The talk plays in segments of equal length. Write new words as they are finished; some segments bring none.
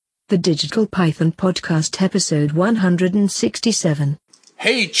The Digital Python Podcast, episode 167.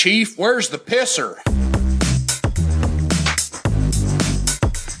 Hey, Chief, where's the pisser?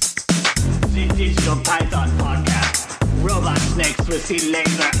 The Digital Python Podcast. Robot snakes with sea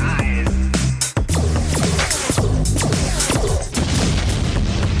laser eyes.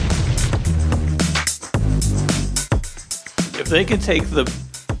 If they could take the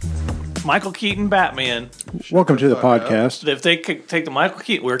Michael Keaton Batman, Welcome to the podcast. if they could take the Michael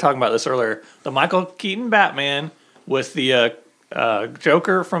Keaton, we were talking about this earlier, the Michael Keaton Batman with the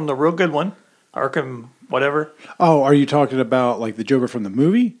Joker from the real good one, Arkham, whatever. Oh, are you talking about like the Joker from the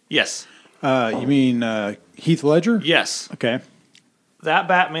movie? Yes. You mean Heath Ledger? Yes. Okay. That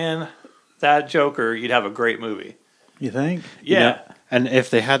Batman, that Joker, you'd have a great movie. You think? Yeah. And if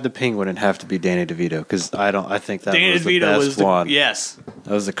they had the Penguin, it'd have to be Danny DeVito because I think that Danny was the DeVito best was one. Yes.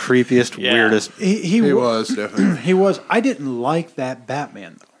 That was the creepiest, Yeah. weirdest. He was, definitely. He was. I didn't like that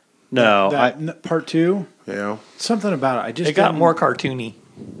Batman though. No, Part two. Yeah. Something about it. I just It got didn't- more cartoony.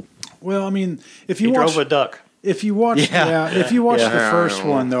 Well, I mean, if He you watch, drove a duck. if you watch, if you watch the first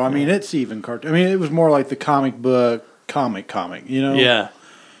one though, I mean, it's even cartoon. I mean, it was more like the comic book, comic. You know?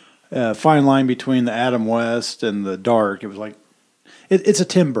 Yeah. Fine line between the Adam West and the dark. It was like it's a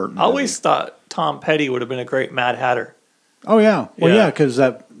Tim Burton. I always movie. thought Tom Petty would have been a great Mad Hatter. Oh yeah. Well, Yeah. yeah, because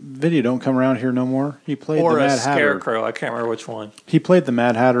that video don't come around here no more. He played Or the a Mad Hatter. Scarecrow. I can't remember which one. He played the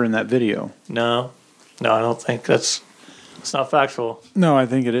Mad Hatter in that video. No, I don't think it's not factual. No, I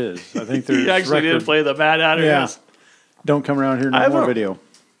think it is. I think there's He actually did play the Mad Hatter. Yeah. Yes. Don't come around here I no more haven't- video.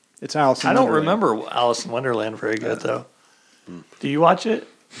 It's Alice. in I don't Wonderland. remember Alice in Wonderland very good though. Do you watch it?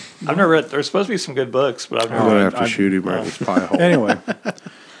 I've never read. There's supposed to be some good books, but I've I'm never. going to read. have to shoot him right in his pie hole. Anyway,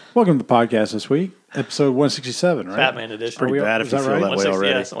 welcome to the podcast this week, episode 167. Right? Batman edition. Are we- bad is if you that feel right? that way 160,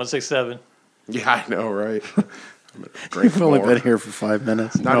 already. yes, 167. Yeah, I know, right? We've only been here for 5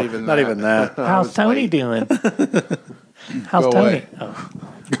 minutes. Not even Not that. even that. How's was Tony late. doing? How's Go Tony? away. Oh.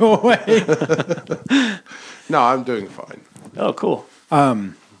 Go away. No, I'm doing fine. Oh, cool.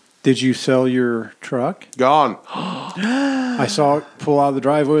 Did you sell your truck? Gone. I saw it pull out of the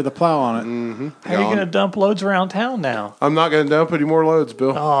driveway with a plow on it. How are you Gone. going to dump loads around town now? I'm not going to dump any more loads,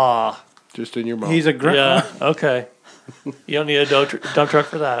 Bill. Oh, Just in your mouth. He's a great. yeah. Okay. You don't need a dump truck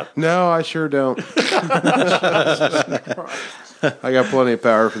for that. No, I sure don't. I got plenty of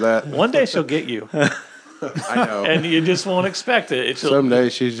power for that. One day she'll get you, I know. and you just won't expect it. Someday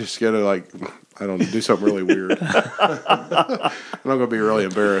she's just going to, do something really weird. I'm going to be really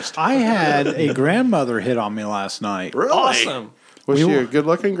embarrassed. I had a grandmother hit on me last night. Really? Awesome. Was she a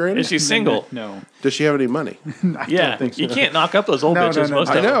good-looking granny? Is she single? No. Does she have any money? Yeah. think so. You can't knock up those old No, bitches. no, Most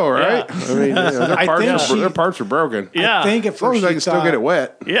I of them. know, right? Yeah. I mean, their, I parts think are, she- their parts are broken. Yeah. I think at As long first as they she can still thought get it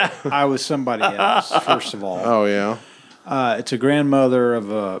wet. Yeah. I was somebody else, first of all. Oh, yeah. It's a grandmother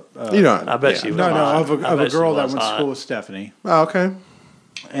of a You know. I bet she was. no, hot. of I a bet she girl that was went to hot. school with Stephanie, Oh, okay.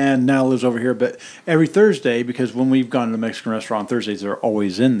 and now lives over here. But every Thursday, because when we've gone to the Mexican restaurant on Thursdays, they're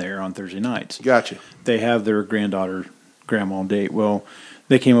always in there on Thursday nights. Gotcha. They have their granddaughter, grandma on date. Well,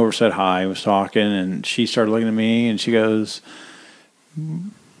 they came over, said hi, was talking, and she started looking at me, and she goes,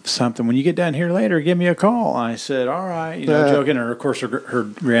 something, when you get down here later, give me a call. I said, all right, joking. And of course, her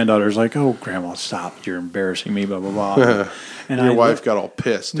granddaughter's like, oh, grandma, stop. You're embarrassing me, blah, blah, blah. And Your I wife looked- got all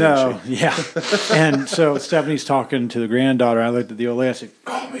pissed, didn't No, she? yeah. And so Stephanie's talking to the granddaughter. I looked at the old lady. I said,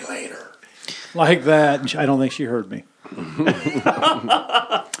 call me later. Like that. And I don't think she heard me.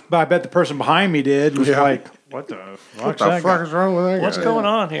 But I bet the person behind me did. And was Yeah. like, what the What the fuck is wrong with that What's guy? going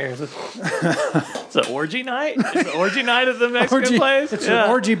on here? Is it orgy night? Is it orgy night at the Mexican Orgy, place? it's Yeah. an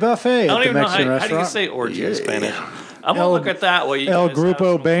orgy buffet I don't at the even know Mexican how do restaurant. you say orgy in Spanish. I'm El- gonna look at that while you El guys have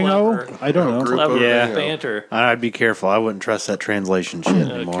Grupo some Bango? clever- I don't know. Grupo clever Yeah. banter. I'd be careful. I wouldn't trust that translation shit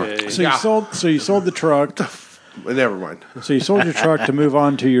anymore. Okay. So you sold the truck. Never mind. So you sold your truck to move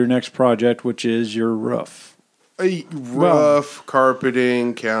on to your next project, which is your roof. Rough,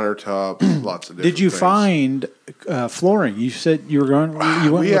 carpeting, countertops, lots of different Did you things. find flooring? You said you were going. You went We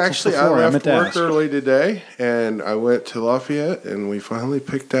looking actually, for I flooring. left meant to work ask. early today, and I went to Lafayette, and we finally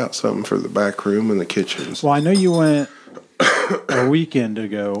picked out something for the back room and the kitchens. Well, I know you went a weekend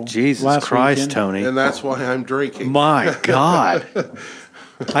ago. Jesus last Christ, weekend. Tony. And that's why I'm drinking. My God.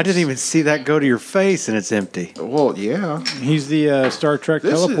 I didn't even see that go to your face and it's empty. Well, yeah. He's the Star Trek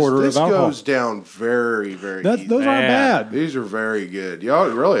This teleporter this of alcohol. goes down very, very easy. Those aren't Man. bad. These are very good. Y'all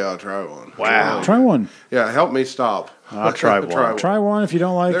really ought to try one. Wow. Try one. Yeah, help me stop. I'll try one. Try one if you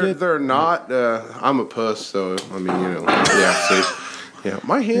don't like They're, it. they're not. I'm a puss, so I mean, yeah. See, yeah,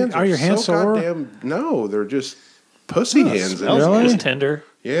 my hands Are your hands so sore? goddamn. No, they're just pussy hands. Really? It's tender.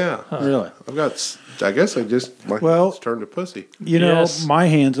 Yeah. Really? I've got. I guess I just my Well- hands turned to pussy. You know, Yes. my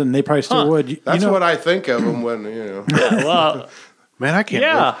hands, and they probably still would. That's you know, what I think of them when you know. Well, Man, I can't.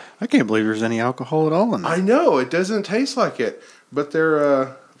 Yeah. I can't believe there's any alcohol at all in there. I know it doesn't taste like it, but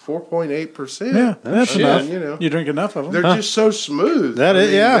they're 4.8%. Yeah, that's And, enough. You know, You drink enough of them. they're just so smooth. That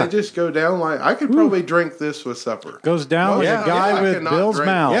is- yeah. They just go down like I could probably drink this with supper. Goes down like Yeah, a guy I with cannot Bill's drink-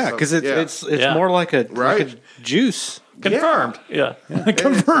 mouth. Yeah, because Yeah. it's Yeah. more like a Right. juice. confirmed. Yeah.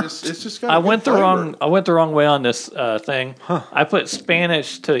 Confirmed. It's just got I a went good the flavor. wrong way on this thing. I put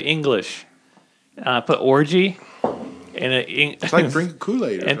Spanish to English. I put orgy, and It's like drinking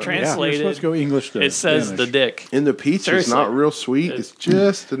Kool-Aid. Or and something. You're translated. supposed to go English to It says Spanish. the dick. And the pizza's Seriously. not real sweet. It's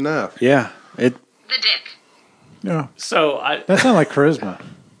just enough. Yeah, it. The dick. Yeah, So I that sounds like charisma.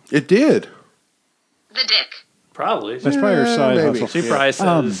 It did. The dick. probably That's probably her side maybe. hustle. she probably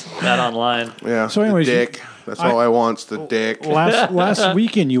says that online. Yeah. So anyways, the dick. That's all I want's the dick. Last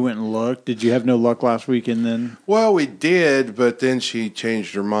weekend you went and looked. Did you have no luck last weekend then? Well, we did, but then she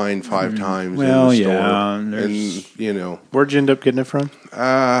changed her mind 5 times. Well, in the store. yeah, and and there's- you know, Where'd you end up getting it from?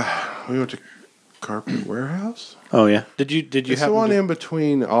 we went to Carpet Warehouse. Oh yeah. Did you It's the happen one to- in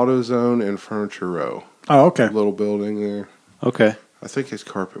between AutoZone and Furniture Row. Oh, okay. Little building there. Okay. I think it's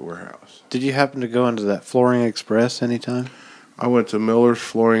Carpet Warehouse. Did you happen to go into that Flooring Express anytime? I went to Miller's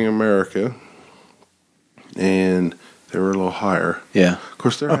Flooring America, and they were a little higher. Yeah. Of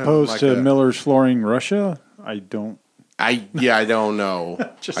course, they're having Opposed like to a- Miller's Flooring Russia? I don't. I don't know.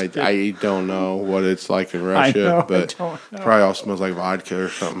 I don't know what it's like in Russia, know, I but don't know. probably all smells like vodka or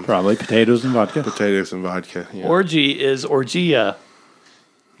something. Probably potatoes and vodka. Potatoes and vodka. Yeah. Orgy is orgia.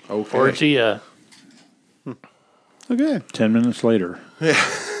 Okay. Orgia. Okay. 10 minutes later.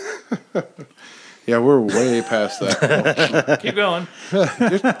 Yeah, we're way past that. Keep going.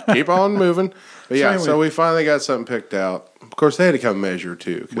 Just keep on moving. But yeah, anyway- so we finally got something picked out. Of course, they had to come measure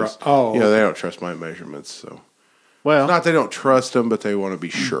too, because Right. Oh, they don't trust my measurements. So Well, not they don't trust them, but they want to be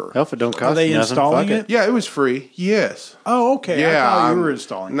sure. hell, if it don't cost Are they you nothing, installing fuck it? Yeah, it was free. Yes. Oh, okay. Yeah, I thought you I'm- were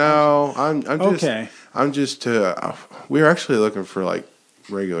installing. No, I'm just Okay. I'm just we were actually looking for like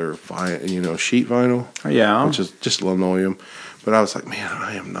regular sheet vinyl, Yeah. which is just linoleum. But I was like, man,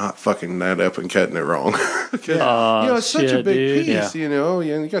 I am not fucking that up and cutting it wrong. 'Cause, it's such a shit, big dude. piece,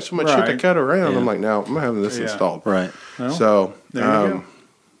 you got so much shit to Right. cut around. Yeah. I'm like, no, I'm having this Yeah. installed. Right. Well, So, there you go.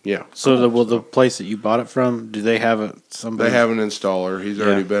 yeah, So the place that you bought it from, do they have a somebody? they have an installer. He's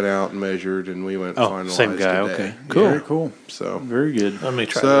already Yeah. been out and measured, and we went Oh, finalized same guy. today. Okay. Cool. Very cool. So, Very good. Let me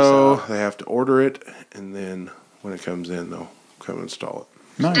try so this out. they have to order it, and then when it comes in, they'll come install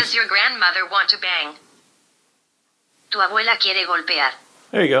it. Does Nice. your grandmother want to bang? Tu abuela quiere golpear.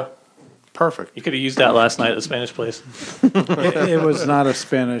 There you go. Perfect. You could have used that last night at the Spanish place. It was not a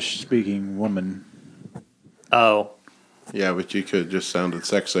Spanish speaking woman. Oh. Yeah, but you could just sounded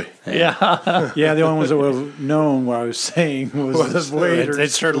sexy. Yeah. Yeah, the only ones that would have known what I was saying was the waiters. They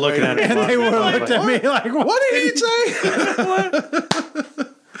started looking at it. And they would have looked at me like, what What did he say?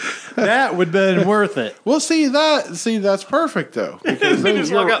 That would have been worth it. Well, that's perfect though, because then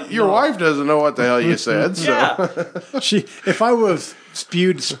just walk up, your no. wife doesn't know what the hell you said. So Yeah. If I would have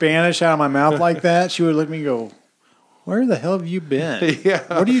spewed Spanish out of my mouth like that, she would look at me and go, where the hell have you been? Yeah.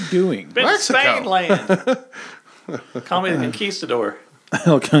 What are you doing? Been Mexico. Spain land. Call me the conquistador.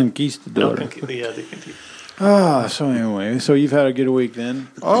 El Conquistador. The conquistador. So anyway, so you've had a good week then?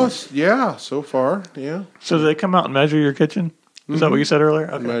 yeah, so far, yeah, So did they come out and measure your kitchen? Is that what you said earlier?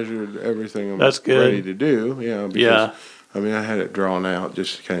 I Okay. measured everything I'm That's good. ready to do. Yeah, because, Yeah. I mean, I had it drawn out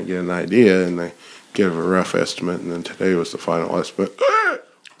just to kind of get an idea, and they give a rough estimate, and then today was the final estimate.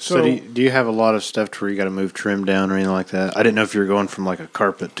 So do you have a lot of stuff to where you got to move trim down or anything like that? I didn't know if you were going from like a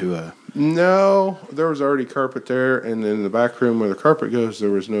carpet to a. No, there was already carpet there, and then in the back room where the carpet goes, there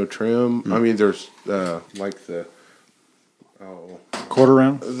was no trim. I mean, there's like the Quarter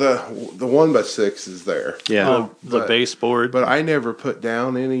round? the 1x6 is there. Yeah. The But- baseboard. But I never put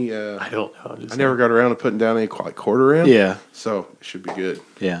down any. I don't know. I never got around to putting down any like quarter round. Yeah. So it should be good.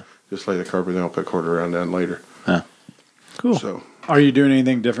 Yeah. Just lay the carpet, then I'll put quarter round down later. Cool. So Are you doing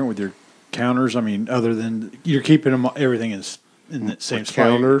anything different with your counters? I mean, other than you're keeping them, everything is in the same spot.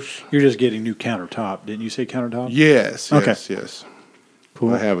 counters. You're just getting new countertop. Didn't you say countertop? Yes, Okay. yes.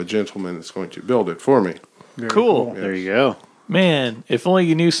 Cool. I have a gentleman that's going to build it for me. Very Cool. There you go. Man, if only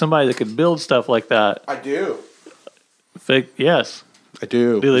you knew somebody that could build stuff like that. I do. Yes. I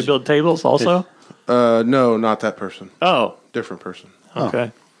do. Do they build tables also? No, not that person. Oh, Different person.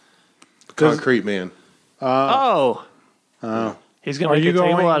 okay. Concrete man. Oh. He's going to make a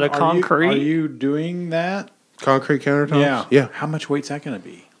table out of concrete? Are you doing that? Concrete countertops? Yeah. Yeah. How much weight's that going to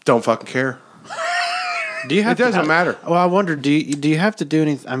be? Don't fucking care. Do you have It doesn't matter. Well, I wonder, do you have to do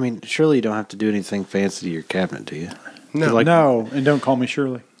anything? I mean, surely you don't have to do anything fancy to your cabinet, do you? No. Like, No, and don't call me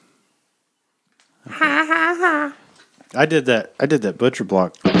Shirley. I did that butcher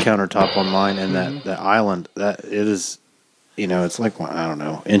block countertop on mine, and that island, that it is, it's like, I don't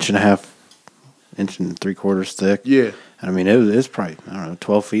know, inch and 3/4 thick. Yeah. And I mean, it's probably, I don't know,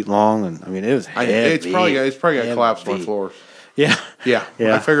 12 feet long, and I mean, it was heavy. It's probably gonna collapse my Heavy. floors. Yeah. Yeah.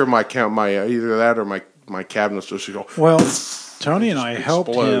 Yeah. I figured my either that or my cabinets just should go. Well, Tony and I helped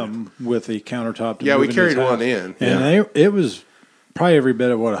Explode. him with the countertop. To Yeah, we move into his carried one house. in. And it was probably every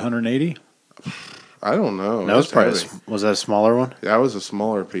bit of, 180? I don't know. That was That's probably, heavy. was that a smaller one? That was a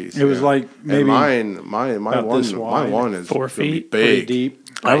smaller piece. It was yeah. like And maybe my about one this my wide. one is 4 gonna be feet? Pretty big. deep.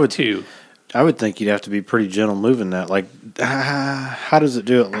 I would too. I would think you'd have to be pretty gentle moving that. Like, how does it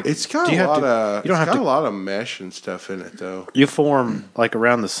do it? Like, It's got do a you have lot to- of you don't it's have got to- a lot of mesh and stuff in it though. You form like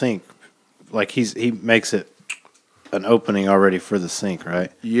around the sink, like he makes it an opening already for the sink, right?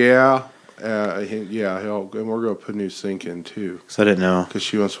 Yeah. He'll and we're gonna put a new sink in too. So I didn't know. Because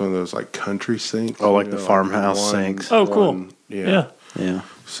she wants one of those like country sinks. Oh, like you the know, farmhouse sinks. Oh, cool. Yeah. Yeah.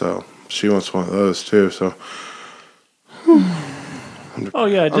 So she wants one of those too. So Oh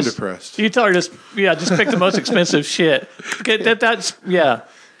yeah, I'm just depressed. you tell her just pick the most expensive shit. That's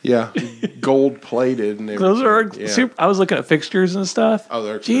Yeah, gold plated and everything. those are yeah. super. I was looking at fixtures and stuff. Oh,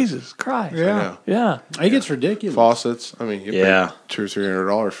 they're expensive. Jesus Christ. Yeah. Yeah. It gets ridiculous. Faucets. I mean, you Yeah. pay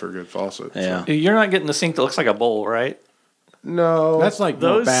 $200-300 for a good faucet. Yeah. You're not getting the sink that looks like a bowl, right? No, That's like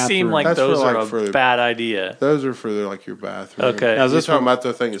more Those seem bathroom. like That's those for, are like, a for- bad idea. those are for like your bathroom. Okay. Now, is You're this talking one- about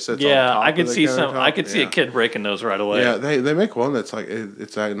the thing that sits on Yeah, top I could of the see some. I countertop? could see Yeah. a kid breaking those right away. Yeah, they make one that's like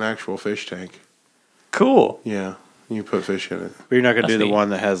it's an actual fish tank. Cool. Yeah, you put fish in it. But you're not going to That's do the neat. one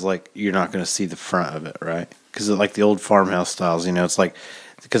that has like, you're not going to see the front of it, right? Because like the old farmhouse styles, it's like,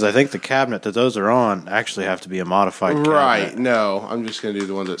 because I think the cabinet that those are on actually have to be a modified cabinet. Right. No, I'm just gonna do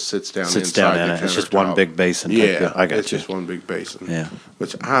the one that sits down. Sits inside down in the it. It's just countertop. one big basin. Yeah, I got it's you. just one big basin. Yeah.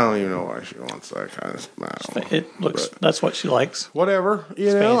 Which I don't even know why she wants that kind of. I don't know. It looks. But That's what she likes. whatever.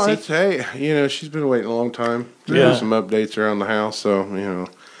 It's fancy. Hey, she's been waiting a long time. Yeah. There's some updates around the house, so Yeah.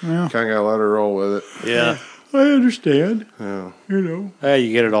 kind of got to let her roll with it. Yeah. I understand. Yeah. Hey,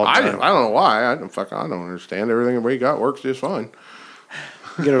 you get it all I done. don't know why. I don't understand. Everything we got works just fine.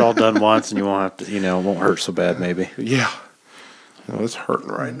 Get it all done once, and you won't have to. It won't hurt so bad. Maybe. Yeah. No, it's hurting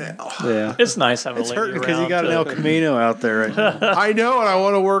right now. Yeah. It's nice having It's a lady hurting because you around got an to- El Camino out there. Right now. I know, and I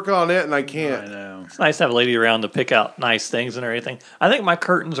want to work on it, and I can't. know. It's nice to have a lady around to pick out nice things and everything. I think my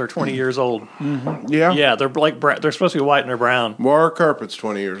curtains are 20 years old. Yeah. Yeah, they're like they're supposed to be white and they're brown. Well, our carpet's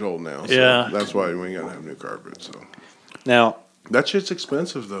 20 years old now. So Yeah. That's why we got to have new carpet. So Now, that shit's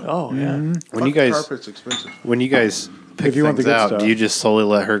expensive, though. Oh yeah. when you guys Carpet's expensive. pick If you want things the good out, stuff. do you just solely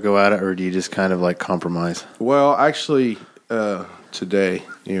let her go at it, or do you just kind of like compromise? Well, actually, today,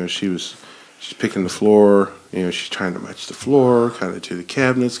 she's picking the floor. She's trying to match the floor, kind of to the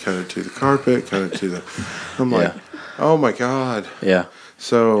cabinets, kind of to the carpet, kind of to the. I'm like, Yeah. oh my god. Yeah.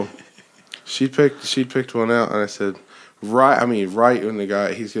 So she picked one out, and I said, right when the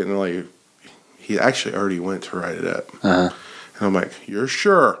guy he's getting like, he actually already went to write it up, and I'm like, you're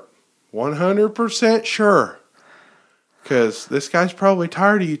sure, 100% sure. Because this guy's probably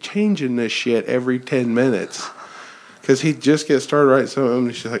tired of you changing this shit every 10 minutes. Because he just gets started writing something,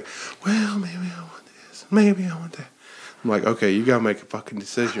 and she's like, well, maybe I want this, maybe I want that. I'm like, okay, you got to make a fucking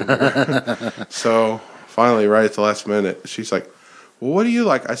decision here. So finally, right at the last minute, she's like, well, what do you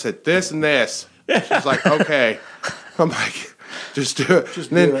like? I said, this and this. She's like, okay. I'm like, just do it. And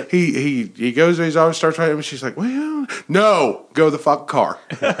then he goes, he's always starts writing, and she's like, well, no, go the fucking car.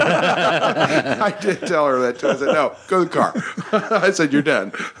 I did tell her that too. I said, no, go to the car. I said, you're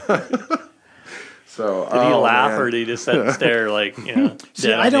done. So Did he laugh or did he just sit and stare like See,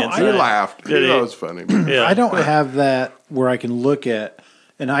 dead I on the don't- He inside? laughed. Did He he? thought it was funny. Yeah. I don't have that where I can look at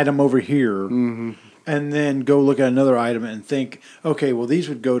an item over here and then go look at another item and think, okay, well, these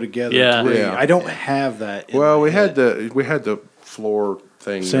would go together. Yeah. great. Yeah. I don't have that. in Well, my we head. had the floor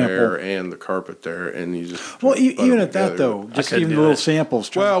thing Sample. there and the carpet there, and you just Well, put even them at that together. though, just couldn't even do little it. samples.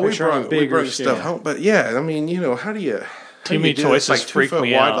 trying Well, to we picture on a brought bigger stuff scale. home, but yeah, I mean, how do you? Too many choices It's like 2 freak foot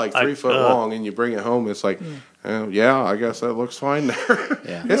me wide, out. like 3 foot long, and you bring it home. It's like, yeah, I guess that looks fine there.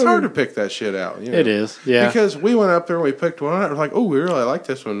 Yeah. It's hard to pick that shit out. It is, yeah. Because we went up there and we picked one out. We're like, oh, we really like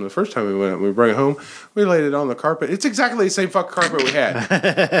this one. The first time we went up, we brought it home. We laid it on the carpet. It's exactly the same fucking carpet we had.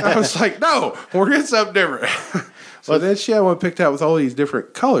 I was like, no, we're getting something different. So then she had one picked out with all these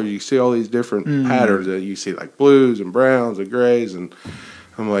different colors. You see all these different patterns that you see, like blues and browns and grays. And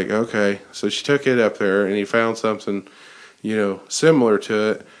I'm like, okay. So she took it up there and he found something, similar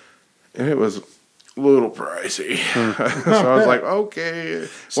to it. And it was little pricey. So I was like, okay.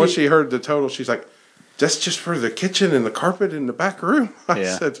 Once she heard the total, she's like, that's just for the kitchen and the carpet in the back room. I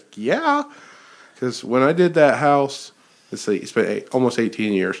said, yeah. Because when I did that house, let's see, it's been almost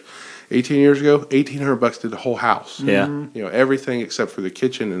 18 years. 18 years ago, $1,800 did the whole house. Yeah. You know, everything except for the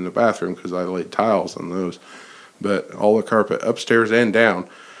kitchen and the bathroom because I laid tiles on those. But all the carpet upstairs and down.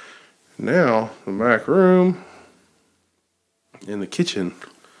 Now, the back room and the kitchen,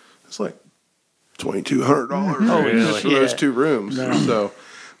 it's like $2,200 just for those two rooms. So,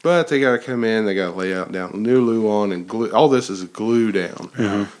 but they got to come in, they got to lay out down new loo on and glue. All this is glue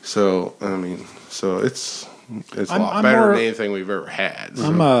down. So, I mean, so it's a lot better than anything we've ever had. So.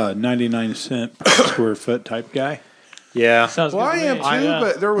 I'm a 99 cent per square foot type guy. Yeah. Sounds Well, good I to am me. too,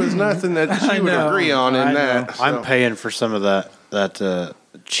 but there was nothing that she would agree on in that. So. I'm paying for some of that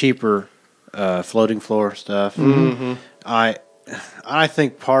cheaper floating floor stuff. I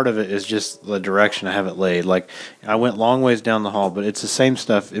think part of it is just the direction I have it laid. Like, I went long ways down the hall, but it's the same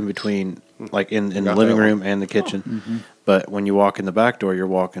stuff in between, like in the living room and the kitchen. But when you walk in the back door, you're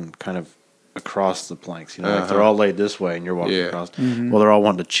walking kind of across the planks. You know, like they're all laid this way, and you're walking across. Well, they're all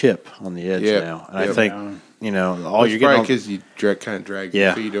wanting to chip on the edge now, and I think you know all you're getting. Because you kind of drag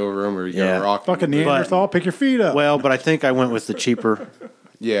your feet over them, or you got to rock. Fucking Neanderthal, pick your feet up. Well, but I think I went with the cheaper.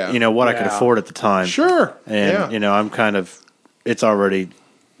 Yeah, you know what I could afford at the time. Sure, and you know I'm kind of. It's already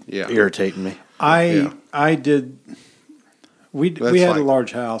irritating me. I did. We had a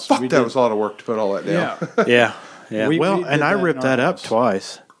large house. Fuck, that was a lot of work to put all that down. Yeah. We and I ripped that up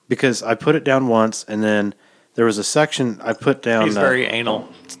twice because I put it down once, and then there was a section I put down. He's very anal.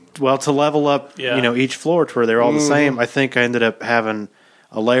 Well, to level up, you know, each floor to where they're all the same. I think I ended up having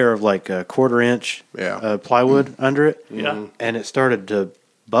a layer of like a 1/4 inch plywood under it. Yeah, and it started to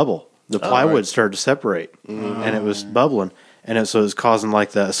bubble. The plywood started to separate, and it was bubbling. And so it was causing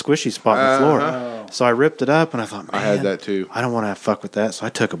like the squishy spot in the floor. So I ripped it up, and I thought, man, I had that too. I don't want to have fuck with that. So I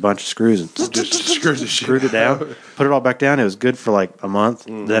took a bunch of screws and Just screwed it down, put it all back down. It was good for like a month.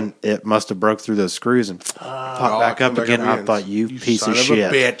 Then it must have broke through those screws and popped back up again. I thought, you piece son of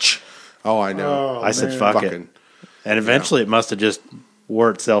shit. A bitch. Oh, I know. I said, fuck it. And eventually it must have just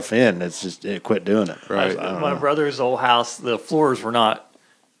wore itself in. It's just, it quit doing it. Right. My brother's old house, the floors were not,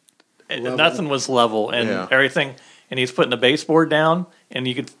 nothing was level, and everything. And he's putting a baseboard down, and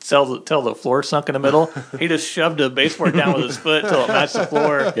you could tell the floor sunk in the middle. He just shoved a baseboard down with his foot till it matched the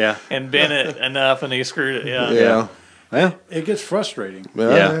floor. And bent it enough, and he screwed it. Yeah. It gets frustrating.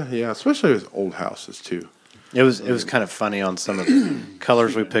 Yeah. Especially with old houses too. It was kind of funny on some of the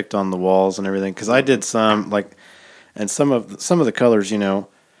colors we picked on the walls and everything, because I did some and some of the colors, you know.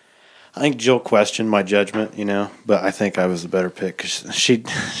 I think Jill questioned my judgment, you know, but I think I was the better pick because she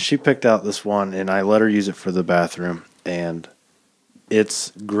picked out this one, and I let her use it for the bathroom, and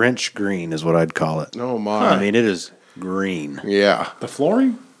it's Grinch green is what I'd call it. Oh my! I mean, it is green. Yeah. The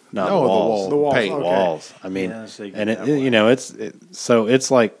flooring? No, No, the walls. The walls. Paint Okay. walls. I mean, Yeah, so you and get it, that you know, so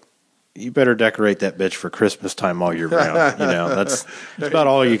it's like you better decorate that bitch for Christmas time all year round. You know, that's about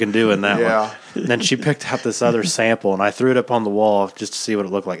all you can do in that one. And then she picked out this other sample, and I threw it up on the wall just to see what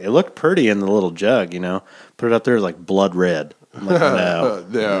it looked like. It looked pretty in the little jug, you know. Put it up there like blood red. I'm like,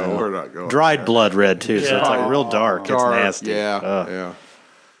 no, we're not going. dried blood red too, so it's like real dark. It's nasty. Yeah.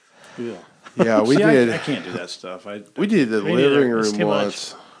 Yeah. Yeah, we See, did. I can't do that stuff. We did the Me living neither. It's room too much.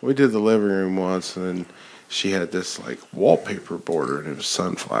 once. We did the living room once, and then she had this like wallpaper border, and it was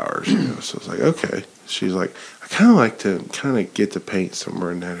sunflowers. You know, so I was like, okay. She's like, I kind of like to get the paint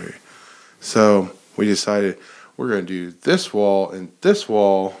somewhere in that area. So we decided we're going to do this wall and this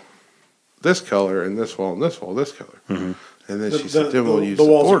wall, this color, and this wall and this wall, this color. And then she said, then we'll use the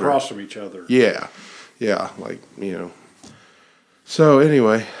walls border. across from each other. Yeah, like, you know. So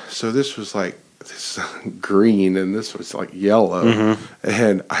anyway, so this was like this green, and this was like yellow,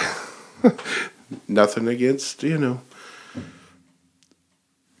 and nothing against, you know.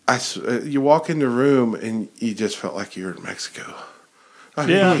 You walk in the room and you just felt like you were in Mexico. I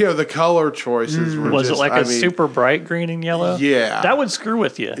mean, you know, the color choices were Was just, it like super bright green and yellow? Yeah. That would screw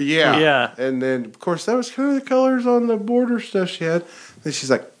with you. Yeah. And then, of course, that was kind of the colors on the border stuff she had. Then she's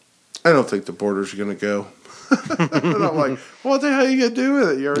like, I don't think the border's going to go. And I'm like, what the hell are you going to do with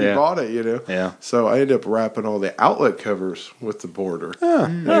it? You already bought it, you know? Yeah. So I ended up wrapping all the outlet covers with the border.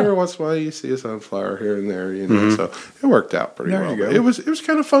 And every once in a while you see a sunflower here and there, you know? So it worked out pretty well. you go. But it was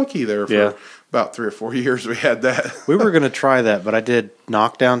kind of funky there for about 3 or 4 years we had that. We were going to try that, but I did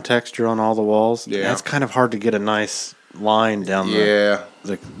knockdown texture on all the walls. Yeah. That's kind of hard to get a nice line down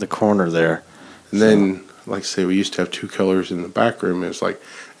the corner there. And then, like I say, we used to have 2 colors in the back room. It was like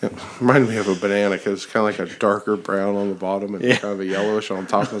It reminded me of a banana because it's kind of like a darker brown on the bottom and kind of a yellowish on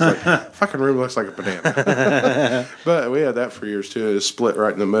top. I was like, fucking room looks like a banana. But we had that for years too. It was split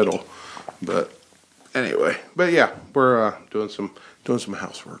right in the middle. But anyway, we're doing some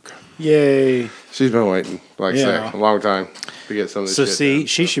housework. Yay! She's been waiting, like I say, a long time to get some of this So shit see, done.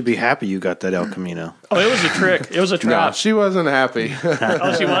 she should be happy you got that El Camino. Oh, it was a trick. It was a No, trap. she wasn't happy.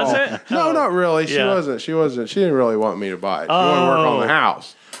 Oh, she wasn't? No, not really. She Yeah. wasn't. She didn't really want me to buy it. She wanted to work on the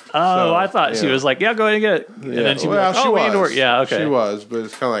house. Oh, So, I thought she yeah. was like, yeah, go ahead and get it. And then she'd be like, oh, we need to work. Yeah, okay. She was, but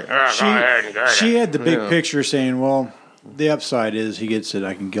it's kind of like, go ahead and get it. She had the big Yeah. picture saying, well, the upside is he gets it.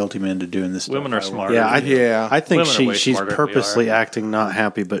 I can guilt him into doing this. Women stuff are I smart. want. Yeah, I think Women are way she's smarter than we purposely are. acting not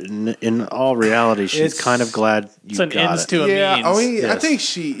happy, but in all reality, she's It's- kind of glad you It's an got ends it. to a Yeah, means. I mean, I Yes. think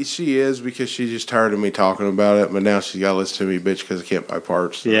she is because she's just tired of me talking about it. But now she's got to listen to me, bitch, because I can't buy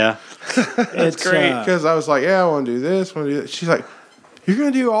parts. Yeah, It's great. Because I was like, yeah, I want to do this, want to do that. She's like, you're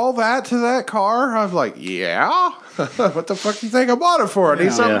going to do all that to that car? I was like, yeah. What the fuck do you think I bought it for? I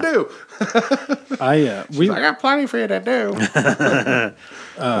need something to do. we I got plenty for you to do.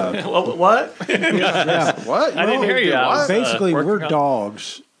 What? What? I didn't hear you. I was, basically working we're on-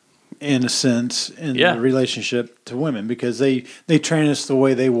 dogs in a sense in Yeah. the relationship to women because they train us the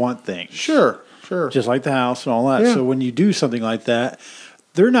way they want things, Sure. just like the house and all that. Yeah. So when you do something like that,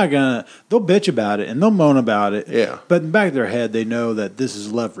 they'll bitch about it and they'll moan about it. Yeah. But in the back of their head, they know that this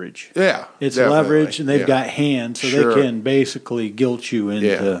is leverage. Yeah. It's definitely. leverage, and they've Yeah. got hands, so Sure. they can basically guilt you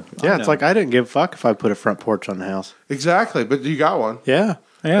into. yeah. It's like I didn't give a fuck if I put a front porch on the house. Exactly. But you got one. Yeah,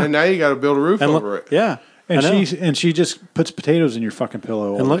 yeah. And now you got to build a roof and over it. yeah, And I know. she just puts potatoes in your fucking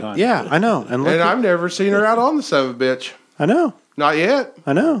pillow all and the look, time. yeah, I know, and look, And I've never seen her out on the son of a bitch. I know, Not yet.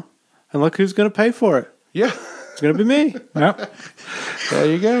 and look who's gonna pay for it. Yeah. It's gonna be me. Yep. There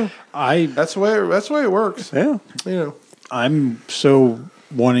you go. I That's the way it works. Yeah, You know. I'm so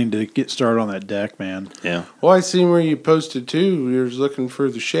wanting to get started on that deck, man. yeah. Well, I seen where you posted too. You was looking for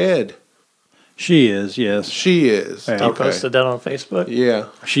the shed. She is, yes, She is. Yeah. You Okay. posted that on Facebook? Yeah.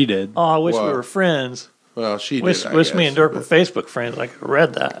 she did. Oh, I wish Wow. we were friends. Well, she Wish, did. I wish me guess, and Dirk were but- Facebook friends. I could have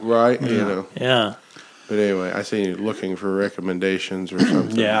read that. Right. You know. Yeah. But anyway, I seen you looking for recommendations or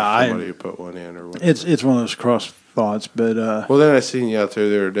something. Yeah, Somebody who put one in or whatever. It's one of those cross thoughts, but Well, then I seen you out there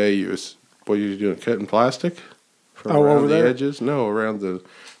the other day. What you doing? Cutting plastic from Oh, around over the there? edges? No, around the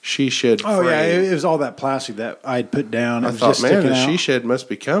she shed. oh yeah, frame. it was all that plastic that I'd put down. It I was thought, just man, sticking the out. she shed must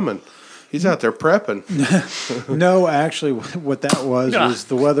be coming. He's out there prepping. No, actually, what that was Yeah. was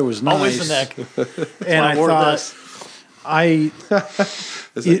the weather was nice. Always the neck. and I I wore thought this. I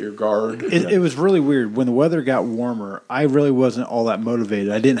Is that your guard? it was really weird when the weather got warmer. I really wasn't all that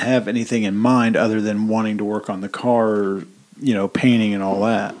motivated. I didn't have anything in mind other than wanting to work on the car, painting and all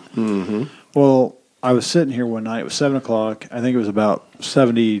that. Mm-hmm. Well, I was sitting here one night. It was 7 o'clock. I think it was about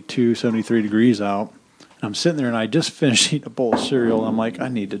 72, 73 degrees out. I'm sitting there and I just finished eating a bowl of cereal. And I'm like, I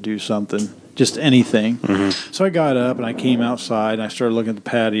need to do something, just anything. Mm-hmm. So I got up and I came outside and I started looking at the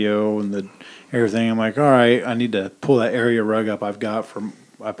patio and everything. I'm like, all right, I need to pull that area rug up I've got from.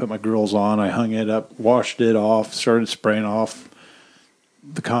 I put my grills on. I hung it up, washed it off, started spraying off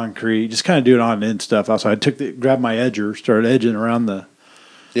the concrete, just kind of doing on and in stuff outside. Grabbed my edger, started edging around the.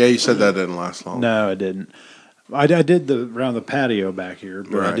 Yeah, you said that didn't last long. No, I didn't. I did around the patio back here,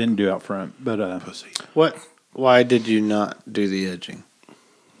 but I Right. didn't do out front. But What? Why did you not do the edging?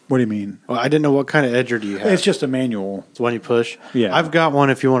 what do you mean? Well, I didn't know what kind of edger do you have. It's just a manual. It's the one you push. Yeah. I've got one.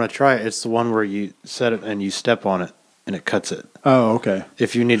 If you want to try it, it's the one where you set it and you step on it and it cuts it. Oh, okay.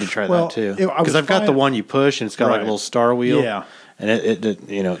 If you need to try Well, that too, I was because I've got the fine- one you push and it's got like a Right. little star wheel. Yeah. and it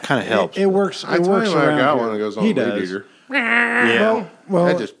kind of helps. It works. I It told works him I around got here. one that goes on He the weed does. eater. yeah. Well,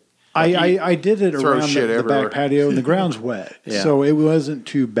 I just I did it throw around shit the everywhere. back patio, and the ground's wet, Yeah. so it wasn't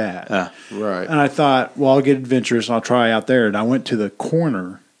too bad. right. And I thought, well, I'll get adventurous and I'll try out there. And I went to the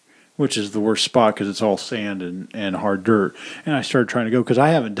corner, which is the worst spot because it's all sand and hard dirt. And I started trying to go because I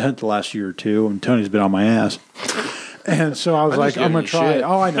haven't done it the last year or two, and Tony's been on my ass. And so I was I'm like, just I'm going giving to you try shit. it.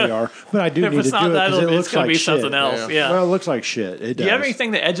 Oh, I know you are. But I do If need it's to not do it that, because it it's looks going to like be shit. something else. Yeah. Well, it looks like shit. It does. Do you have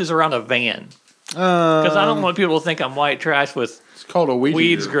anything that edges around a van? Because I don't want people to think I'm white trash with It's called a weed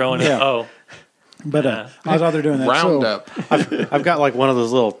weeds eater. growing. Yeah. Oh, But I was out there doing that. Roundup. I've got like one of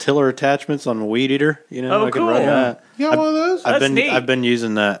those little tiller attachments on the weed eater. You know, Oh, I can run cool. that. You got one of those? I've That's been neat. I've been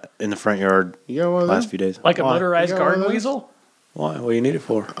using that in the front yard You got one of the last those? few days. like a Why? motorized You got one garden of those? weasel? Why? What do you need it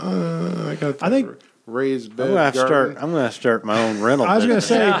for? I got. I think- raised bed. I'm gonna have to garden. start. I'm gonna start my own rental. I was going to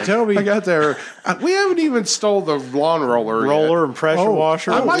business. say, Toby. I got there. We haven't even stole the lawn roller. roller and pressure Oh.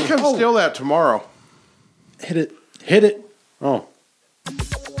 washer. Yet. I might come steal that tomorrow. Hit it. Oh,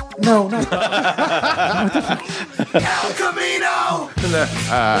 No, not El Camino!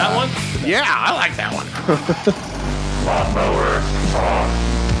 That one? Yeah, I like that one.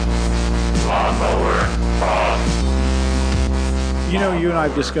 You know, you and I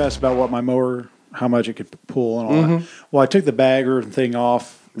have discussed about what my mower, how much it could pull and all that. Well, I took the bagger thing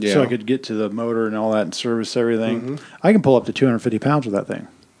off so I could get to the motor and all that and service everything. I can pull up to 250 pounds with that thing.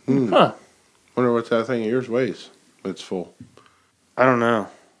 Huh. Wonder what that thing of yours weighs when it's full. I don't know.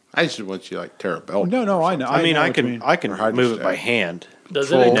 I just want you to like tear a belt. No, I know. I mean, know I what you can mean. I can Or move it by hydrostatic. hand. Does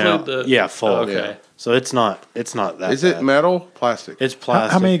Full. it include Now, the? yeah, full. Oh, okay. Yeah. So it's not that. Is it bad. metal? Plastic? It's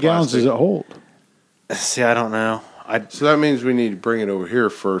plastic. How many gallons does it hold? See, I don't know. So that means we need to bring it over here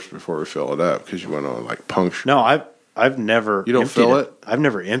first before we fill it up because you want to like puncture. No, I've never. You don't emptied fill it? I've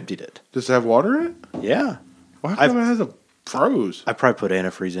never emptied it. Does it have water in it? Yeah, Why come it has a froze? I probably put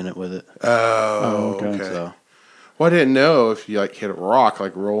antifreeze in it with it. Oh, okay. okay. So Well, I didn't know if you like hit a rock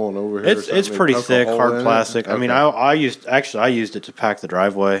like rolling over here. or it's something, pretty poke a thick, hole hard in it. plastic. I mean, Okay. I used it to pack the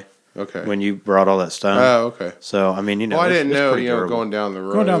driveway Okay. when you brought all that stone. Oh, okay. So I mean, you know, Well, I it's- didn't it's know, pretty durable. going down the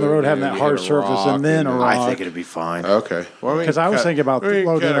road. Going down the road, having and that you hard hit a surface rock and then a rock. I think it'd be fine. Okay. Well, I mean, 'Cause I was thinking about we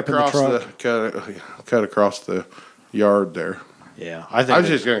loading cut it up in the across truck. cut across the yard there. Yeah, I think I was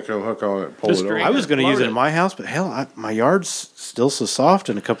it- just going to come hook on it and pull Just it over. green. I was going to use Load it in my house, but hell, my yard's still so soft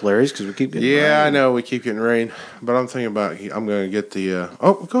in a couple areas because we keep getting Yeah, rain. I know. We keep getting rain. But I'm thinking about, I'm going to get the,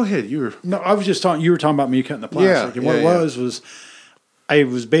 oh, go ahead. You were, No, I was just talking. You were talking about me cutting the plastic, and what it was I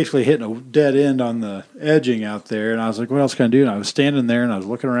was basically hitting a dead end on the edging out there, and I was like, "What else can I do?" And I was standing there, and I was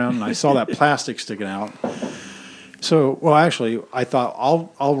looking around, and I saw that plastic sticking out. So, well, actually, I thought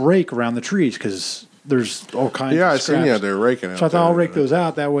I'll rake around the trees because there's all kinds. yeah, of I seen you scraps. out there raking out So I thought I'll there. rake those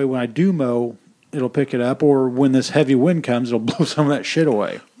out. That way, when I do mow, it'll pick it up, or when this heavy wind comes, it'll blow some of that shit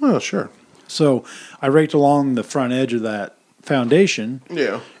away. Well, sure. So I raked along the front edge of that foundation,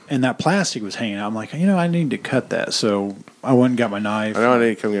 Yeah. and that plastic was hanging out. I'm like, I need to cut that. So I went and got my knife. I know I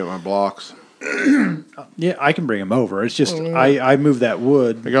need to come get my blocks. Yeah, I can bring them over. It's just I moved that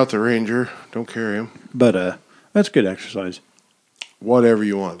wood, I got the Ranger. Don't carry him. but that's good exercise. Whatever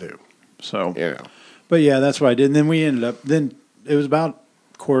you want to do. So, You know. but yeah, that's what I did. And then we ended up. Then it was about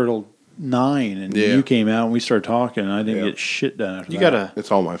 8:45, and Yeah. you came out and we started talking. And I didn't Yeah. get shit done after You that. got a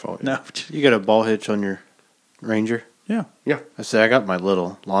It's all my fault. no. you got a ball hitch on your Ranger? Yeah. Yeah. I say I got my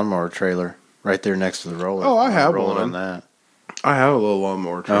little lawnmower trailer right there next to the roller. Oh, I I'm have rolling one. on that. I have a little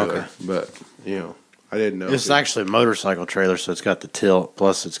lawnmower trailer, Okay. but, I didn't know. It's actually a motorcycle trailer, so it's got the tilt.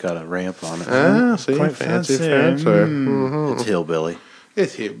 Plus, it's got a ramp on it. Ah, see, Quite fancy. fancy. It's hillbilly.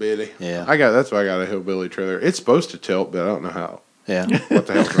 It's hillbilly. Yeah. That's why I got a hillbilly trailer. It's supposed to tilt, but I don't know how. Yeah. What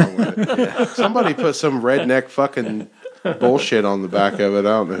the hell's wrong with it? Somebody put some redneck fucking bullshit on the back of it. I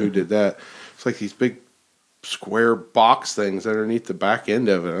don't know who did that. It's like these big square box things underneath the back end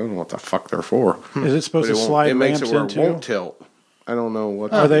of it. I don't know what the fuck they're for. Is it supposed But to it, slide it makes it ramps where it into? won't tilt. I don't know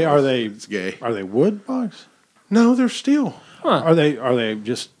what. Are they? It's gay. Are they wood box? No, they're steel. Are they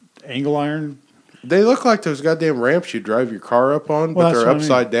just angle iron? They look like those goddamn ramps you drive your car up on, Well, but that's they're what I mean.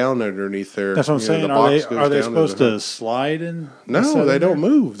 upside down underneath there. That's what I'm You know, saying. the Are they box goes are they down supposed the- to slide in? No, they don't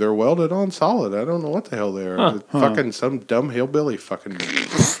move. They're welded on solid. I don't know what the hell they are. It's fucking some dumb hillbilly fucking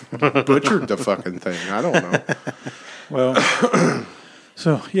butchered the fucking thing. I don't know. Well,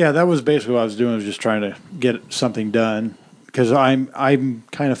 so yeah, that was basically what I was doing. Was just trying to get something done because I'm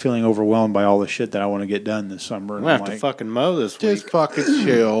kind of feeling overwhelmed by all the shit that I want to get done this summer. I'm And going to I'm have to like, fucking mow this Just week. fucking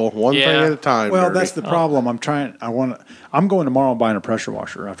chill, one thing Yeah. at a time. well, Dirty. that's the problem. I'm going tomorrow and buying a pressure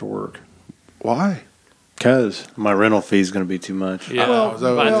washer after work Why? because My rental fee is going to be too much. Yeah. Well, By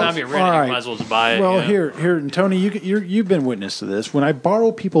the well, time you're ready, all right. you might as well just buy it. well, you know? here, and Tony, you've been witness to this. When I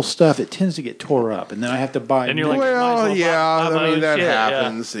borrow people's stuff, it tends to get tore up, and then I have to buy. And you're new. like, might as Well, well yeah, buy my I mean own that shit, yeah.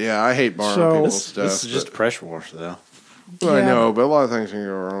 happens. Yeah, I hate borrowing So- people's This, stuff. this is just a pressure washer, though. Well, I Yeah. know, but a lot of things can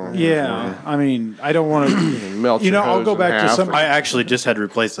go wrong. yeah, I mean, I don't want to. Melt You your know, I'll hose go in back to half. some- I actually just had to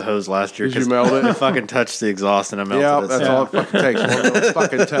replace the hose last year Did you because melt it? it fucking touched the exhaust and I melted Yeah, it. that's so- all it fucking takes. One little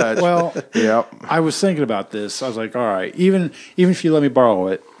fucking touch. Well, Yep. I was thinking about this. I was like, all right, even if you let me borrow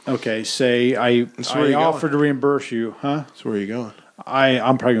it, okay. Say I where you offer to reimburse you, huh? So where are you going?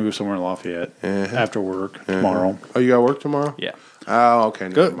 I'm probably gonna go somewhere in Lafayette Uh-huh. after work tomorrow. Oh, you got work tomorrow? Yeah. Oh, okay.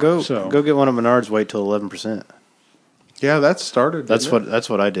 never mind. Go get one of Menards. Wait till 11%. Yeah, that started. That's didn't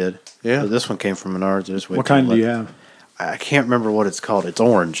what I did. Yeah. But this one came from Menards. I just wait What till kind do you 11. have? I can't remember what it's called. It's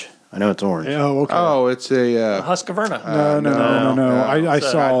orange. I know it's orange. Oh, okay. Oh, it's a. Husqvarna. No. I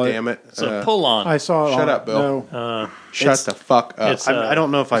So- saw God it. damn it! it's a pull on. I saw it. Shut on- up, Bill. No. Shut the fuck up. it's, I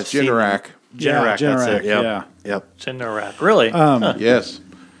don't know if I've seen Generac. Generac. Yeah, That's it. Generac, Yep. yeah. Yep. Generac. Really? Yes.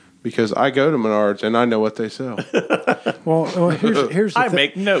 because I go to Menards and I know what they sell. Well, here's the I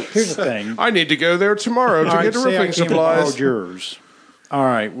make notes. Here's the thing. I need to go there tomorrow to get the say I roofing came and borrowed supplies. yours. All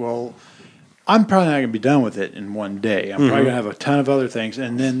right. Well, I'm probably not going to be done with it in one day. I'm probably going to have a ton of other things,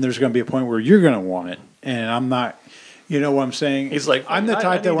 and then there's going to be a point where you're going to want it, and I'm not. You know what I'm saying? He's like, I'm the I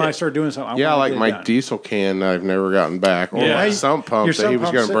type that need when it. I start doing something, I Yeah, wanna like get it my done. diesel can I've never gotten back, or Yeah. my sump pump Your that he sump was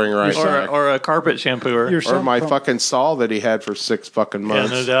pump going to bring right your back, or a carpet shampooer. Your or sump my pump- fucking saw that he had for 6 fucking Yeah,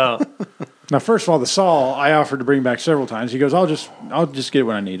 months. no doubt. Now, first of all, the saw I offered to bring back several times. He goes, "I'll just get it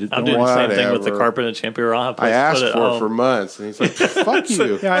when I need it." I'm Don't doing the worry." same thing with the Whatever. carpet and shampooer. I'll have to I asked put it for it home. for months, and he's like, "Fuck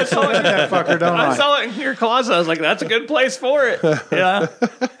you." Yeah, I saw that fucker, don't I I? saw it in your closet. I was like, that's a good place for it. Yeah.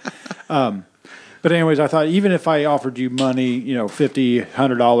 But anyways, I thought even if I offered you money, $50,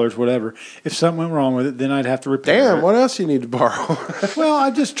 $100, whatever, if something went wrong with it, then I'd have to repair Damn, it. what else you need to borrow? Well,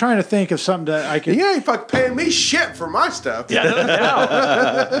 I'm just trying to think of something that I could. You ain't fucking paying me shit for my stuff. Yeah, no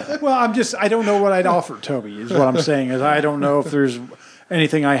doubt. Well, I don't know what I'd offer Toby. Is what I'm saying is I don't know if there's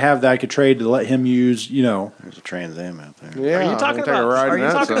anything I have that I could trade to let him use. There's a Trans Am out there. Yeah, Are you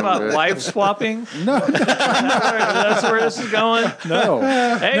talking about wife swapping? No, That's where this is going. no,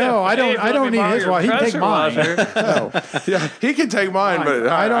 Hey, no. I hey, don't. I don't need his wash. wife. He can take mine. Yeah, he can take mine, but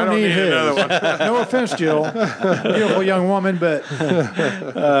I don't need his. another one. No offense, Jill, beautiful young woman, but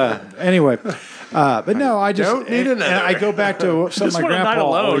anyway. But no, I just Don't need and another. I go back to something Just my want a night grandpa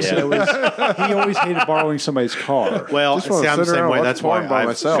alone. always said was he always hated borrowing somebody's car. Well, Just wanna see, I'm the sit same around way. and That's watch why porn by I've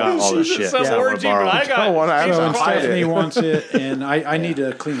myself. got all this She's shit. some Yeah, orgy, we're but I borrowing. got don't wanna have piece to of So hide pie. Stephanie wants it, and I need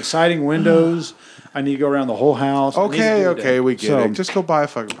to clean the siding windows. I need to go around the whole house. I need to Okay, do okay, we get So, it. Just go buy a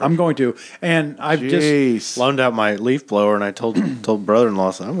fucking. I'm going to, and I've just Jeez. Loaned out my leaf blower, and I told brother-in-law,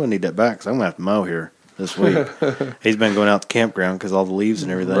 I said, I'm going to need that back because I'm going to have to mow here this week. He's been going out to the campground because all the leaves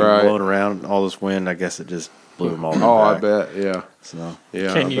and everything Right. blowing around, all this wind. I guess it just blew them all. Oh, I back. bet. Yeah, So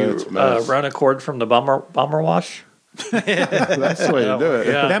yeah. Can I you bet it's a mess. run a cord from the bomber wash? That's the way to do it.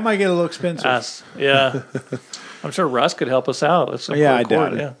 Yeah. that might get a little expensive. Yeah. I'm sure Russ could help us out. Let's Yeah, I put a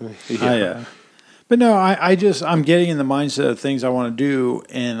cord, doubt it. yeah. But no, I'm getting in the mindset of things I want to do,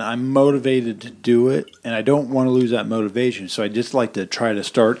 and I'm motivated to do it, and I don't want to lose that motivation. So I just like to try to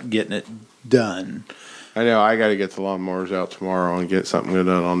start getting it done. I know. I got to get the lawnmowers out tomorrow and get something done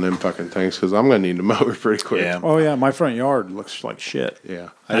on them fucking things because I'm going to need to mow it pretty quick. yeah. Oh yeah, my front yard looks like shit.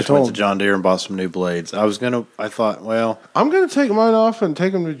 Yeah. I just went to John Deere and bought some new blades. I thought, well, I'm going to take mine off and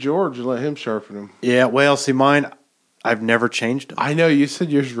take them to George and let him sharpen them. yeah, well, see, mine, I've never changed them. I know. You said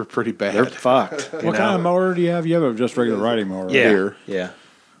yours were pretty bad. They're fucked. What kind of mower do you have? You have a just regular riding mower. Right? Yeah. Here. Yeah.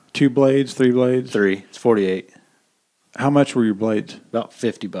 2 blades, 3 blades. 3. It's 48. How much were your blades? About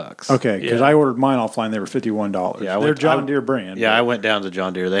 $50. Okay, because Yeah. I ordered mine offline. They were $51. Yeah, I They're went- John I- Deere brand. Yeah, I went down to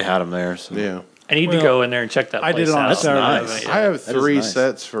John Deere. They had them there. So. Yeah. I need Well, to go in there and check that I place did it on out. a Saturday. nice. I have That is 3 nice.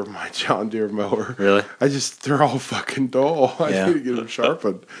 sets for my John Deere mower. Really? They're all fucking dull. I Yeah. need to get them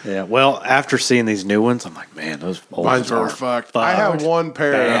sharpened. Yeah. Well, after seeing these new ones, I'm like, man, those old Mine ones are are fucked. I have one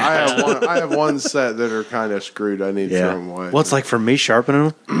pair. I have one set that are kind of screwed. I need to throw them away. Well, it's like for me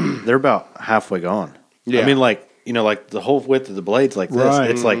sharpening them, they're about halfway gone. Yeah. I mean, like the whole width of the blades like this. Right.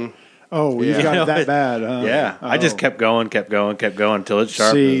 It's like, Oh, Yeah. you got You know, it that it- bad, huh? yeah. I just Oh. kept going until it's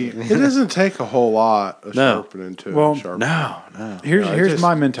sharp. See, it doesn't take a whole lot of No. sharpening to Well, sharpen. No. here's No, here's just-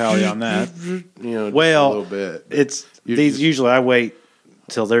 my mentality on that. You know, just Well, a little bit. It's You these just- usually I wait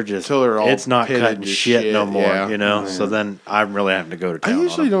till they're just Till they're all it's not pitted cutting to shit no shit, more, yeah. you know. So then I'm really having to go to I town.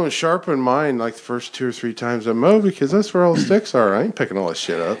 usually on 'em. don't sharpen mine like the first 2 or 3 times I mow because that's where all the sticks are. I ain't picking all this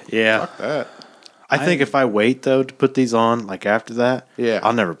shit up. Yeah. Fuck that. I think if I wait though to put these on, like after that, Yeah.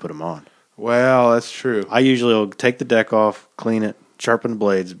 I'll never put them on. Well, that's true. I usually will take the deck off, clean it, sharpen the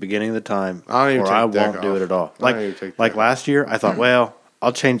blades at the beginning of the time, I don't even or take I the deck won't do off. it at all. I Like don't even take the like deck last year, I thought, well,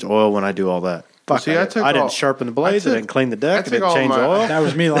 I'll change oil when I do all that. Fuck, See, I took I didn't all- sharpen the blades, I, took- didn't clean the I deck, I took didn't all change my- the oil. That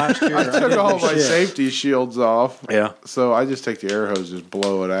was me last year. I took all my Shit. safety shields off. Yeah. So I just take the air hose, just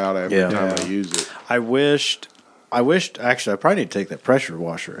blow it out every Yeah. time Yeah. I use it. I wished actually I probably need to take that pressure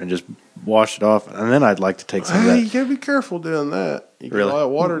washer and just wash it off, and then I'd like to take some of Hey, you that. gotta be careful doing that. You get Really? all that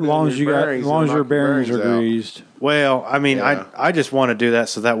water As long as you got, as long as your bearings are greased. Well, I mean, Yeah. I just want to do that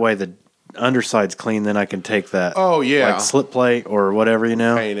so that way the underside's clean. Then I can take that. Oh, yeah. like slip plate or whatever, you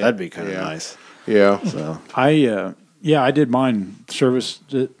know. Paint it. That'd be kind of Yeah. nice. Yeah. So I did mine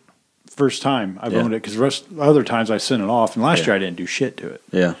serviced it first time I've Yeah. owned it because other times I sent it off, and last year I didn't do shit to it.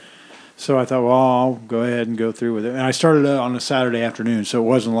 yeah, So I thought, well, I'll go ahead and go through with it. And I started on a Saturday afternoon, so it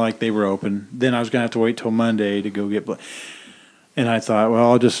wasn't like they were open. Then I was going to have to wait till Monday to go get and I thought,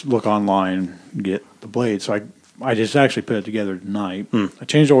 well, I'll just look online and get the blade. So I just actually put it together tonight. I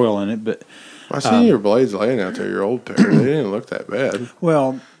changed oil in it, but I seen your blades laying out there, your old pair. They didn't look that bad.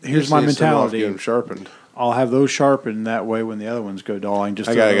 Well, here's my mentality. Get them sharpened. I'll have those sharpened. That way, when the other ones go dull, I can just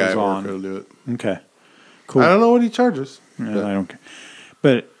I throw got a those guy at on. work who'll do it. Okay, cool. I don't know what he charges. Yeah, I don't care.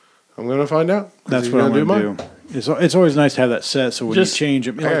 But I'm going to find out. that's what I'm going to do. It's always nice to have that set, so when Just- you change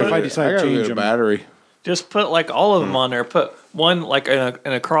them, if I decide to change them, battery. Just put like all of them on there. Put one like in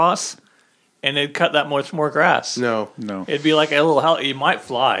a cross, and it'd cut that much more grass. No, It'd be like a little house. You might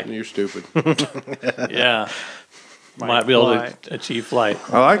fly. you're stupid. Yeah. Might be able to achieve flight.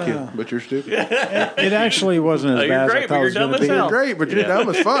 I like you, but you're stupid. it actually wasn't as You're bad great, as I but thought it you're was going dumb to as be. hell. Great, but you're dumb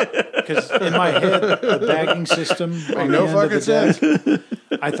as fuck. Because in my head, the bagging system on no the end of fucking the sense.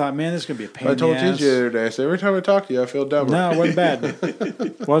 deck, I thought, man, this is going to be a pain I in the told ass. TJ the other day, I said, every time I talk to you, I feel dumber. No, it wasn't bad.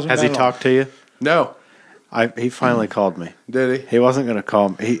 Wasn't Has bad he at talked to you? No. He finally called me. Did he? He wasn't going to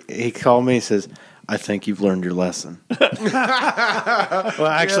call me. He called me. He says, "I think you've learned your lesson." Well,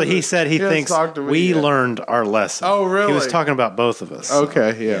 actually, he said he hasn't thinks talked to me we yet. learned our lesson. Oh, really? He was talking about both of us.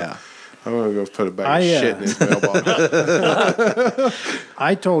 Okay, yeah. I'm going to go put a bag of shit in his mailbox.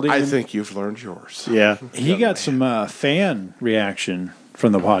 I told him I think you've learned yours. Yeah. he got some fan reaction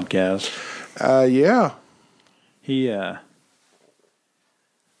from the podcast. Yeah. He, yeah.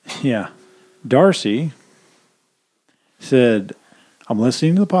 Darcy said, I'm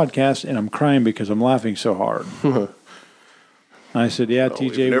listening to the podcast and I'm crying because I'm laughing so hard. I said, yeah,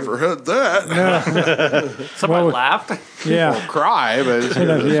 TJ. We've never heard that. Somebody laughed. Yeah. Cry, but it's so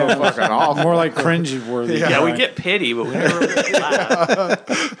fucking awful. More like cringe-worthy. Yeah, we get pity, but we never really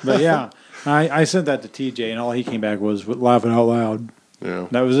laugh. But yeah, I sent that to TJ and all he came back was laughing out loud. Yeah.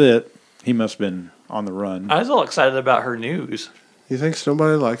 That was it. He must have been on the run. I was all excited about her news. He thinks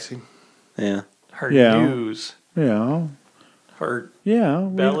nobody likes him. Yeah. Her Yeah. news. Yeah. Her Yeah.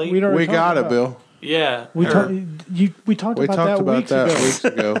 Belly? We got it, Bill. yeah. We, her we talked We about talked that about weeks that ago. weeks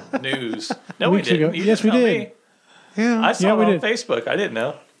ago. news. No, Weeks we didn't. ago. You Yes, didn't we tell did. me. Yeah. I saw Yeah, it we on did. Facebook. I didn't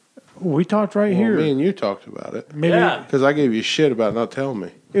know. We talked right Well, here. me and you talked about it. Maybe Yeah. Because I gave you shit about not telling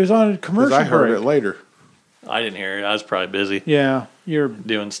me. it was on a Because commercial I heard break. it later. I didn't hear it. I was probably busy Yeah, you're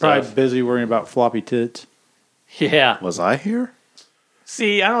doing probably stuff. busy worrying about floppy tits. Yeah. Was I here?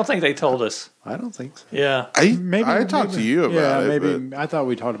 See, I don't think they told us. I don't think so. Yeah. I talked to you about it. maybe. I thought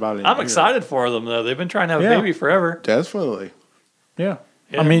we talked about it. in I'm here. excited for them, though. They've been trying to have Yeah. a baby forever. Definitely. Yeah.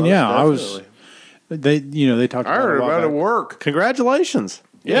 Yeah, I mean, Most yeah, I was. definitely. They talked I about heard it a while about it at back. work. Congratulations.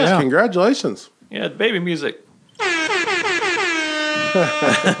 Yes, Yeah. congratulations. Yeah, baby music.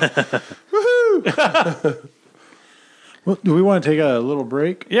 Well, do we want to take a little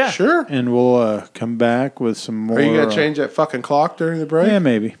break? Yeah. Sure. And we'll come back with some more. Are you going to change that fucking clock during the break? Yeah,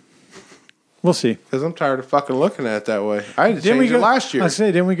 maybe. We'll see. Because I'm tired of fucking looking at it that way. I had to Didn't we change it go last year. I say,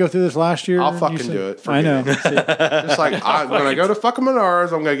 didn't we go through this last year? I'll You fucking said- do it. I know. See, Just like when I go to fucking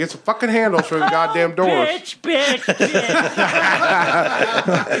Menards, I'm going to get some fucking handles for the goddamn doors. bitch.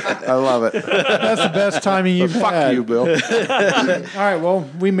 I love it. that's the best timing you've Fuck had. you, Bill. All right. Well,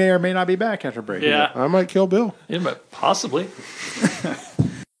 we may or may not be back after break. Yeah. I might kill Bill. Yeah, but possibly.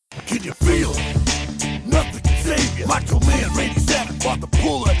 Can you feel it? Nothing can save you. Macho Man Randy Savage bought the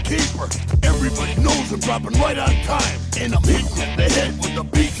pull-up keeper. Everybody knows I'm dropping right on time. And I'm hitting you in the head with the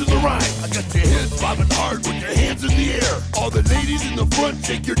beats of the rhyme. I got your head bobbing hard with your hands in the air. All the ladies in the front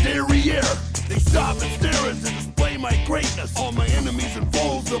shake your derriere. They stop and stare as I display my greatness. All my enemies and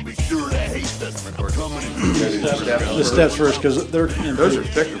foes, they'll be sure to hate this. We're coming in. The steps first because they're. Those are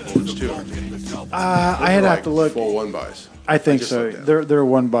thicker boards, too. I'd have to look. Full one buys. I think just so. looked at They're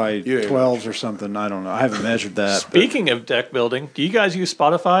 1 by You ain't 12s or something. I don't know. I haven't measured that. but- Speaking of deck building, do you guys use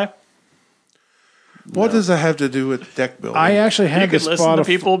Spotify? What does that have to do with deck building? I actually You had the could listen to Spotify.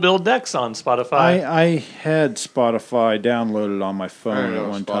 people build decks on Spotify. I had Spotify downloaded on my I phone don't know at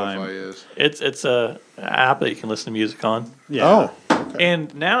what one Spotify time. is. It's a app that you can listen to music on. Yeah. Oh.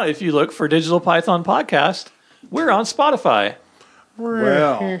 And now, if you look for Digital Python Podcast, we're on Spotify.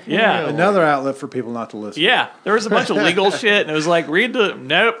 Well, Yeah, another outlet for people not to listen. yeah. There was a bunch of legal shit, and it was like, read the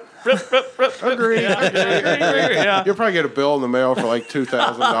nope. Agree. Yeah, You'll probably get a bill in the mail for like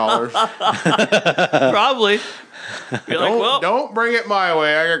 $2,000. probably. Be like, well, Don't bring it my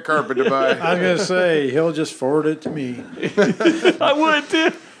way. I got carpet to buy. I was gonna say he'll just forward it to me, I would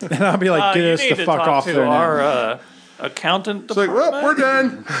too. and I'll be like, You "Get us need the to fuck talk off to there now." our accountant It's like, department. well, we're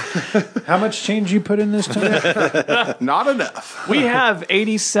done. How much change you put in this time? Not enough. We have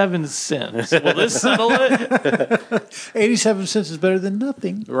 87 cents. Will this settle it? 87 cents is better than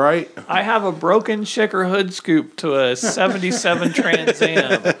nothing. Right? I have a broken shaker hood scoop to a 77 Trans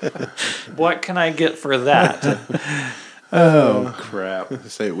Am. What can I get for that? Oh crap!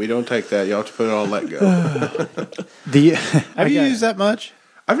 Say, we don't take that. You have to put it on let go. The Have you used that much?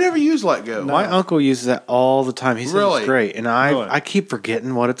 I've never used Let Go. My uncle uses that all the time. He says Really? it's great, and I keep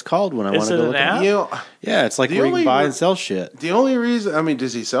forgetting what it's called when I want to go look at it. You know, Yeah, it's like The where you only can buy re- and sell shit. the only reason, I mean,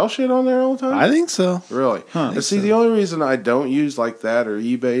 does he sell shit on there all the time? I think so. Really? But see, the only reason I don't use like that or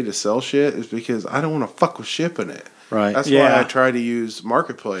eBay to sell shit is because I don't want to fuck with shipping it. Right. That's why Yeah. I try to use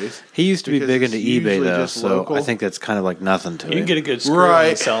Marketplace. He used to be Because big it's into eBay usually though, just so local. I think that's kind of like nothing to You it. can get a good screw Right.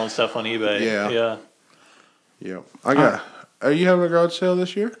 on selling stuff on eBay. Yeah. Yeah. Yeah. I got. Are you having a garage sale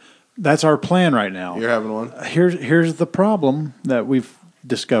this year? That's our plan right now. You're having one? Here's the problem that we've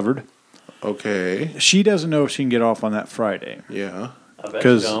discovered. Okay. She doesn't know if she can get off on that Friday. Yeah. I bet you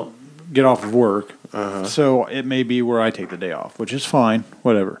Because don't. get off of work. Uh-huh. So it may be where I take the day off, which is fine,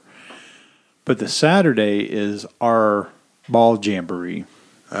 whatever. But the Saturday is our ball jamboree.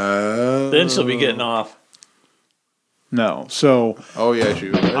 Then she'll be getting off. No, so Oh yeah,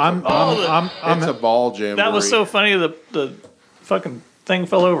 you. It's a ball jamboree. That was so funny. The fucking thing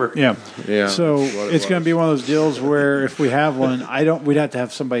fell over. yeah, Yeah. So that's what it it's going to was. be one of those deals where if we have one, we'd have to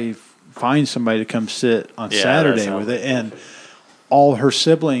have find somebody to come sit on Yeah, Saturday that with it, and all her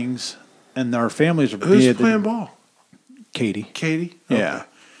siblings and our families will Who's be at playing ball? Katie. Katie. Yeah. Okay.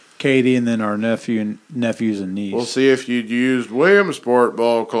 Katie, and then our nephews and niece. We'll see if you'd used Williamsport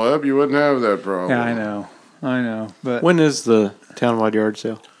Ball Club, you wouldn't have that problem. Yeah, I know. But When is the townwide yard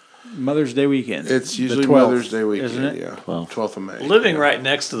sale? Mother's Day weekend. It's The usually 12th, Mother's Day weekend. isn't it? Yeah. 12th. 12th of May. Living right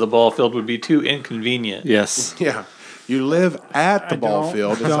next to the ball field would be too inconvenient. Yes. Yeah. You live at the ball don't-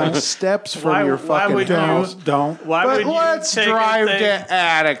 field. It's don't. like steps from Why- your why fucking would you- house. Don't. Why But would you let's take drive a thing to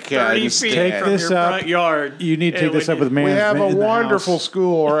Attica 30 feet instead. from this your up. front yard? You need to take It this would- up with We management. have a in the wonderful house.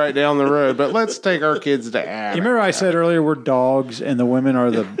 school right down the road, but let's take our kids to Attica. You remember I said earlier we're dogs and the women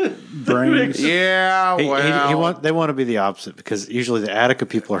are the brains? Yeah, well, They want to be the opposite because usually the Attica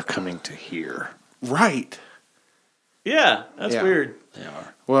people are coming to here. right. Yeah, that's Yeah. weird.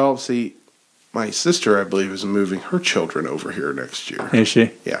 Well, see, my sister, I believe, is moving her children over here next year. Is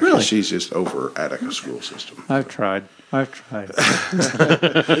she? Yeah, 'cause Really? she's just over Attica school system. I've tried.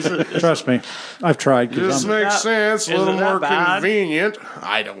 Trust me, I've tried. 'Cause This I'm- makes sense. A is little it that more bad? convenient.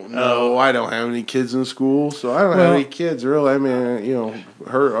 I don't know. I don't have any kids in school, so I don't have Well- any kids really. I mean,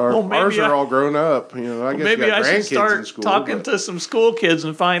 Well, maybe ours are I- all grown up. I guess Maybe you got I should grandkids in start school. talking but- to some school kids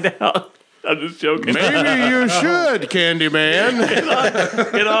and find out. I'm just joking. Maybe you should, Candyman.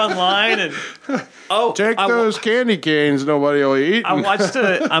 Get online and Take those candy canes nobody will eat. I watched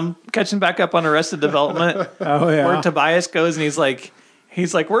it. I'm catching back up on Arrested Development. Oh yeah. Where Tobias goes and he's like,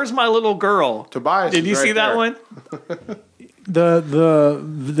 "Where's my little girl?" Tobias Did is you right see that there. one?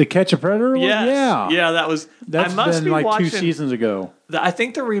 The Catch a Predator one? Yes. Yeah. That was. That's I must been be like watching, 2 seasons ago. I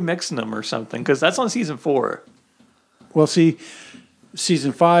think they're remixing them or something because that's on season 4. Well, see,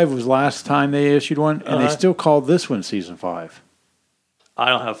 season 5 was last time they issued one, and they still called this one season 5. I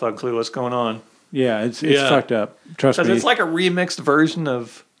don't have a fucking clue what's going on Yeah, it's Yeah. fucked up. Trust because me. it's like a remixed version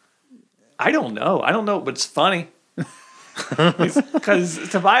of. I don't know, but it's funny. Because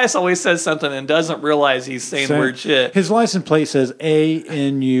Tobias always says something and doesn't realize he's saying weird shit. His license plate says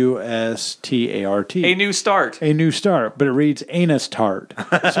ANUSTART. A new start. A new start, but it reads anus tart.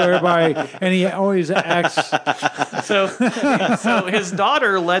 So everybody, and he always acts. So his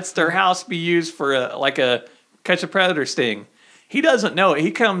daughter lets their house be used for a catch a predator sting. He doesn't know it.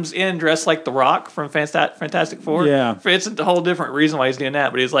 He comes in dressed like The Rock from Fantastic Four. Yeah. It's a whole different reason why he's doing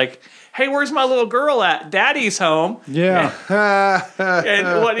that. But he's like, "Hey, where's my little girl at? Daddy's home." Yeah,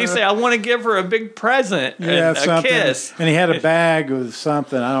 And what did he say? I want to give her a big present and a something. kiss. And he had a bag with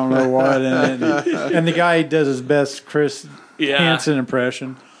something. I don't know what. And the guy does his best Chris Yeah. Hansen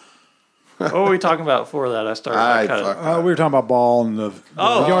impression. What were we talking about before that? I started. We were talking about ball and the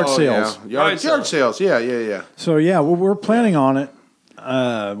yard sales. Yeah. Yard sales. Yeah. So we're planning on it.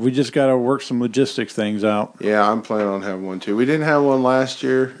 We just got to work some logistics things out. Yeah, I'm planning on having one too. We didn't have one last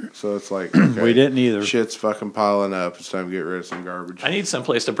year, so it's like okay, We didn't either. Shit's fucking piling up. It's time to get rid of some garbage. I need some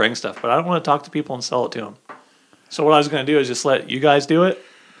place to bring stuff, but I don't want to talk to people and sell it to them. So what I was going to do is just let you guys do it.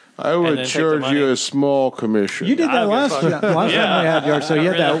 I and would then take the charge money. you a small commission. You did I that don't give a last fuck. time we had yard sale. You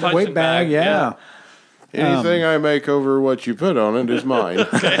had In the that punching weight bag. bag, Yeah. Anything I make over what you put on it is mine.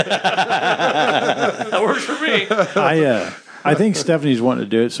 That works for me. I think Stephanie's wanting to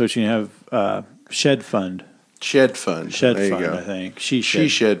do it so she can have shed fund. Shed fund. Shed there fund, you go. I think. She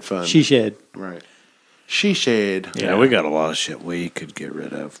shed fund. She shed. Right. She shed. Yeah, we got a lot of shit we could get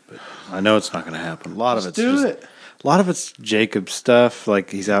rid of, but I know it's not going to happen. A lot of it's do it. A lot of it's Jacob stuff,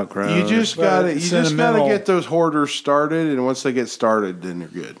 like he's outgrown. You just got to sentimental. get those hoarders started, and once they get started, then they're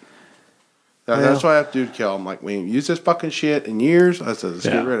good. That's why I have to do Kel. I'm like, we ain't used this fucking shit in years. I said, let's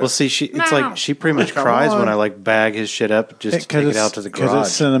get rid of it. Well, see, it's like she pretty much cries when I like bag his shit up just to take it out to the garage. Because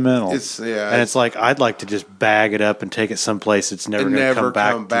it's sentimental. And it's like I'd like to just bag it up and take it someplace it's never going to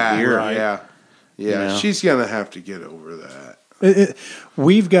come back to here. Right. Yeah. You know? She's gonna have to get over that.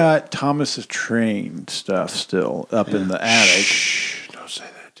 We've got Thomas's Train stuff still up in the attic. Shh! Don't say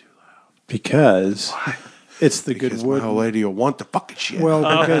that too loud. Because it's the good wood. My old lady will want the fucking shit. Well,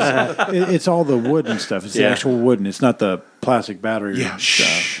 because it's all the wood and stuff. It's the actual wood, and it's not the plastic battery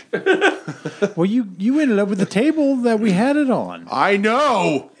stuff. Well, you ended up with the table that we had it on. I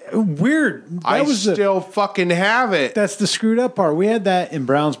know. Weird. I still fucking have it. That's the screwed up part. We had that in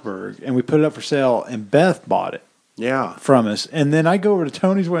Brownsburg, and we put it up for sale, and Beth bought it. Yeah. From us. And then I go over to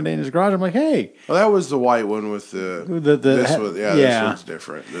Tony's one day in his garage. I'm like, hey. Well, that was the white one with this one's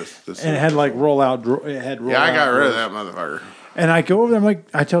different. This and it had like roll out. I got rid of that motherfucker. And I go over there.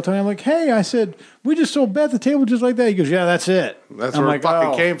 I tell Tony, I'm like, hey, I said, we just sold Beth the table just like that. He goes, yeah, that's it. That's where it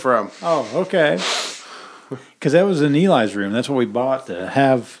fucking came from. Oh, okay. Because that was in Eli's room. That's what we bought to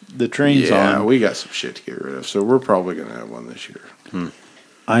have the trains on. Yeah, we got some shit to get rid of. So we're probably going to have one this year.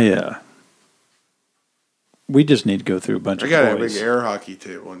 We just need to go through a bunch of toys. I got a big air hockey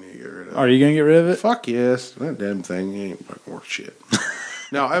table I need to get rid of. Are you going to get rid of it? Fuck yes. That damn thing ain't fucking worth shit.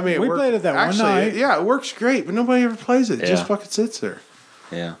 No, I mean, we played it that one night. Yeah, it works great, but nobody ever plays it. It just fucking sits there.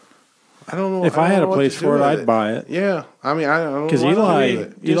 Yeah. I don't know. If I had a place for it, I'd buy it. Yeah. I mean, I don't know. Because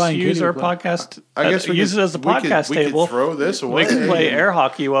Eli use our podcast. I guess we use it as a podcast table. We could throw this away. We can play air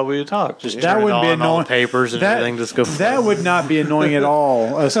hockey while we talk. Just that wouldn't be annoying. All the papers and everything just go. That would not be annoying at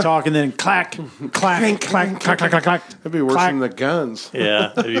all. Us talking, then clack, clack, clack, clack, clack, clack, clack. That'd be worse than the guns.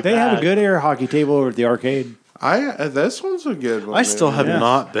 Yeah. They have a good air hockey table over at the arcade. This one's a good one. I still have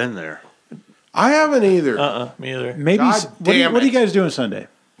not been there. I haven't either. Me either. Maybe. What are you guys doing Sunday?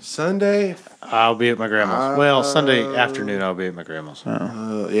 Sunday, I'll be at my grandma's. Well, Sunday afternoon, I'll be at my grandma's.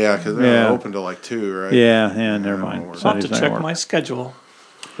 Yeah, because they're open till like 2, right? Yeah, never mind. I'll have to check my schedule.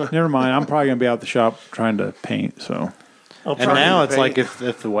 Never mind. I'm probably going to be out the shop trying to paint, so. And now it's like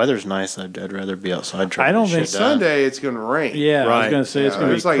if the weather's nice, I'd rather be outside trying I don't to think shit done. Sunday it's going to rain. Yeah, I was going to say it's going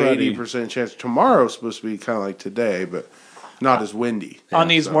to be like cruddy. 80% chance. Tomorrow's supposed to be kind of like today, but not as windy. On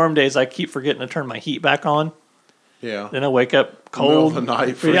these warm days, I keep forgetting to turn my heat back on. Yeah. Then I wake up cold. Middle of the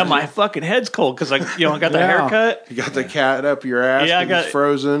night. Yeah, my fucking head's cold because I got the haircut. You got the cat up your ass. Yeah, I got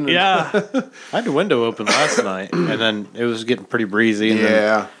frozen. Yeah. I had the window open last night, and then it was getting pretty breezy. And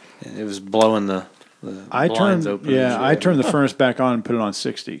then it was blowing the blinds open. Yeah, I turned the furnace back on and put it on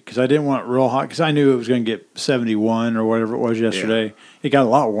 60 because I didn't want it real hot because I knew it was going to get 71 or whatever it was yesterday. Yeah. It got a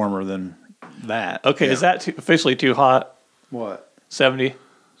lot warmer than that. Okay, is that officially too hot? What? 70?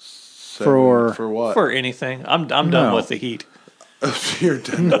 For what? For anything. I'm done with the heat. You're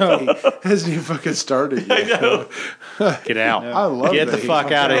done. No. Hasn't even fucking started yet. I know. Get out. I love Get the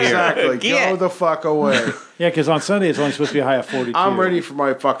fuck out of here. Exactly. Go the fuck away. Yeah, because on Sunday it's only supposed to be a high of 42. I'm ready for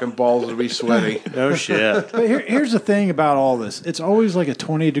my fucking balls to be sweaty. No shit. But here's the thing about all this. It's always like a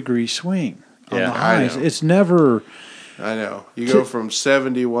 20-degree swing on the highs. It's never... I know. You go from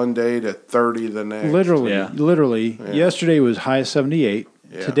 70 one day to 30 the next. Literally. Yeah. Yesterday was high of 78.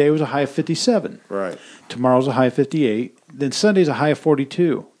 Yeah. Today was a high of 57. Right. Tomorrow's a high of 58. Then Sunday's a high of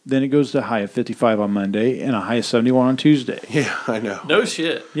 42. Then it goes to a high of 55 on Monday and a high of 71 on Tuesday. Yeah, I know. No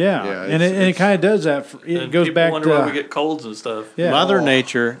shit. Yeah, and it kind of does that. It goes back to why we get colds and stuff. Yeah. Mother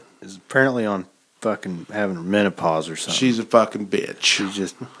Nature is apparently on fucking having menopause or something. She's a fucking bitch. She's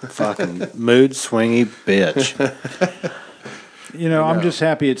just fucking mood swingy bitch. You know, I'm just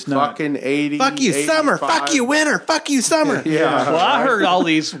happy it's not. Fucking 80. Fuck you, 85. summer. Fuck you, winter. Fuck you, summer. Yeah. Well, I heard all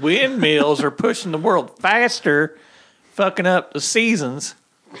these windmills are pushing the world faster, fucking up the seasons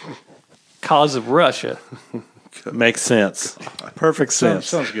because of Russia. Makes sense. Perfect sense.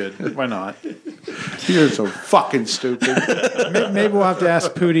 Sounds good. Why not? You're so fucking stupid. Maybe we'll have to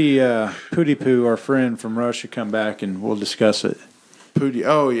ask Pootie Poo, our friend from Russia, come back and we'll discuss it. Pootie.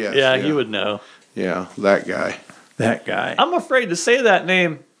 Oh, yes. Yeah, he would know. Yeah, that guy. That guy. I'm afraid to say that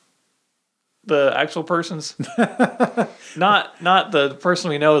name. The actual person's not the person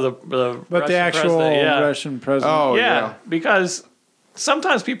we know. The but Russian the actual president. Russian president. Oh yeah, because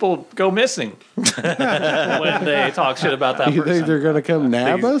sometimes people go missing when they talk shit about that You person. think they're going to come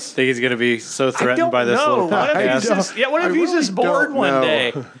nab us? Think he's going to be so threatened by this little What if he's just bored one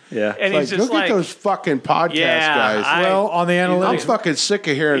day? Yeah. And he's just look at those fucking podcast guys. Well, on the I'm analytics, fucking sick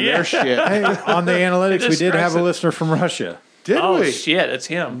of hearing their shit. hey, on the analytics, we did have a listener from Russia. Did we? Oh shit, it's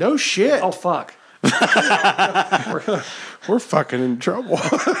him. No shit. Oh fuck. We're fucking in trouble.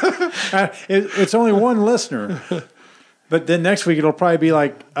 It's only one listener. But then next week it'll probably be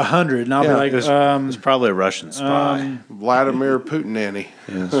like 100, and I'll be like, it's probably a Russian spy. Vladimir Putin,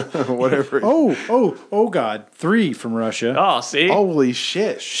 Yes. whatever. oh God, 3 from Russia. Oh, see? Holy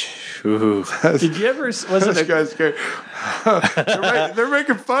shit! Ooh. Did you ever? Was This it? guy's scared. They're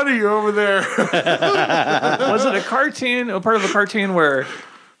making fun of you over there. Was it a cartoon? A part of a cartoon where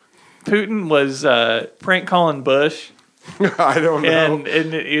Putin was prank calling Bush? I don't know.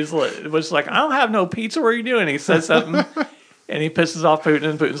 And it was like, I don't have no pizza. What are you doing? He says something, and he pisses off Putin,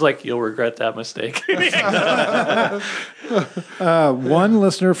 and Putin's like, "You'll regret that mistake." One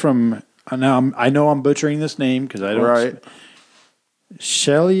listener from now I know I'm butchering this name because I don't. Right.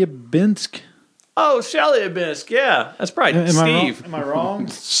 Chelyabinsk. Oh, Chelyabinsk. Yeah, that's probably Steve. Am I wrong?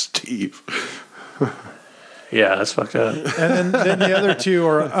 Steve. Yeah, that's fucked up. And then the other 2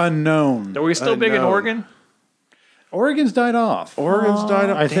 are unknown. Are we still big in Unknown. Oregon? Oregon's died off. Oregon's died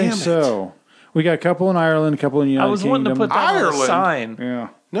up. I think so. We got a couple in Ireland, a couple in the United I was Kingdom. wanting to put that on a Ireland? sign. Yeah.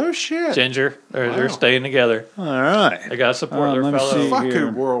 No shit. Ginger, they're staying together. All right. They got to support their let me fellow. see. Fucking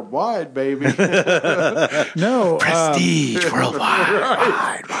Here. worldwide, baby. No. Prestige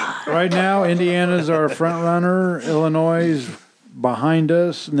worldwide. Right now, Indiana's our front runner. Illinois is behind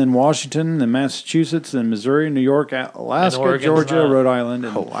us, and then Washington, then Massachusetts, then Missouri, New York, Alaska, And Oregon's Georgia, not. Rhode Island,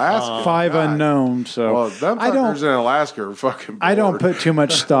 and Alaska. 5 God. unknown. So Well, them I don't. fuckers in Alaska are fucking bored. I don't put too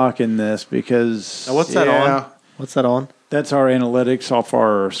much stock in this because What's that Yeah. on? What's that on? that's our analytics off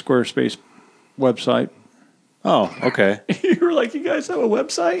our Squarespace website. Oh, okay. You were like, you guys have a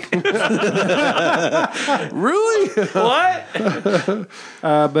website? Really? What?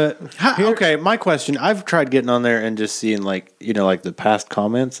 But Okay, my question. I've tried getting on there and just seeing like the past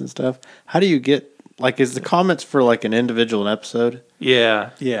comments and stuff. How do you get is the comments for like an individual episode?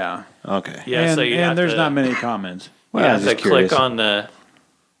 Yeah. yeah, Okay. Yeah. and, so you have there's to, not many comments. You have I'm to just curious. click on the.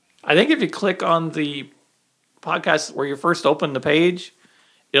 I think if you click on the podcast where you first open the page,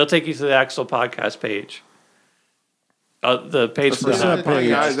 it'll take you to the actual podcast page. The page for The not only thing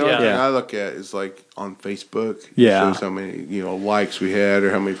page. the only thing Yeah. I look at is like on Facebook. It Yeah. shows how many likes we had or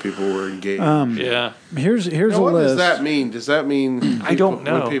how many people were engaged. Yeah. Here's Now, a what list. does that mean? Does that mean I don't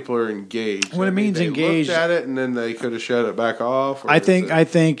know. when people are engaged? When it That mean means they engaged- looked at it and then they could have shut it back off. Or I is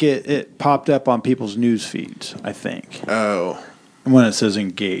think it popped up on people's news feeds. I think Oh, when it says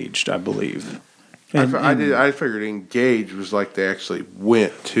engaged, I believe. And- I figured engaged was like they actually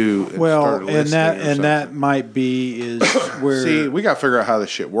went to. And Well, started and that listening or and that something. might be is where. See, we got to figure out how this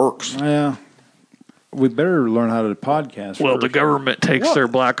shit works. Yeah, we better learn how to podcast. Well, the first. government takes their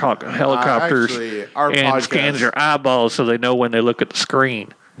Black Hawk helicopters Actually, our and podcast- scans your eyeballs so they know when they look at the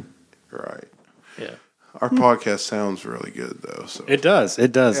screen. Right. Yeah. Our podcast sounds really good though. So It does.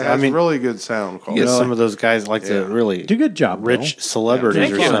 It does. it I has mean, really good sound you get quality. some of those guys like the really do a good job, rich Bill. celebrities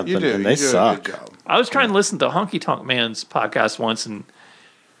Thank or you. something, You do. and You they do a suck. good job. I was trying to listen to Honky Tonk Man's podcast once, and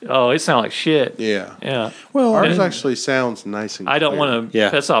it sounded like shit. Yeah. Yeah. Well, Ours and- actually sounds nice and I don't clear. want to Yeah.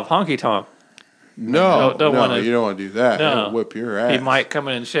 piss off Honky Tonk. No, don't no, wanna- you don't want to do that. No. It'll whip your ass. He might come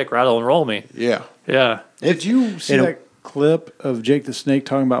in and shake, rattle, and roll me. Yeah. Yeah. Did you see It'll- that clip of Jake the Snake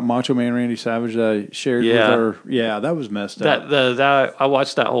talking about Macho Man Randy Savage that I shared Yeah. with our? Yeah, that was messed up. That I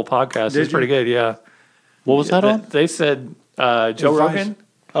watched that whole podcast. Did It's pretty you? good. Yeah. What was that on? They said Joe Vice- Rogan.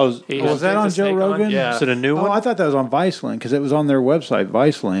 Oh, He Oh, has was that Jake on the Joe Snake Rogan? Yeah. is it a new Oh, one? I thought that was on Viceland because it was on their website,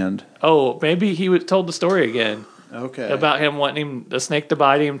 Viceland. Oh, maybe he told the story again Okay. about him wanting the snake to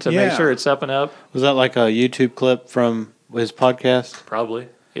bite him to make Yeah. sure it's up and up. Was that like a YouTube clip from his podcast? Probably.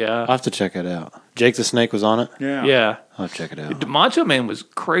 Yeah. I'll have to check it out. Jake the Snake was on it. yeah. Yeah. I'll check it out. Macho Man was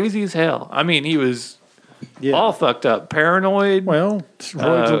crazy as hell. I mean, he was Yeah. all fucked up, paranoid. Well,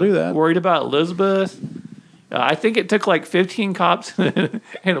 steroids will do that. Worried about Elizabeth. I think it took like 15 cops and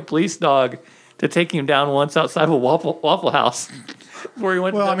a police dog to take him down once outside of a Waffle House. Where he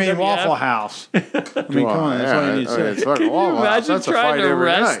went Well, to I mean, WWF. Waffle House. I mean, come on, that's all you need to say. It's fucking Can you Waffle House. imagine That's a trying fight to every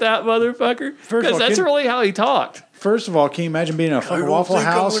arrest night. that motherfucker? First of Because all, that's can- really how he talked. First of all, can you imagine being in a fucking Waffle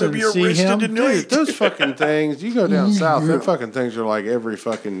House and see him? Dude, those fucking things, you go down south, them fucking things are like every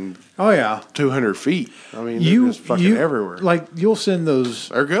fucking Oh yeah, 200 feet. I mean, they're you just fucking everywhere. Like you'll send those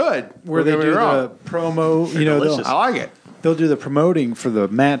They're good. where they Don't get do me wrong. the promo. You know, delicious. I like it. they'll do the promoting for the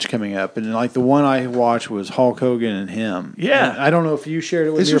match coming up, and like the one I watched was Hulk Hogan and him. Yeah. And I don't know if you shared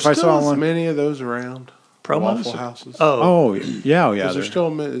it with Is me or there if I still saw as one. many of those around? Promos? Waffle Houses? Oh yeah, yeah. Is there there- still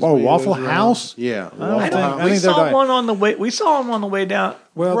as Oh, many of Waffle those around? House? Yeah. I don't Waffle think- House. I We think they're saw dying. one on the way. We saw him on the way down.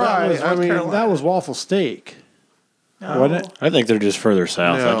 Well, Right, that was I mean, that was Waffle Steak, wasn't it? I think they're just further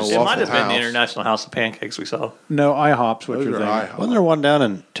south. No, I just, It Waffle might have been House. the International House of Pancakes we saw. No, IHOP's what Those you're are thinking. IHOP. wasn't there one down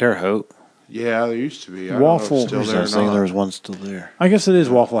in Terre Haute? Yeah, there used to be. I Waffle. don't know if it's still I there was or saying not. there was one still there. I guess it is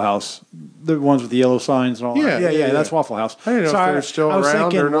Waffle House. The ones with the yellow signs and all Yeah, that. Yeah, yeah. that's Waffle House. I didn't know if they were still I was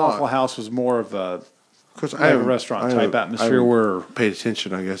around thinking or not. Waffle House was more of a Because like a restaurant type atmosphere where paid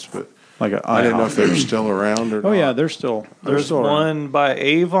attention, I guess, but like a I didn't know if they were still around or not. Oh yeah, they're still There's still around. one by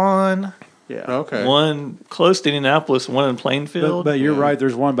Avon, Yeah. Okay. one close to Indianapolis, one in Plainfield. But you're right.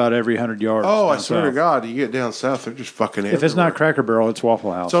 There's one about every 100 yards. Oh, I down swear to south. God, you get down south, they're just fucking If it's not everywhere. Cracker Barrel, it's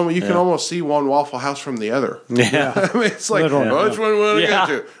Waffle House. So you can almost see one Waffle House from the other. Yeah. I mean, it's like, Literally, well, which one will I Yeah. get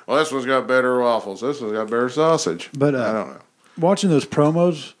to? Well, this one's got better waffles. This one's got better sausage. But I don't know. watching those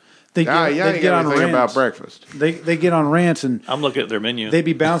promos, they Yeah, get, yeah, they you get got on anything about rants. breakfast. They get on rants and I'm looking at their menu. they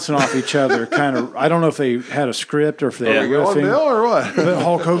be bouncing off each other. Kind of. I don't know if they had a script or if they Yeah. were You going, riffing. Bill, or what? But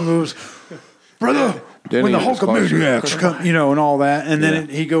Hulk Hogan moves, brother. Didn't when the he just Hulkamaniacs come, and all that, and then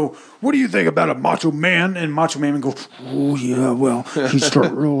he go, "What do you think about a Macho Man?" And Macho Man would go, "Oh yeah, well, he'd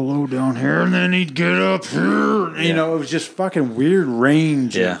start real low down here, and then he'd get up here." And, it was just fucking weird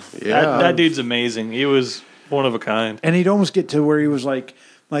range. Yeah. Yeah. that dude's amazing. He was one of a kind. and he'd almost get to where he was like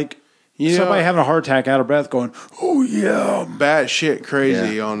You somebody know- having a heart attack, out of breath, going, "Oh yeah." Bat shit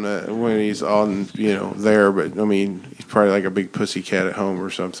crazy on when he's on, there. But, I mean, he's probably like a big pussycat at home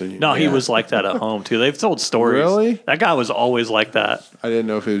or something. No, he was like that at home too. They've told stories. Really? That guy was always like that. I didn't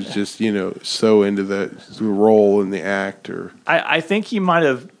know if it was just, so into the role in the act or. I think he might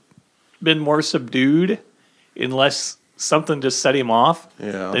have been more subdued unless something just set him off.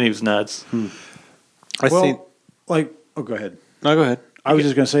 Yeah. Then he was nuts. I see. Go ahead. No, go ahead. I was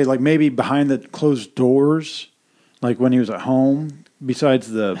just going to say, maybe behind the closed doors, like when he was at home, besides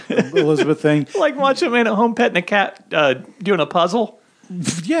the Elizabeth thing. Like Macho Man at home petting a cat, doing a puzzle.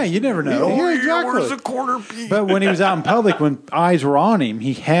 Yeah, you never know. Yeah, exactly. Where's the quarter piece? But when he was out in public, when eyes were on him,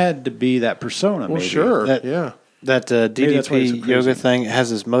 he had to be that persona. Well, maybe. sure. That- yeah. That Maybe that's why he's so DDP crazy. yoga thing has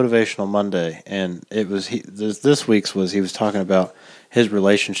his motivational Monday, and it was this week's was he was talking about his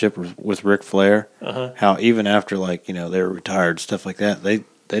relationship with Ric Flair, how even after they were retired, stuff like that, they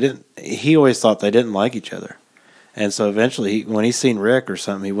didn't. He always thought they didn't like each other, and so eventually, when he seen Rick or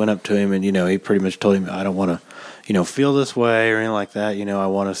something, he went up to him and he pretty much told him, "I don't want to, feel this way or anything like that. I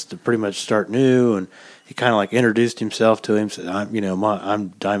want us to pretty much start new." And he kind of introduced himself to him, said, "I'm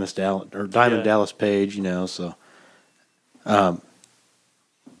Diamond Dallas Page, so."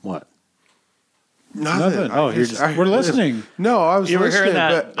 What? Nothing. Oh, we're listening. No, I was You ever listening, hearing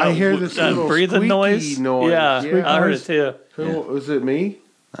that? but I hear this that little breathing squeaky noise? Yeah, I heard it too. Who, was it me?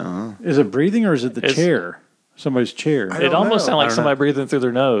 Is it breathing or is it the It's- chair? Somebody's chair. I It don't almost know. sounded like somebody breathing through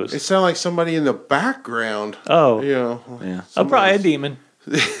their nose. It sounded like somebody in the background. Oh, Yeah. probably a demon.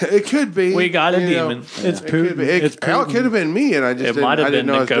 It could be. We got a you know. demon. It's It could be. Putin. It's It could have been me, and I just It didn't, might I have didn't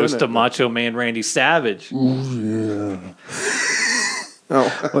been know I the was doing ghost it, of Macho Man Randy Savage.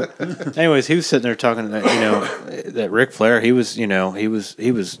 Oh. Anyways, he was sitting there talking that Ric Flair. He was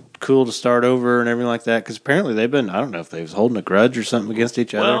cool to start over and everything like that because apparently they've been, I don't know if they was holding a grudge or something against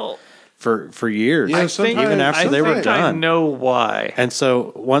each other Well, for years. Yeah, I think sometimes- even after they were I done. know why. And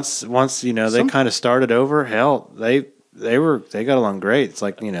so once they kind of started over, hell, they got along great. It's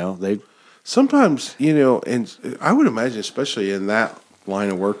like they Sometimes, and I would imagine, especially in that line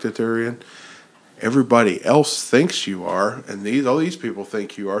of work that they're in, everybody else thinks you are, and all these people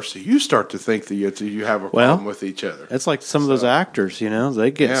think you are, so you start to think that you have a problem with each other. it's like some of those actors,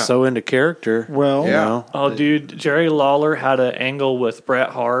 they get Yeah. so into character. Well, Yeah. Oh, dude, Jerry Lawler had an angle with Bret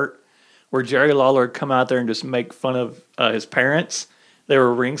Hart where Jerry Lawler would come out there and just make fun of his parents. They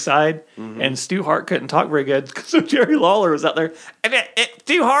were ringside, and Stu Hart couldn't talk very good, so Jerry Lawler was out there,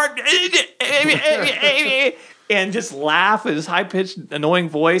 Stu Hart, and just laugh at his high-pitched, annoying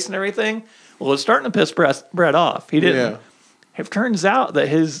voice and everything. Well, it's starting to piss Bret off. He didn't. Yeah. It turns out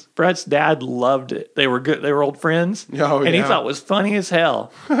that Bret's dad loved it. They were good. They were old friends, Oh, and he yeah. thought it was funny as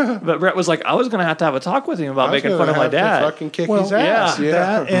hell. But Bret was like, "I was going to have a talk with him about I was making fun gonna of my have to dad." fucking kick Well, his ass. yeah.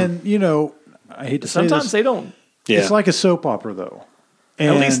 that and I hate to say Sometimes this, they don't. Yeah. it's like a soap opera though.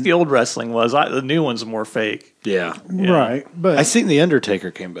 At least And- the old wrestling was. The new one's more fake. Yeah. right, but I seen the Undertaker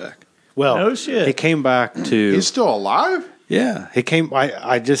came back. Well, No shit. He came back to He's still alive? yeah. He came.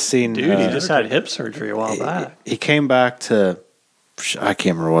 I just seen Dude, he just had hip surgery a while back. He came back to. I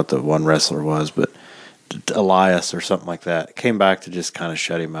can't remember what the one wrestler was, but Elias or something like that. Came back to just kind of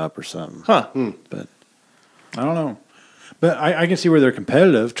shut him up or something. Huh. But I don't know. But I can see where they're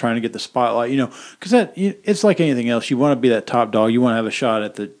competitive, trying to get the spotlight. Because it's like anything else. You want to be that top dog. You want to have a shot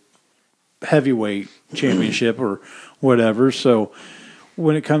at the heavyweight championship or whatever. So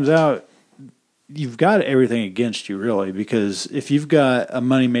when it comes out, you've got everything against you, really, because if you've got a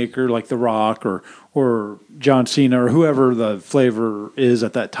moneymaker like The Rock or John Cena or whoever the flavor is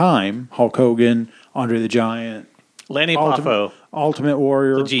at that time, Hulk Hogan, Andre the Giant, Lanny Poffo, Ultimate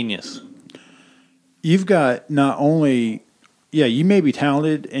Warrior, the genius. You've got not only, you may be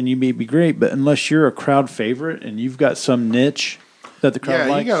talented and you may be great, but unless you're a crowd favorite and you've got some niche that the crowd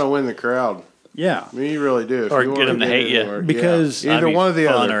likes. You got to win the crowd. Yeah. I mean, you really do. Or get them to hate you. Because either one or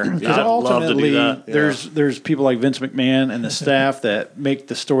the other. Because ultimately, there's people like Vince McMahon and the staff that make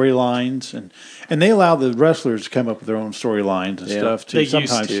the storylines, and they allow the wrestlers to come up with their own storylines and stuff too. They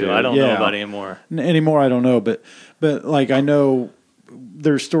sometimes used to. too. I don't know about it anymore. Anymore, I don't know, but like I know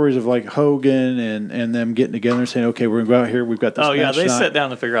there's stories of like Hogan and them getting together and saying, okay, we're going to go out here. We've got this. Oh, they sit down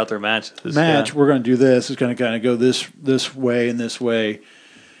to figure out their match. We're going to do this. It's going to kind of go this way and this way.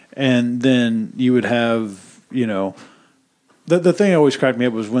 And then you would have, the thing that always cracked me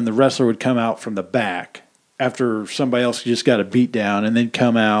up was when the wrestler would come out from the back after somebody else just got a beat down and then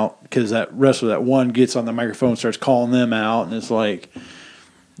come out because that wrestler, that one gets on the microphone, starts calling them out. And it's like,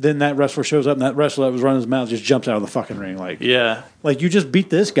 then that wrestler shows up and that wrestler that was running his mouth just jumps out of the fucking ring. Like, you just beat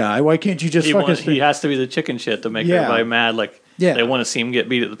this guy. Why can't you just he has to be the chicken shit to make everybody mad. Like, they want to see him get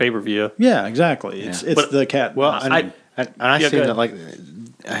beat at the pay-per-view. Yeah, exactly. It's the cat. Well, I seen that, like,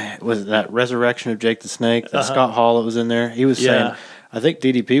 was that Resurrection of Jake the Snake, that Scott Hall that was in there? He was saying, I think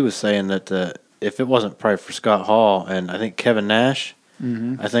DDP was saying that if it wasn't probably for Scott Hall and I think Kevin Nash,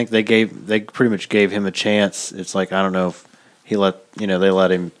 I think they pretty much gave him a chance. It's like, I don't know if they let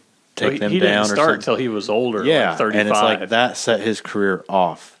him take them down. He didn't start or until he was older, like 35. And it's like that set his career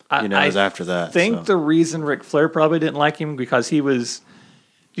off. After that. I think the reason Ric Flair probably didn't like him because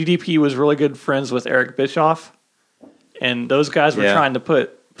DDP was really good friends with Eric Bischoff. And those guys were trying to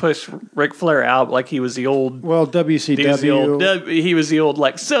push Ric Flair out like he was the old... Well, WCW... He was the old,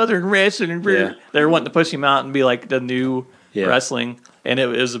 like, Southern wrestling. Yeah. They were wanting to push him out and be like the new wrestling. And it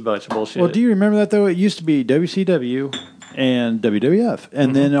was a bunch of bullshit. Well, do you remember that, though? It used to be WCW and WWF.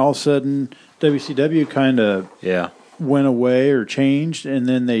 And then all of a sudden, WCW kind of went away or changed. And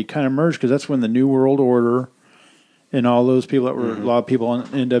then they kind of merged because that's when the New World Order... And all those people that were a lot of people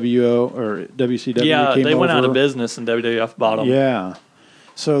in NWO or WCW. Yeah, came they went over. out of business and WWF bought them. Yeah.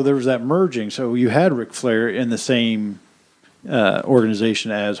 So there was that merging. So you had Ric Flair in the same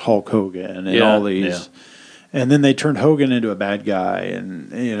organization as Hulk Hogan and all these. Yeah. And then they turned Hogan into a bad guy.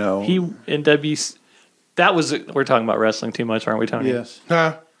 And, He in we're talking about wrestling too much, aren't we, Tony? Yes.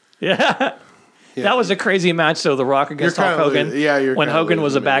 Yeah. That was a crazy match, though, The Rock against Hulk Hogan. When Hogan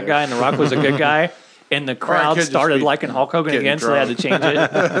was a bad guy and The Rock was a good guy. And the crowd started liking Hulk Hogan again, so they had to change it.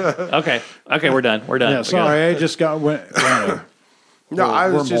 Okay, we're done. Yeah, sorry, I just went. No, I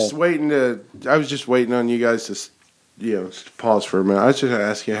was just waiting on you guys to, pause for a minute. I was just going to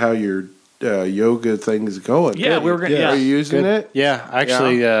ask you how your yoga thing is going. Yeah, we were going. Are you using it? Yeah,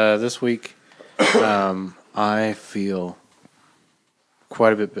 actually, this week, I feel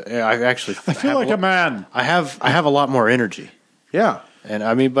quite a bit. I feel like a man. I have a lot more energy. Yeah,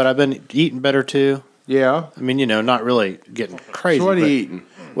 and but I've been eating better too. Yeah. I mean, not really getting crazy. So what are you eating?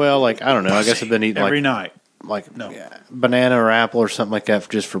 Well, like, I don't know. I guess I've been eating every night. Like banana or apple or something like that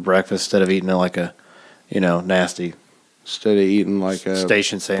just for breakfast instead of eating it like a, nasty. Instead of eating like a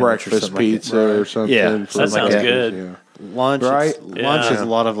station sandwich breakfast pizza or something. Yeah, that sounds good. Yeah. Lunch, lunch is a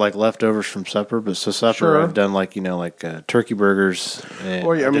lot of like leftovers from supper, but supper I've done like turkey burgers. And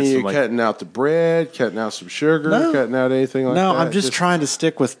you're cutting out the bread, cutting out some sugar, cutting out anything like that. No, I'm just trying to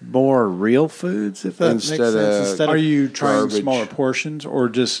stick with more real foods. If that makes sense. Instead are you of trying smaller portions or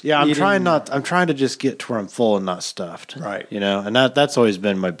just? Yeah, I'm trying to just get to where I'm full and not stuffed. Right. And that's always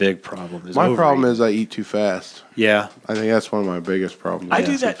been my big problem. My problem is I eat too fast. Yeah, I think that's one of my biggest problems. I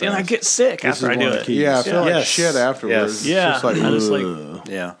do that and I get sick after I do it. Yeah, I feel like shit afterwards. Yeah,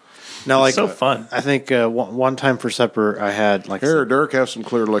 yeah. Now, like, so fun. I think one time for supper I had like Dirk, have some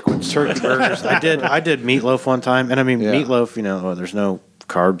clear liquids. Turkey burgers. I did meatloaf one time, and I mean meatloaf. There's no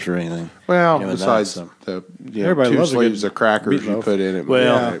carbs or anything. Well, besides the two sleeves of crackers you put in it.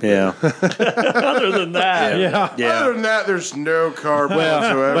 Well, yeah. Other than that, Other than that, there's no carb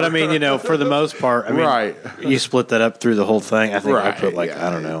whatsoever. But I mean, for the most part, you split that up through the whole thing. I think I put I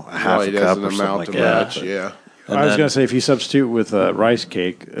don't know, a half a cup or something like that. Yeah. I was going to say, if you substitute with rice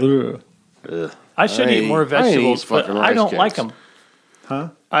cake, I should eat more vegetables, but I don't like them. Huh?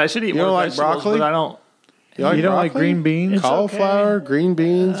 I should eat more vegetables, but I don't. You don't like green beans? It's cauliflower, green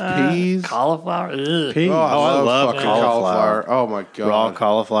beans, peas. Cauliflower? Ugh. Peas. Oh, I love fucking cauliflower. Oh, my God. Raw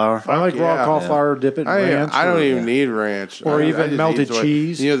cauliflower. I like raw cauliflower, dip it in ranch. I don't even need ranch. Or even melted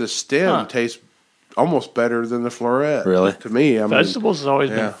cheese. The stem tastes almost better than the floret. Really? To me, I mean, Vegetables has always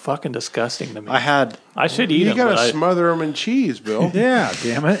yeah. been fucking disgusting to me. I should eat you them. gotta but smother them in cheese, Bill. Yeah,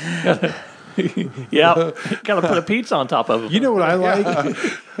 damn it. yeah, gotta put a pizza on top of them. You know what I like?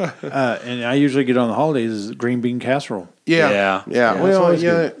 And I usually get on the holidays is green bean casserole. Yeah. Yeah. it's Well, always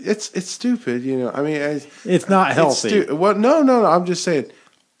yeah, it's stupid. You know, I mean, It's not healthy. Well, no. I'm just saying,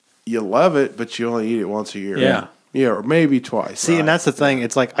 you love it, but you only eat it once a year. Yeah. Yeah, or maybe twice. See, right? and that's the thing.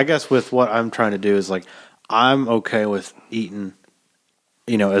 It's like, I guess with what I'm trying to do is like, I'm okay with eating,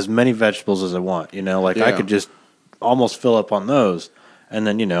 as many vegetables as I want. Like I Yeah. could just almost fill up on those, and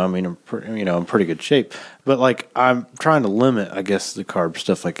then I'm in pretty good shape. But like I'm trying to limit, I guess, the carb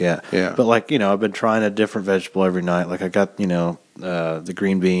stuff like that. Yeah. But like I've been trying a different vegetable every night. Like I got the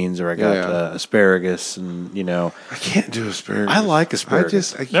green beans, or I got asparagus, and I can't do asparagus. I like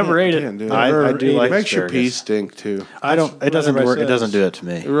asparagus. I can't, Never ate it. can't do I do like it. Makes your asparagus. pee stink too. I don't. It doesn't everybody work. It says. doesn't do it to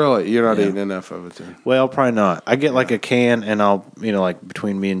me. Really, you're not eating enough of it then. Well, probably not. I get like a can, and I'll, like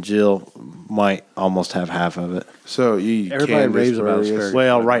between me and Jill, might almost have half of it. So you Everybody canned raves about asparagus. asparagus.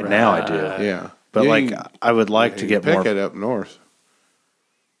 Well, right now I do, Yeah, but You like can- I would like you to can get pick more. it up north.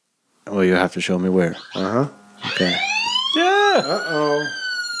 Well, you have to show me where. Uh huh. Okay. Yeah, Oh.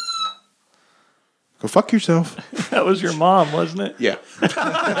 Go fuck yourself. that was your mom, wasn't it? Yeah.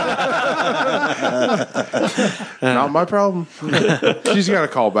 Not my problem. She's got to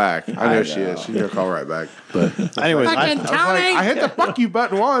call back. I know she is. She's going to call right back. Anyways, I hit the fuck you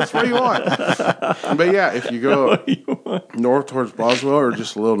button once. What do you want? But yeah, if you go north towards Boswell or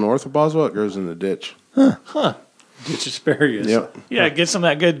just a little north of Boswell, it goes in the ditch. Ditch asparagus. Yep. Yeah, get some of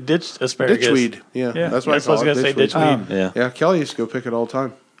that good ditch asparagus. Ditchweed. Yeah. Yeah, That's what I I call was it. going to say ditchweed. yeah. Yeah, Kelly used to go pick it all the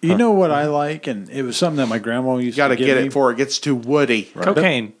time. You know what I like, and it was something that my grandma used You got to to give get me? it before it gets too woody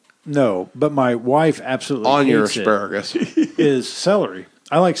Cocaine. No, but my wife absolutely on your hates it, asparagus. is celery.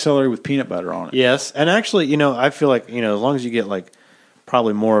 I like celery with peanut butter on it. Yes, and actually, I feel like as long as you get like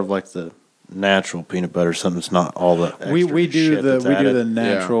probably more of like the natural peanut butter, something that's not all the extra We do shit the that's we do added. the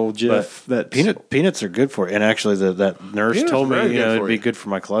natural Jif. That Peanuts are good for it, and actually that nurse Peanuts told are very me good it'd for be you. good for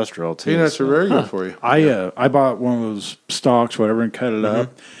my cholesterol too. Peanuts so. are very good for you. I bought one of those stalks, whatever, and cut it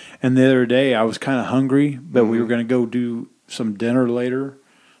up. And the other day I was kind of hungry, but we were going to go do some dinner later,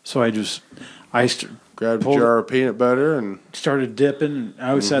 so I Grabbed a pulled jar of peanut butter and started dipping.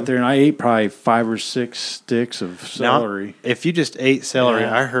 I sat there and I ate probably 5 or 6 sticks of celery. Now, if you just ate celery,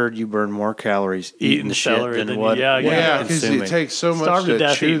 Yeah. I heard you burn more calories eating the shit celery than than what. yeah, what yeah, you're because consuming. it takes so much Starve to to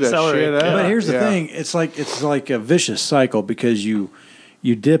death chew eating that celery. shit out. Yeah. But here's the Yeah. thing: it's like a vicious cycle because you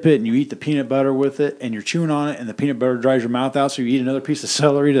dip it and you eat the peanut butter with it, and you're chewing on it, and the peanut butter dries your mouth out, so you eat another piece of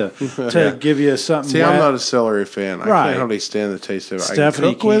celery to give you something. See, I'm wet. not a celery fan. I Right. can't hardly stand the taste of it. Stephanie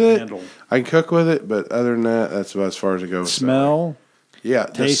I can cook with can't it. handle I can cook with it, but other than that, that's about as far as it goes. with smell. celery. Yeah,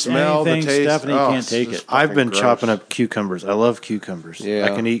 the taste, smell, anything, the taste. Stephanie can't it's take just it. I've fucking been gross. chopping up cucumbers. I love cucumbers. Yeah.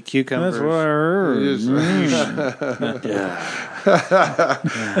 I can eat cucumbers. That's what I heard. You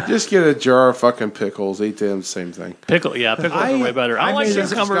just get a jar of fucking pickles. Eat them, same thing. Pickles are way better. I like made it- It's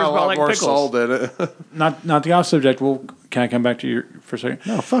cucumbers, got a but I lot like more pickles. salt in it. Not to get off subject. Well, can I come back to you for a second?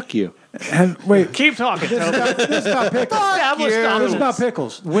 No, fuck you. Wait, Keep talking, Toby. this is about pickles. Establish you. This is dominance. about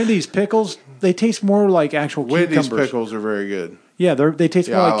pickles. Wendy's pickles. They taste more like actual Wendy's cucumbers. pickles are very good. Yeah, they taste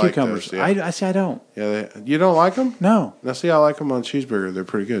Yeah, more I like like cucumbers. those, yeah. I see. I don't. Yeah, you don't like them? No. Now, see, I like them on cheeseburger. They're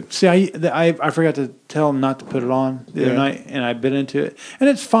pretty good. See, I forgot to tell them not to put it on the other Yeah. night, and I bit into it, and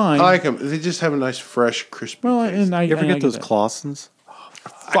it's fine. I like them. They just have a nice, fresh, crispy well, taste. and I You ever and I get those that. Clausens?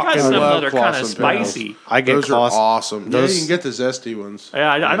 I got some love that are kind of Clausen pickles. spicy. I get Those are Clausen. awesome. Those- Yeah, you can get the zesty ones.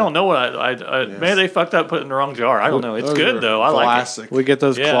 Yeah, I don't know what maybe they fucked up putting it in the wrong jar. I don't know. It's Those good are though. I like it. classic. We get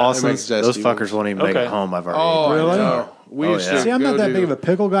those Yeah, Clausens. they make zesty Those fuckers ones. won't even make Okay. it home. I've already Oh, eaten. Really? no. We Oh, used yeah. to See, I'm not go that do- big of a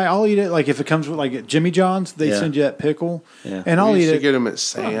pickle guy. I'll eat it like if it comes with like at Jimmy John's, they Yeah. send you that pickle, Yeah. and I'll we eat used to it. get them at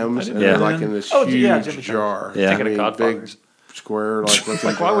Sam's, and Yeah. they're like in this Oh, huge yeah, Jimmy John's. jar. Yeah. Thinking of big Godfathers. square, like looking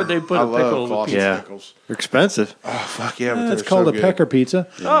Like, why jar. would they put I a pickle love with Clausen Yeah. pickles. They're expensive. Oh fuck yeah! But It's they're called so a good. pecker pizza.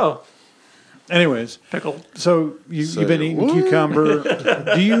 Oh, Anyways, pickle. so you've been eating what?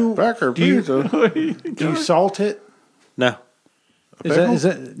 cucumber. Do you Pecker do you, pizza. do you salt it? No. Is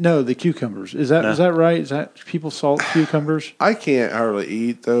that no the cucumbers? Is that right? Is that people salt cucumbers? I can't hardly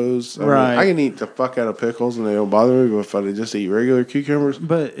eat those. I mean, Right. I can eat the fuck out of pickles and they don't bother me. But if I just eat regular cucumbers,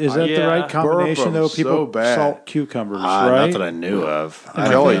 But is that the Yeah. right combination Burp 'em though? so People bad. salt cucumbers, Not right? that I knew of.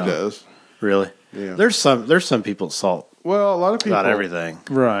 Kelly does. Really? Yeah. There's some people that salt Well, a lot of people. about everything.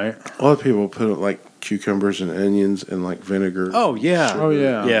 Right. A lot of people put like cucumbers and onions and like vinegar. Oh yeah. Oh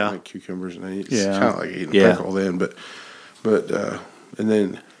yeah. Yeah. Like cucumbers and onions. Yeah. It's kind of like eating Yeah. a pickle then, but and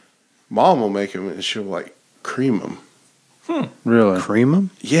then Mom will make them and she'll like cream them Really? Cream them?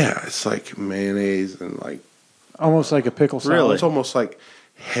 Yeah, it's like mayonnaise and like Almost like a pickle salad. it's almost like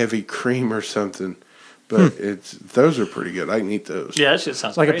heavy cream or something. But those are pretty good. I can eat those. Yeah, that shit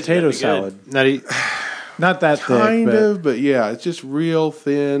sounds It's like a crazy. potato That'd be good. salad. Now, do you, Not that Kind thick, of, but yeah, it's just real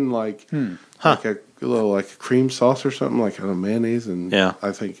thin, like like a little like a cream sauce or something, like a mayonnaise, and Yeah.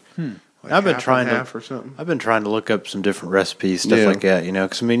 I think like I've been half trying and to- half or something. I've been trying to look up some different recipes, stuff Yeah. like that, you know,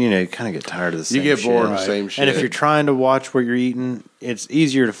 because I mean, you know, you kind of get tired of the same You get bored shit. of the same shit. And if you're trying to watch what you're eating, it's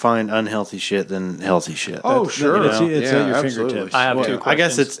easier to find unhealthy shit than healthy shit. oh sure, it's at your absolutely. fingertips. I have Well, two I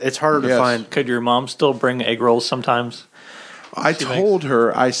guess questions. it's harder to Yes. find. Could your mom still bring egg rolls sometimes? I She told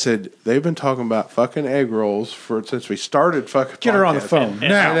her, I said they've been talking about fucking egg rolls since we started fucking. Get her on the podcast. phone. And-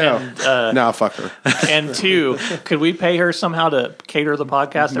 now. No, no, fuck her. And two, could we pay her somehow to cater the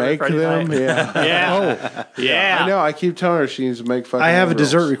podcast every Make Friday them, night? yeah. Yeah. Yeah. I know. I keep telling her she needs to make fucking. I have a egg rolls.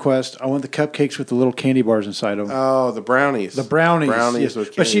 dessert request. I want the cupcakes with the little candy bars inside them. Oh, the brownies. The brownies. Brownies yes.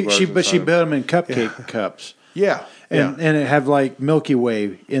 with But candy bars she inside put them in cupcake cups. Yeah, And it had like Milky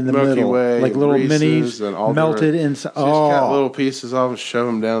Way in the Milky middle, Way, like little Reese's, minis and all melted the, inside. She's got Oh, little pieces of them, shove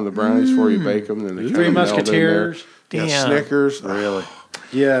them down the brownies before you bake them. Then they Three kinda melt in Musketeers. there. Yeah, Damn. Snickers. Really?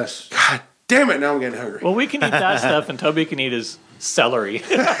 yes. God damn it! Now I'm getting hungry. Well, we can eat that stuff, and Toby can eat his celery.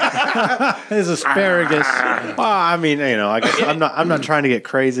 His asparagus. Well, I mean, you know, I guess I'm not trying to get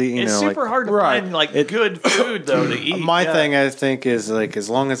crazy. You It's know, super like, hard to find like good food though to eat. my Yeah. thing, I think, is like as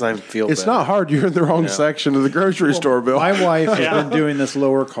long as I feel It's better. not hard. You're in the wrong section of the grocery store, Bill. My wife has Yeah. been doing this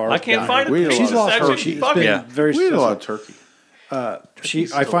lower carb. I can't diet. find it. We eat a She's lot of lost her. turkey. She's Fuck been yeah. very we eat a lot successful. of turkey.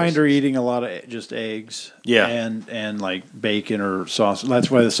 I find her eating a lot of just eggs, Yeah. and like bacon or sausage. That's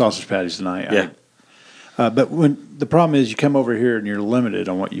why the sausage patties tonight. Yeah. But when the problem is, you come over here and you're limited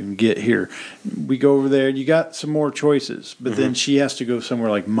on what you can get here. We go over there, you got some more choices, but then she has to go somewhere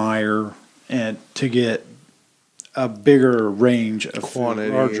like Meijer and to get a bigger range of Quantity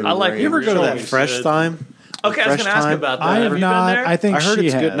food, larger. and I like range. You ever go to that Choice. Fresh Time? Okay, I was Fresh going to ask Time? about that. I have you not. Been there? I think I heard she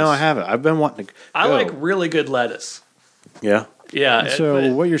it's has. good. No, I haven't. I've been wanting to. I go. like really good lettuce. Yeah. Yeah. So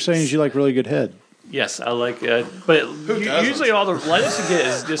but- what you're saying is you like really good head. yes, I like it. But usually all the lettuce you get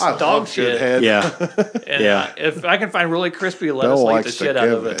is just I dog love shit. good head. Yeah. And Yeah. If I can find really crispy lettuce, Bill I'll eat the likes to shit out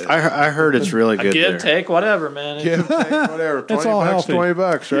give of it. it. I heard it's really I good give, there. take, whatever, man. Give, take, whatever. $20, all healthy. $20,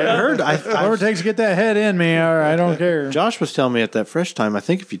 right? I heard. Whatever it takes to get that head in me, all right, I don't care. Josh was telling me at that Fresh Time. I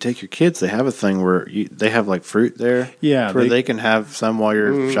think if you take your kids, they have a thing where they have like fruit there. Yeah, where they- they can have some while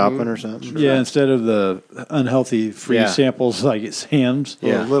you're shopping or something. Yeah, instead of the unhealthy free Yeah. samples like it's Sam's.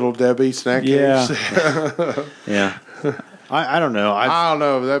 Yeah. Little Debbie snack Yeah. cakes. Yeah. I don't know. I don't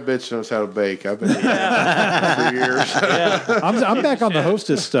know, but that bitch knows how to bake. I've been doing that for years. I'm back on the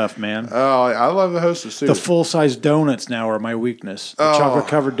Hostess stuff, man. Oh, I love the Hostess too. The full size donuts now are my weakness. The Oh. chocolate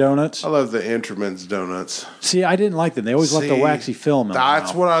covered donuts. I love the Enterman's donuts. See, I didn't like them. They always left the See, waxy film. In my That's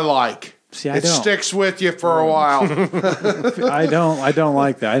mouth. what I like. See, I it don't. sticks with you for a while. I don't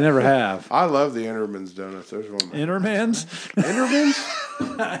like that. I never have. I love the Enterman's donuts. There's one. of my- Intermans? Enterman's?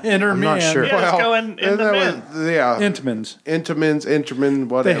 Interman. I'm not sure. Yeah, let's go in isn't the that men. what- yeah. Intamans. Enterman,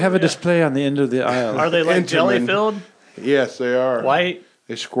 whatever. They have a display on the end of the aisle. Are they like Entenmann. jelly filled? Yes, they are. White?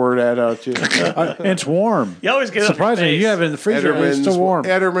 They squirt that out you. It's warm. You always get it on your Surprisingly, face. you have it in the freezer and it's still warm.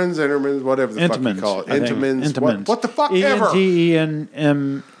 Enterman's, whatever the fuck you Intamans. call it. I think. Enterman's. What the fuck ever?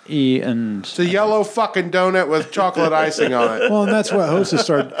 Entenme and It's a yellow fucking donut with chocolate icing on it. well, and that's what Hostess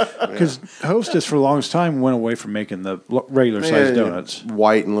started because Hostess for the longest time went away from making the regular sized Yeah, donuts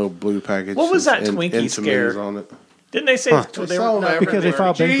White and little blue package. What was that and Twinkie Entenmann's scare? on it. Didn't they say they sell were them because they everywhere.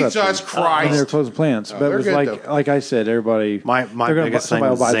 filed bankruptcy. Jesus and Christ. they were closing plants. but it they're was good, like I said, everybody My they're gonna biggest somebody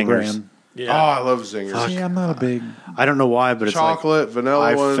thing will was buy the Zingers. brand. Oh, Yeah. I love zingers. See, I'm not a big. I don't know why, but it's Chocolate, like vanilla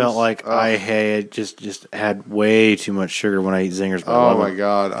I ones. felt like Oh. I had just had way too much sugar when I eat Zingers. But I Oh love my them.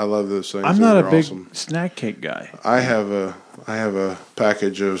 god, I love those things. I'm not a They're big awesome. snack cake guy. I have a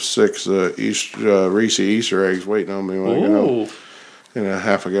package of 6 Reese Easter eggs waiting on me when I get home. Ooh. And a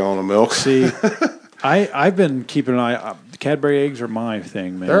half a gallon of milk. See, I've been keeping an eye. Cadbury eggs are my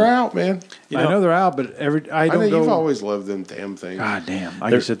thing, man. They're out, man. I know they're out, but I I don't know go. you've always loved them damn things. God damn!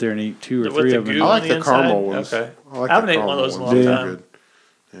 I can sit there and eat 2 or With 3 the of them. goo I like on the inside? caramel ones. Okay. I like I haven't the eaten one of caramel those in a ones. long They're time. good.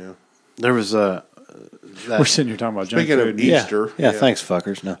 Yeah. There was a. We're sitting here talking about junk Speaking of food. Easter. Yeah, thanks,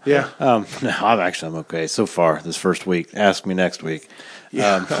 fuckers. No. Yeah. No, I'm okay so far this first week. Ask me next week.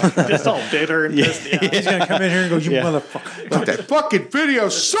 Just all bitter and just, yeah. He's gonna come in here and go, "You motherfucker!" That fucking video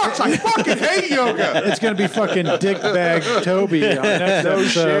sucks. I fucking hate yoga. It's gonna be fucking dickbag Toby on next No episode.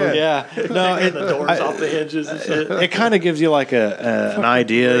 shit. Yeah. No, Taking the doors off the hinges and shit. it kind of gives you like an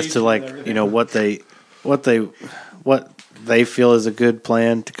idea as to like what they feel is a good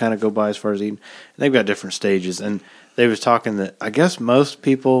plan to kind of go by as far as eating. They've got different stages, and they was talking that I guess most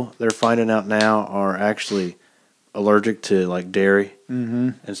people they're finding out now are actually allergic to like dairy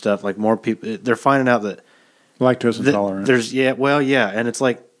and stuff. Like more people, they're finding out that lactose intolerant. There's and it's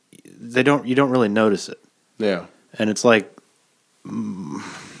like you don't really notice it. Yeah, and it's like.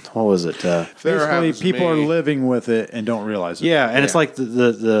 What was it? Basically, people are living with it and don't realize it. Yeah, and it's like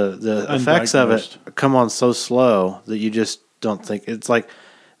the effects of it come on so slow that you just don't think it's like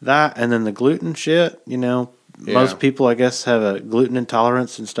that. And then the gluten shit, most people I guess have a gluten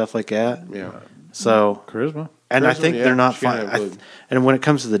intolerance and stuff like that. Yeah. So charisma, and I think they're not finding. And when it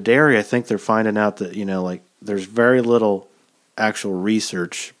comes to the dairy, I think they're finding out that like there's very little actual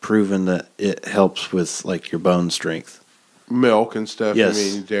research proven that it helps with like your bone strength. Milk and stuff. Yes. I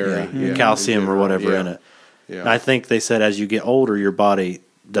mean, dairy, calcium or whatever in it. Yeah. And I think they said as you get older, your body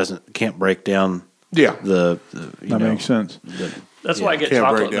can't break down. Yeah, that makes sense. That's why I get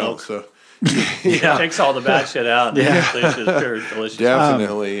chocolate milk. So. It takes all the bad shit out. It's pure delicious.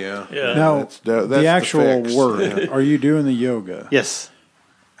 Definitely, yeah. Now, that's the actual work. Are you doing the yoga? Yes.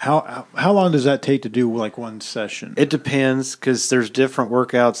 How long does that take to do like one session? It depends because there's different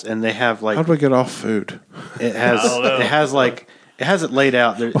workouts and they have like. How do I get off food? It has it laid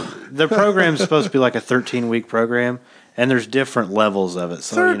out. The program's supposed to be like a 13-week program, and there's different levels of it.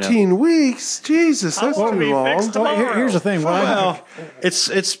 So 13 weeks, Jesus, that's too long. Well, here's the thing. It's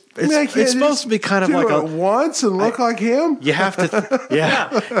supposed to be kind of like a once and look like him. You have to,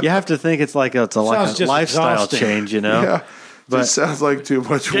 you have to think it's like a lifestyle change, Yeah. But sounds like too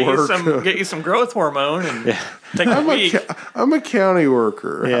much work. Get you some growth hormone and take a week. I'm a county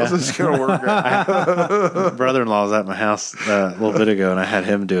worker. Yeah. How's this going to work out? Brother-in-law was at my house a little bit ago, and I had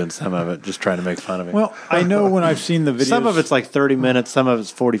him doing some of it, just trying to make fun of him. Well, I know when I've seen the videos. Some of it's like 30 minutes, some of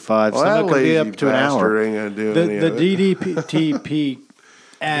it's 45, some of it could be up to an hour. Ain't gonna do the DDPTP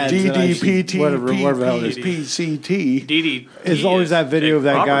ads. whatever the hell it is. PCT. Is always that video of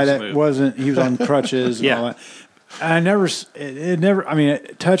that guy that he was on crutches and all that. I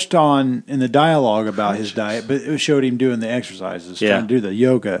it touched on in the dialogue about his diet, but it showed him doing the exercises, trying to do the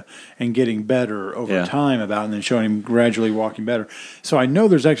yoga and getting better over time and then showing him gradually walking better. So I know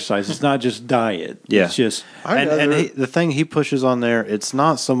there's exercise. It's not just diet. Yeah. It's just. The thing he pushes on there, it's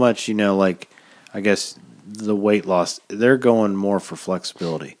not so much, like, I guess, the weight loss. They're going more for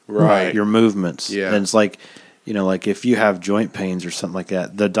flexibility. Right. Your movements. Yeah. And it's like, like if you have joint pains or something like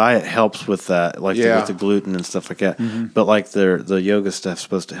that, the diet helps with that, like with the gluten and stuff like that. Mm-hmm. But like the yoga stuff's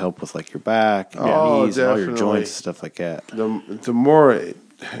supposed to help with like your back, your knees, and all your joints and stuff like that. The more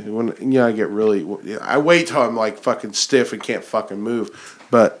when I get really, I wait till I'm like fucking stiff and can't fucking move.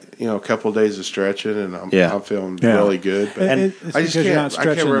 But a couple of days of stretching and I'm feeling really good. But I just can't.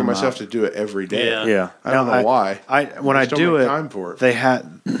 I can't bring myself to do it every day. Yeah. I don't know why. When I do it, time for it.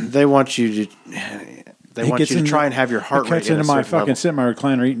 They want you to. They want you to try and have your heart rate. It gets into my fucking sit in my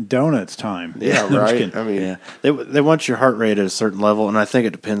recliner eating donuts time. Yeah, right. I mean, they want your heart rate at a certain level, and I think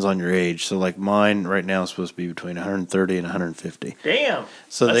it depends on your age. So, like mine right now is supposed to be between 130 and 150. Damn,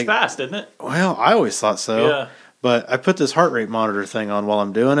 so that's fast, isn't it? Well, I always thought so. Yeah. But I put this heart rate monitor thing on while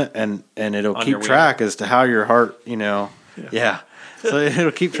I'm doing it, and it'll keep track as to how your heart, Yeah. So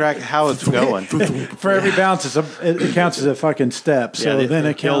it'll keep track of how it's going. For every bounce, it counts as a fucking step. So then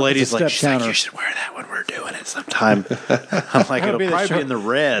it counts as a step counter. You should wear that when we're doing it sometime. I'm like, it'll probably be in the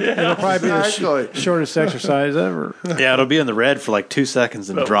red. It'll probably be the shortest exercise ever. Yeah, it'll be in the red for like 2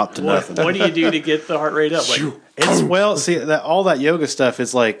 seconds and drop to nothing. What do you do to get the heart rate up? All that yoga stuff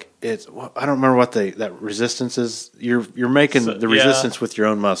is like I don't remember what that resistance is. You're making the resistance with your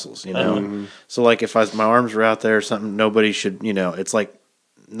own muscles, So like if my arms were out there or something, nobody should, it's like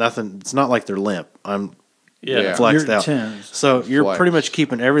nothing. It's not like they're limp. I'm flexed out. Tense. So you're pretty much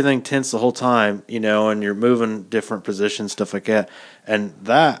keeping everything tense the whole time, and you're moving different positions, stuff like that. And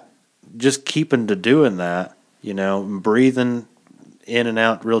that just keeping to doing that, and breathing in and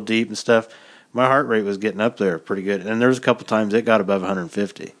out real deep and stuff. My heart rate was getting up there pretty good. And there was a couple times it got above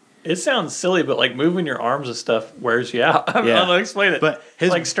 150. It sounds silly, but like moving your arms and stuff wears you out. I don't know, explain it. But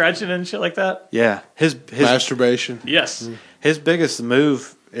like stretching and shit like that. Yeah. His masturbation. Yes. His biggest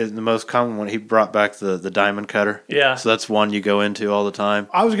move is the most common one. He brought back the diamond cutter. Yeah. So that's one you go into all the time.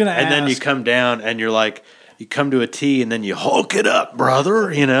 I was going to ask. And then you come down and you're like, you come to a T and then you hulk it up, brother,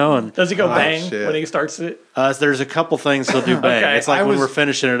 And does he go bang when he starts it? There's a couple things he'll do bang. Okay. It's like when we're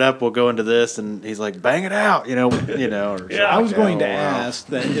finishing it up, we'll go into this, and he's like, bang it out, I was going to ask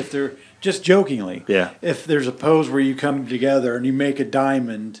that if they're just jokingly, if there's a pose where you come together and you make a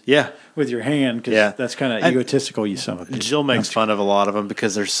diamond, with your hand, because that's kind of egotistical. You son of a bitch. Jill makes fun of a lot of them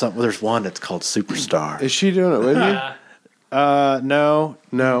because there's one that's called Superstar. Is she doing it with you? No.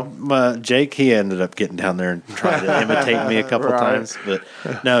 No. Jake, he ended up getting down there and trying to imitate me a couple times. But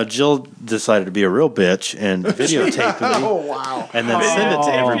no, Jill decided to be a real bitch and videotaped me. Oh, wow. And then send it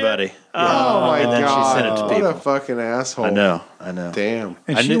to everybody. Oh, my and then God. she sent it to people. What a fucking asshole. I know. Damn.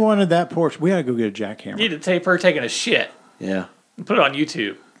 And she wanted that porch. We had to go get a jackhammer. You need to tape her taking a shit Yeah. and put it on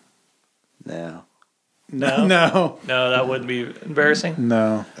YouTube. No. No, No. no, that wouldn't be embarrassing.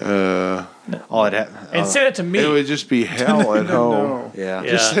 No. All I'd have. And send it to me. It would just be hell at home. Yeah.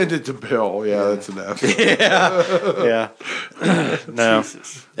 Yeah. Just send it to Bill. Yeah, that's enough. Yeah. No.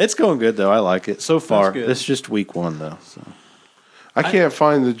 It's going good, though. I like it. So far. good. It's just week 1, though. So. I can't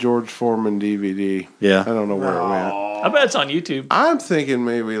find the George Foreman DVD. Yeah. I don't know where it went. I bet it's on YouTube. I'm thinking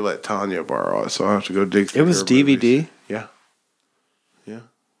maybe let Tanya borrow it, so I'll have to go dig through It was her DVD? movies. Yeah. Yeah.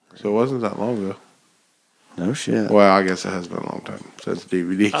 So it wasn't that long ago. No shit. Well, I guess it has been a long time since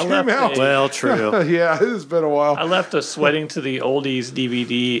DVD I came left out. Well, true. Yeah, it has been a while. I left a Sweating to the Oldies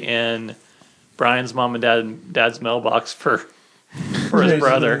DVD in Brian's mom and dad's mailbox for his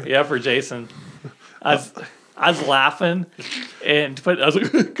brother. Yeah, for Jason. I was laughing and I was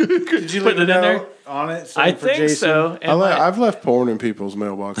like, did you put it in there? On it? I think so. And I've left porn in people's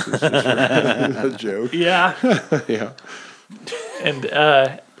mailboxes. Just for a joke. yeah. Yeah. And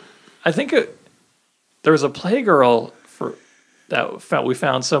I think there was a Playgirl that we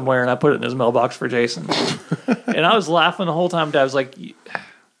found somewhere, and I put it in his mailbox for Jason. And I was laughing the whole time. Dad was like,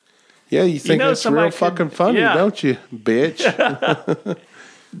 Yeah, you think know that's somebody real fucking could- funny, yeah. don't you, bitch?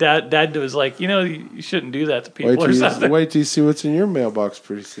 Dad was like, you shouldn't do that to people or something. Wait till you see what's in your mailbox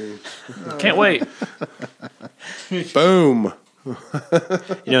pretty soon. Can't wait. Boom.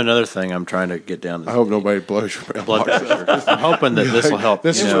 Another thing I'm trying to get down I is hope nobody blows your blood mailbox. pressure. I'm hoping that this will help.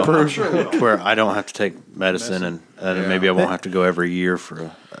 This is proof. where I don't have to take medicine and maybe I won't have to go every year for a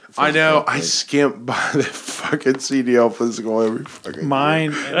physical. I know. I skimp by the fucking CDL physical every fucking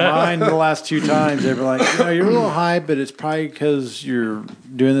Mine, the last 2 times, they were like, you're a little high, but it's probably because you're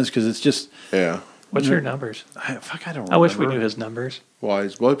doing this because it's just. Yeah. What's your numbers? I don't remember. I wish we knew his numbers. Why?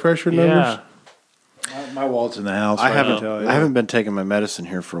 His blood pressure numbers? Yeah. My wallet's in the house. I so haven't can tell you. I haven't been taking my medicine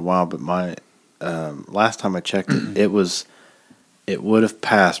here for a while, but my last time I checked it would have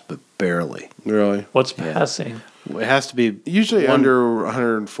passed, but barely. Really? What's passing? It has to be Usually under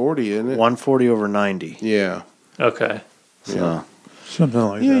 140, isn't it? 140 over 90. Yeah. Okay. So Something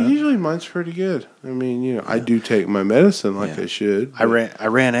like Yeah, that. usually mine's pretty good. I mean, I do take my medicine like I should. I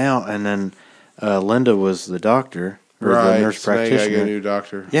ran out, and then Linda was the doctor or Right. the nurse So now you gotta practitioner. get a new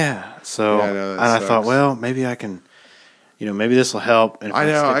doctor. Yeah. So Yeah, I know, that and I thought, sucks. well, maybe I can, maybe this will help. And if I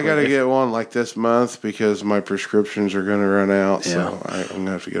know. stick I with got to it- get one like this month because my prescriptions are going to run out. Yeah. So I'm going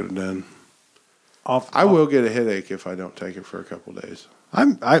to have to get it done. I will get a headache if I don't take it for a couple days.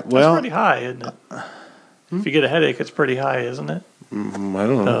 It's pretty high, isn't it? If you get a headache, it's pretty high, isn't it? I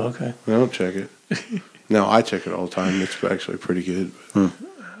don't know. Oh, okay. I don't check it. No, I check it all the time. It's actually pretty good.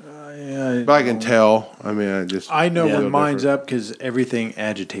 But I can tell. I mean, I know feel when mine's different. up because everything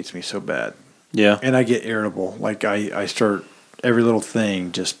agitates me so bad. Yeah. And I get irritable. Like I start, every little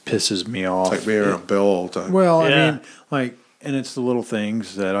thing just pisses me off. It's like being around Bill all the time. Well, Yeah. I mean, like, and it's the little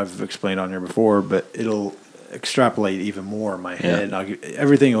things that I've explained on here before, but it'll extrapolate even more in my head. And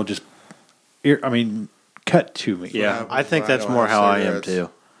everything will just, cut to me. Yeah, I think when I that's don't more have how I am cigarettes. too.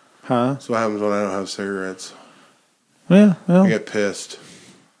 Huh? That's what happens when I don't have cigarettes. Yeah. Well, I get pissed.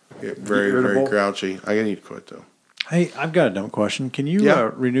 I get very, irritable? very grouchy. I need to quit, though. hey, I've got a dumb question. Can you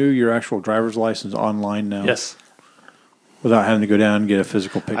Yeah. renew your actual driver's license online now? Yes. Without having to go down and get a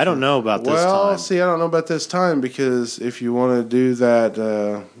physical picture? I don't know about this Well, time. see, I don't know about this time because if you want to do that,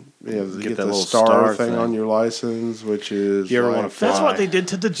 get that the little star star thing thing. on your license, which is You ever like, wanna fly? That's what they did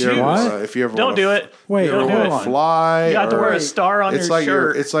to the If you ever Jews. wanna- if you ever Don't wanna do it. Wait, You ever Don't do want it. to fly? You have to or- wear a star on it's your like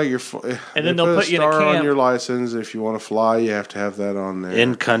shirt. It's like your. And then they'll put you in a star on camp. your license. If you want to fly, you have to have that on there.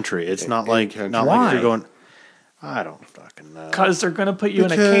 In country, it's not In like country. not like Why? you're going. I don't fucking know. Because they're going to put you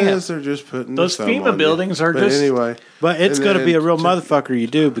in a because camp. they're just putting Those the thumb FEMA on you. buildings are But just- anyway. But it's And going to be a then real to- motherfucker. You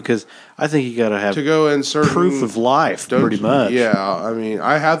do because I think you got to have To go in certain proof of life, Don't pretty you- much. Yeah, I mean,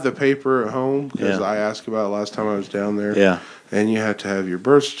 I have the paper at home because Yeah. I asked about it last time I was down there. Yeah. And you have to have your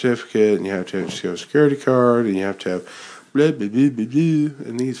birth certificate, and you have to have your Social Security card, and you have to have blah, blah, blah, blah, blah.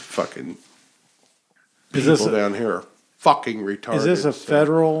 And these fucking Is this people a- down here are fucking retarded. Is this a so-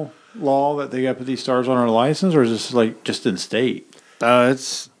 federal law that they got to put these stars on our license, or is this like just in state?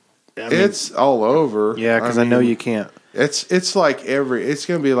 It's. I mean, It's all over. yeah, because I know mean, you can't. It's like it's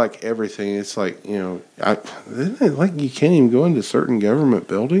gonna be like everything. It's like isn't it like you can't even go into certain government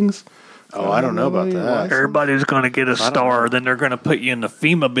buildings. Oh, I don't know about that. Everybody's going to get a star. Then they're going to put you in the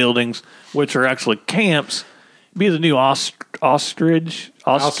FEMA buildings, which are actually camps. Be the new ostrich. Ostriches?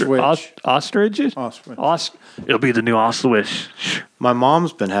 Auschwitz. It'll be the new ostrich. My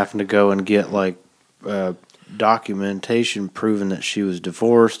mom's been having to go and get like documentation proving that she was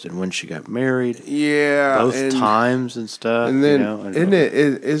divorced and when she got married. Yeah, Both times and stuff. And then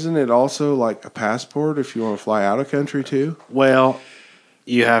isn't it also like a passport if you want to fly out of country too? Well,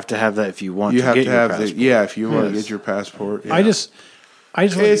 you have to have that if you want You to have get to your have passport. if you want to get your passport. Yeah. I just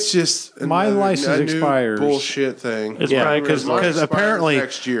it's just my another- license a new expires. bullshit thing. It's Yeah, probably because Mine expires apparently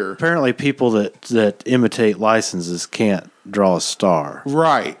next year. apparently people that imitate licenses can't draw a star.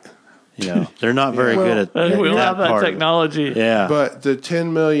 Right. You know, they're not very good at we don't that have that part of it. technology. Yeah, But the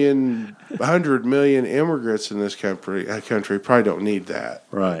 10 million, 100 million immigrants in this country probably don't need that.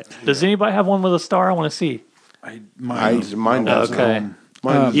 right. Does anybody have one with a star? I want to see. Mine doesn't. Okay.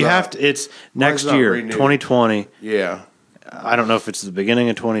 Mine's You not- have to. It's next not year, renewed. 2020. Yeah. I don't know if it's the beginning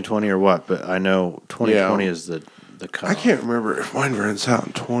of 2020 or what, but I know 2020 is the cutoff. I can't remember if mine runs out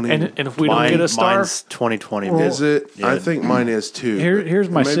in 20. And if we don't get a star, Mine's 2020. is it? Yeah. I think mine is too. Here's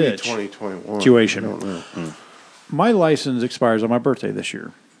my Maybe sitch 2021. situation. I don't know. My license expires on my birthday this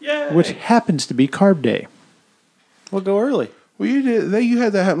year, Yay. which happens to be Carb Day. We'll go early. Well, you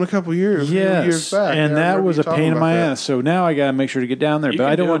had that happen a couple years. Yes, years back. and I that remember was you a talking pain in about my that. ass. So now I got to make sure to get down there, You but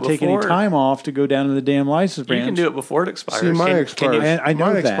can I don't do want it to take any before. time off to go down to the damn license branch. you can do it before it expires. See, mine Can expires. you- And I know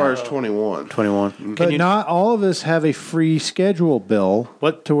mine that. expires 21. 21. But not all of us have a free schedule, Bill.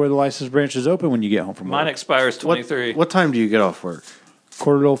 What? To where the license branch is open when you get home from Mine work. expires 23. What time do you get off work?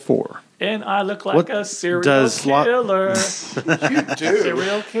 3:45. And I look like What a serial does killer. You do.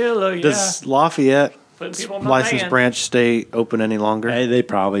 Serial killer, yeah. Does Lafayette Putting people in my license van. branch stay open any longer? Hey, they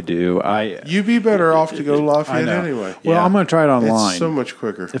probably do. You'd be better off to go Lafayette know. anyway. Well, Yeah. I'm going to try it online. It's so much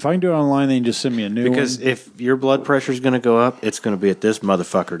quicker. If I can do it online, then just send me a new Because one. if your blood pressure is going to go up, it's going to be at this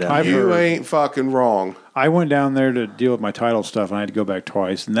motherfucker down I've here. You heard- ain't fucking wrong. I went down there to deal with my title stuff, and I had to go back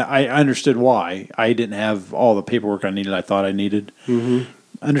twice. And I understood why. I didn't have all the paperwork I needed. I thought I needed. Mm-hmm.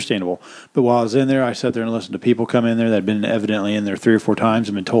 Understandable. But while I was in there, I sat there and listened to people come in there that had been evidently in there 3 or 4 times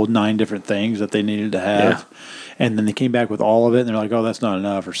and been told 9 different things that they needed to have. And then they came back with all of it, and they're like, "Oh, that's not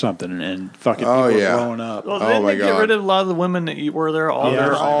enough," or something. And fucking people were blowing up. Well, Oh, didn't my they get God. rid of a lot of the women that you were there? All They're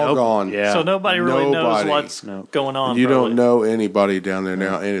there? all gone. Yeah. So nobody really knows Nobody. what's going on. You probably. don't know anybody down there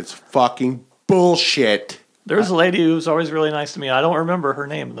now, and it's fucking bullshit. There's a lady who was always really nice to me. I don't remember her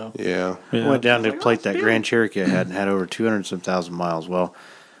name, though. Yeah. I went down to Like, plate oh, that it's Grand Cherokee I had over 200,000 miles. Well,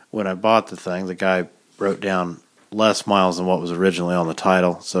 when I bought the thing, the guy wrote down less miles than what was originally on the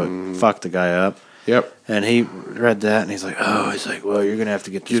title, so it fucked the guy up. Yep. And he read that, and he's like, well, you're going to have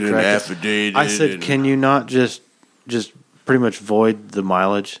to get this Get an corrected. affidavit. I said, can you not just pretty much void the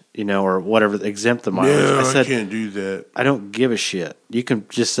mileage, or whatever, exempt the mileage? No, I said, can't do that. I don't give a shit. You can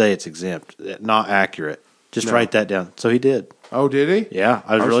just say it's exempt, not accurate. Just write that down. So he did. Oh, did he? Yeah,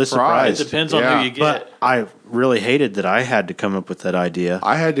 I was I'm really It surprised. depends on Yeah. who you get. But I really hated that I had to come up with that idea,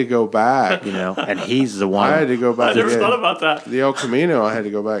 I had to go back. and he's the one. I had to go I back never and thought get about that. the El Camino. I had to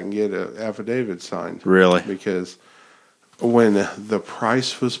go back and get an affidavit signed. Really? Because when the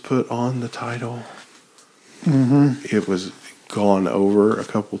price was put on the title, it was gone over a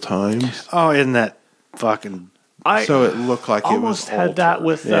couple times. Oh, isn't that fucking... I So it looked like it was almost had that altered.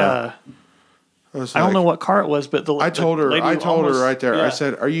 with. Yeah. was I don't like- know what car it was, but the I told her. lady I told almost- her right there. yeah. I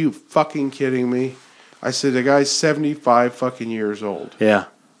said, "Are you fucking kidding me?" I said, "The guy's 75 fucking years old." Yeah.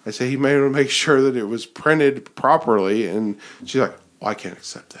 I said, "He made to make sure that it was printed properly." And she's like, well, "I can't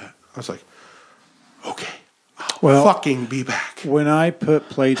accept that." I was like, "Okay, Well, fucking be back." when I put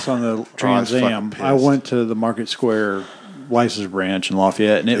plates on the Trans Am, fucking I pissed. went to the Market Square license branch in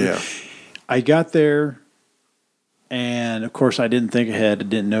Lafayette, and Yeah. I got there, and of course I didn't think ahead. I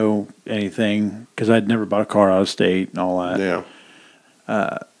didn't know anything because I'd never bought a car out of state and all that.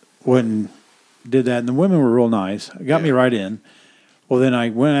 Yeah. Went and did that, and the women were real nice. It got me right in. Well, then I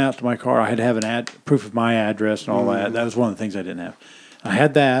went out to my car. I had to have an proof of my address and all that. That was one of the things I didn't have. I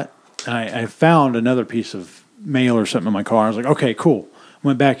had that, and I found another piece of mail or something in my car. I was like, okay, cool.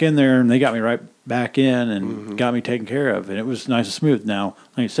 Went back in there, and they got me right back in and got me taken care of. And it was nice and smooth. Now,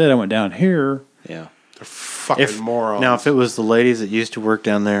 like I said, I went down here. Yeah. They're fucking morons. Now, if it was the ladies that used to work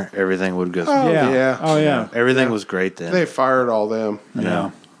down there, everything would go. Oh, yeah. Oh, yeah. Everything was great then. They fired all them.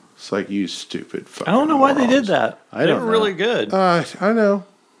 Yeah. It's like, you stupid fucking I don't know why they did morons. that. I They don't were know. really good. I know.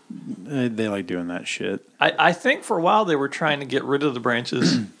 They like doing that shit. I think for a while they were trying to get rid of the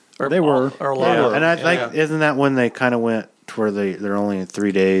branches. Or They were. Or a lot of And I them. think, isn't that when they kind of went to where they're only in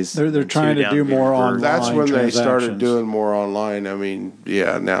 3 days? They're and trying two to down do being more converted? online. That's when they started transactions. doing more online. I mean,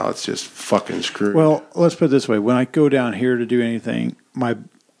 yeah, now it's just fucking screwed. Well, let's put it this way: when I go down here to do anything,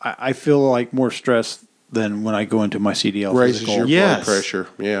 I feel like more stress than when I go into my CDL Raises physical. your blood pressure.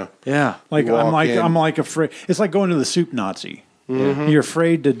 Yeah. Yeah. Like You walk in. I'm like afraid. It's like going to the soup Nazi. You're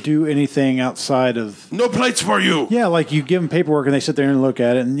afraid to do anything outside of. No plates for you. Yeah, like you give them paperwork and they sit there and look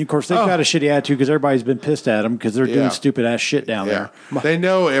at it, and of course they've got a shitty attitude because everybody's been pissed at them because they're doing stupid ass shit down Yeah. there. They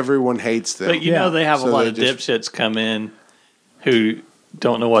know everyone hates them. But you know they have So a lot they of just- dipshits come in who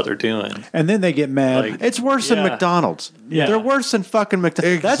don't know what they're doing. And then they get mad. Like, It's worse than Yeah. McDonald's. Yeah. They're worse than fucking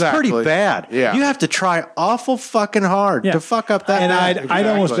McDonald's. That's pretty Exactly. bad. Yeah. You have to try awful fucking hard Yeah. to fuck up that and bad. I'd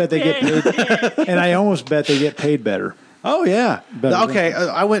almost bet they get paid. And I almost bet they get paid better. Oh yeah. Better Okay,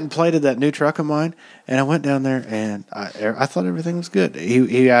 I went and plated that new truck of mine, and I went down there, and I thought everything was good.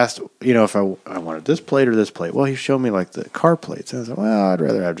 He asked, if I wanted this plate or this plate. Well, he showed me like the car plates. And I was like, well, I'd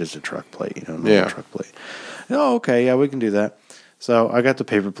rather have just a truck plate, normal truck plate. Oh, okay, yeah, we can do that. So I got the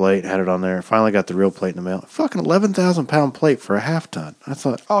paper plate, had it on there. Finally got the real plate in the mail. Fucking 11,000-pound plate for a half ton. I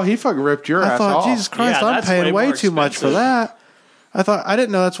thought, Oh, he fucking ripped your I ass thought, off. Jesus Christ, Yeah, I'm that's paying way way more too much for expensive. that. I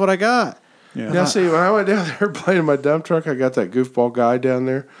didn't know that's what I got. Yeah. Now, see, when I went down there playing my dump truck, I got that goofball guy down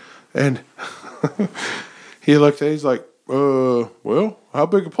there, and he looked at it, he's like, well, how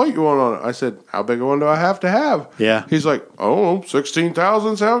big a plate you want on it? I said, how big a one do I have to have? Yeah. He's like,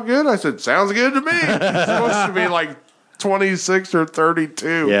 16,000 sound good? I said, sounds good to me. It's supposed to be like 26 or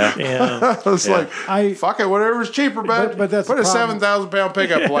 32. Yeah. Yeah. I was like, I- fuck it, whatever's cheaper, bud. But that's Put the a problem. 7,000-pound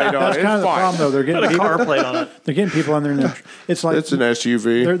pickup plate on That's it. kind of It's the problem, fine. though. They're Put getting a car plate on it. they're getting people in there. And it's like It's an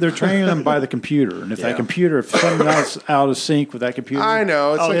SUV. they're training them by the computer, and if that computer, if something else out of sync with that computer, I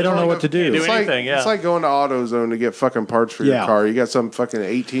know. It's they like don't know going what to do. do It's like, anything, yeah. it's like going to AutoZone to get fucking parts for your Yeah. car. You got some fucking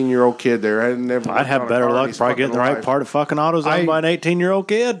 18-year-old kid there. Hadn't never I'd worked have on a better car in luck his probably getting the fucking right life. part of fucking AutoZone by an 18-year-old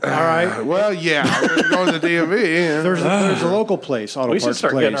kid. all right. Well, yeah. Going to the DMV. Yeah. There's a local place, auto We should parts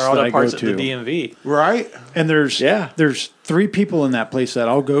start place getting our that auto I parts go at the to, DMV. Right? and there's Yeah. 3 people in that place that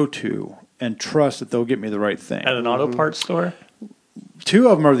I'll go to and trust that they'll get me the right thing. At an auto parts store? 2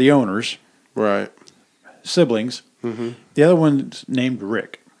 of them are the owners, Right. siblings. The other one's named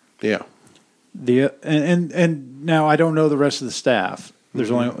Rick. Yeah. And now I don't know the rest of the staff. There's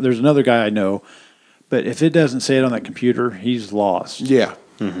another guy I know, but if it doesn't say it on that computer, he's lost. Yeah.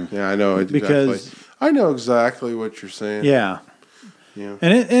 Yeah, I know exactly. Because- I know exactly what you're saying. Yeah. Yeah.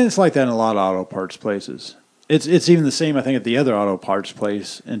 And it's like that in a lot of auto parts places. It's even the same, I think, at the other auto parts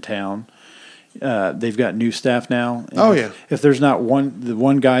place in town. They've got new staff now. And Oh, yeah. If there's not the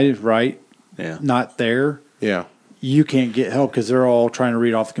one guy is right, Yeah. not there, Yeah. you can't get help because they're all trying to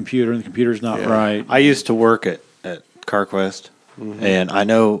read off the computer and the computer's not Yeah. right. I used to work at CarQuest, and I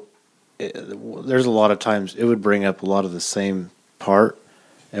know there's a lot of times it would bring up a lot of the same part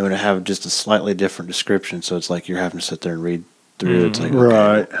and would have just a slightly different description. So it's like you're having to sit there and read through. It's like, okay,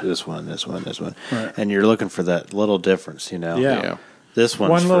 Right. this one, this one, this one. Right. And you're looking for that little difference, Yeah. Yeah. This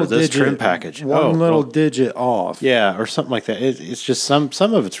one's for this trim package. One little digit off. Yeah, or something like that. It's just some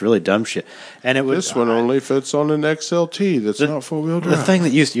of it's really dumb shit. And it would This one only fits on an XLT that's not four-wheel drive. The thing that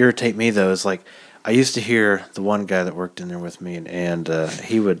used to irritate me though is like I used to hear the one guy that worked in there with me, and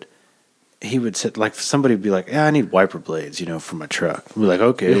he would sit like somebody would be like, "Yeah, I need wiper blades, for my truck." We're like,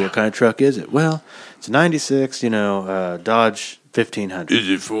 "Okay, what kind of truck is it?" Well, it's a '96, Dodge 1500. Is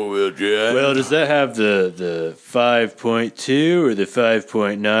it four-wheel drive? Well, does that have the 5.2 or the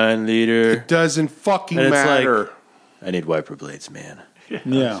 5.9 liter? It doesn't fucking And it's like- matter. I need wiper blades, man.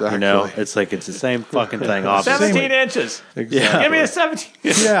 Yeah. Exactly. It's like it's the same fucking thing. Obviously. 17 inches. Exactly. Give me a 17.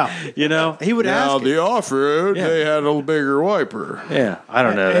 Yeah. He would Now, ask. the off-road, Yeah. they had a bigger wiper. Yeah, I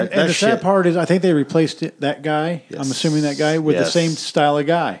don't know. And that the shit. sad part is, I think they replaced that guy. Yes. I'm assuming that guy with the Yes. same style of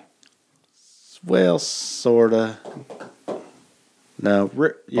guy. Well, sorta. No,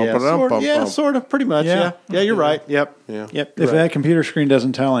 yeah, Bum-ba-dum-bum-bum. yeah, sorta, pretty much. Yeah. Yeah, you're right. Yep, Yeah. yep. If you're right. that computer screen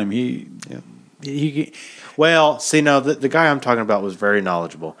doesn't tell him, he Well, see, no, the guy I'm talking about was very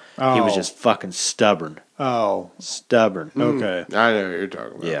knowledgeable. He was Oh. just fucking stubborn. Stubborn. okay. I know what you're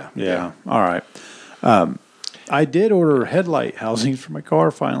talking about. Yeah, Yeah. All right. I did order headlight housings for my car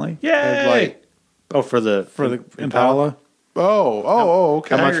finally. Yay! Like, Oh, for the Impala.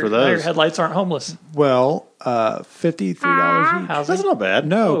 okay. How much were Now your those? headlights aren't homeless. Well, $53 each. Housing. That's not bad.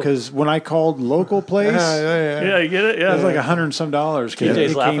 No, Oh. because when I called local place, Yeah, you get it? it Yeah. was like $100 and some dollars. 'cause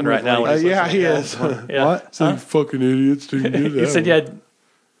TJ's it laughing came right with, now like- when he's yeah, he listening. is. Yeah. What? Some fucking idiots didn't do that. You said you had.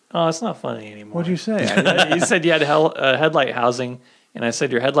 Oh, it's not funny anymore. What'd you say? You said you had headlight housing, and I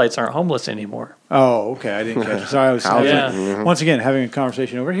said your headlights aren't homeless anymore. Oh, okay. I didn't catch it. Sorry, I was Yeah. once again having a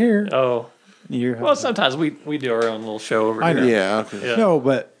conversation over here. Oh, Well, sometimes we do our own little show over here. Yeah. Okay. Yeah. No,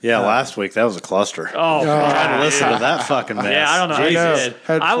 but last week that was a cluster. Oh, I had to listen to that fucking mess. Yeah, I don't know how you did.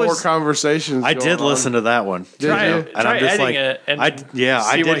 Had I 4 was conversations. I did listen to that one. try you? and editing it and I see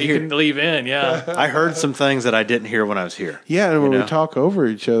did what hear. you can leave in. Yeah, I heard some things that I didn't hear when I was here. Yeah, and when know? we talk over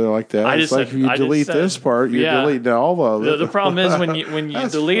each other like that, I it's just like said- if you I just delete said- this part, you're yeah. deleting all of it. the problem is when you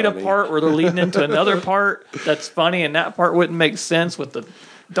That's delete funny. a part where they're leading into another part that's funny, and that part wouldn't make sense with the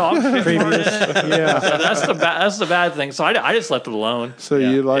dog shit part in it. yeah. So that's the bad thing. So I just left it alone. So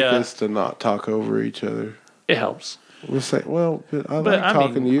you like Yeah. us to not talk over each other? It helps. We'll say, well, but I But, like I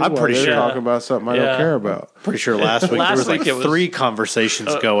talking mean, to you. I'm while pretty they're sure- talking about something I Yeah. don't care about. Pretty sure last week Last there was like week it was- 3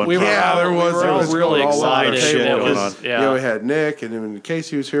 conversations going. We were Yeah, all, there was. We were There all was really going all over the excited. table. It was, going on. Yeah, we had Nick, and then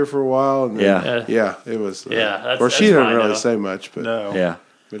Casey was here for a while, and then, Yeah. it was. Yeah, or she that's didn't fine, really though. say much, but Yeah.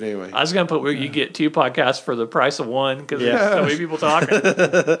 but anyway. I was gonna put where you get 2 podcasts for the price of one because there's so many people talking.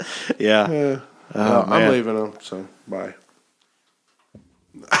 Yeah. Well, man. I'm leaving them, so bye.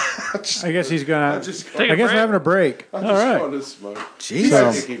 I guess he's gonna. Take a I guess break. we're having a break. I'm All just right. going to smoke.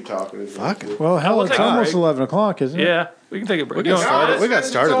 Jesus. You keep talking. Fuck. Well, hell, we'll it's take a almost break. 11 o'clock, isn't it? Yeah, we can take a break. We got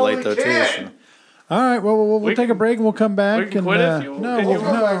started late though too. So. All right. Well, we'll We take a can- break and we'll come back. we can and, quit if you- no, can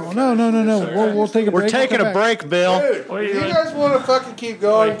you no. We'll take a break. We're taking We'll a come back. break, Bill. What are you You doing? guys want to fucking keep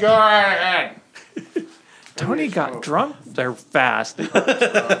going? Go ahead. Tony got drunk there fast.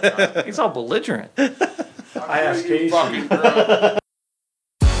 He's all belligerent. I asked Casey.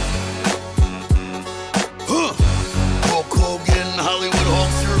 Hulk Hogan, Hollywood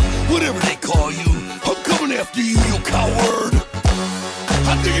Hulkster, whatever they call you. I'm coming after you, you coward.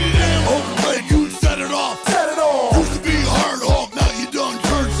 I think it damn Hogan played you and set it off. Set it off. Used to be hard Hulk, now you done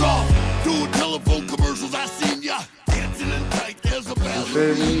turns off. Doing telephone commercials, I seen ya. Dancing in tight as a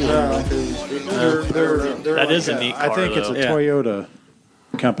ballerina. That is a neat car. I think it's a though. Yeah. Toyota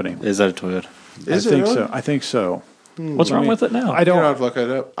company. Is that a Toyota? Is I it think really? so. I think so. What's wrong with it now? I You don't don't. have to look it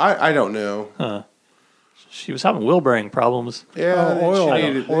up. I don't know. She was having wheel bearing problems. Yeah, then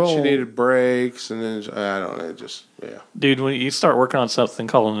oil. she needed brakes, and then I don't know. Just Dude, when you start working on something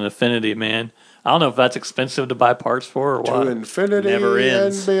called an Affinity, man, I don't know if that's expensive to buy parts for or to what. infinity Never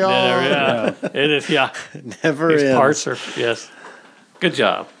ends. and beyond. Yeah, it is. Yeah, Never these ends. parts are yes. Good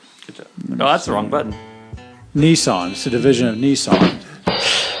job. Good job. No, that's the wrong button. Nissan. It's a division of Nissan.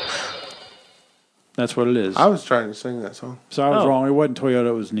 That's what it is. I was trying to sing that song. So I was Oh. wrong. It wasn't Toyota.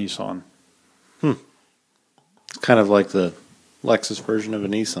 It was Nissan. Kind of like the Lexus version of a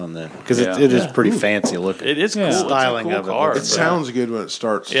Nissan then, because Yeah. it is pretty fancy looking. It is Yeah. cool. Styling it's a of cool it car. looks It sounds good when it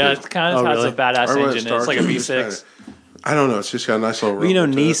starts. Yeah, too. it kind of Oh, has really? a badass Or when it engine. It's starts, like a it just V6. I don't know. It's just got a nice little. Well, you know,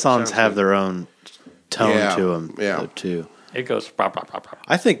 rumble to it. Nissans Sounds have good. their own tone Yeah. to them, Yeah. too. It goes. Brah, brah, brah, brah,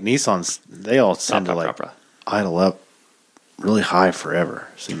 I think Nissans they all tend to brah, like brah, brah. idle up really high forever.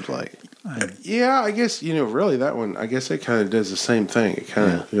 Seems like. Yeah, I guess really that one. I guess it kind of does the same thing. It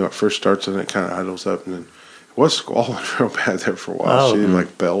kind of it first starts and it kind of idles up, and then it was squalling real bad there for a while. Oh. She did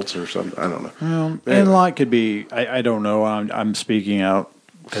like belts or something. I don't know. Well, Anyway. and like could be. I don't know. I'm speaking out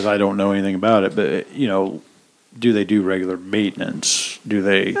because I don't know anything about it. But do they do regular maintenance? Do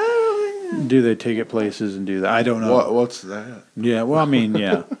they take it places and do that? I don't know. What's that? Yeah. Well, I mean,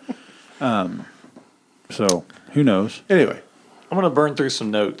 yeah. So who knows? Anyway, I'm gonna burn through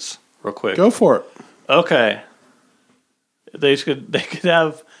some notes real quick. go for it. Okay. They could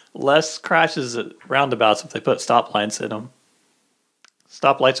have less crashes at roundabouts if they put stoplights in them.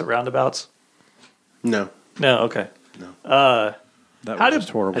 Stoplights at roundabouts? No. No. Okay. That How was do just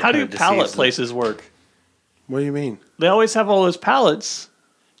horrible. how do Kinda pallet deceives them. places work? What do you mean? They always have all those pallets.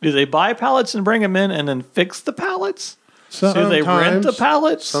 Do they buy pallets and bring them in and then fix the pallets? Do they rent the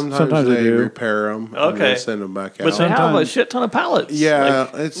pallets? Sometimes they they do. repair them. And Okay. then send them back out. But they have a Sometimes- shit ton of pallets. yeah,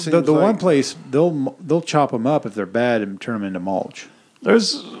 Like, it seems the like, one place they'll chop them up if they're bad and turn them into mulch. I've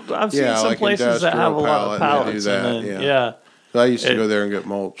seen Yeah, some like places that have a industrial lot of pallet, they do pallets. that, And then, yeah. I used to It- go there and get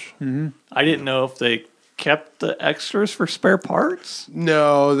mulch. I didn't know if they kept the extras for spare parts.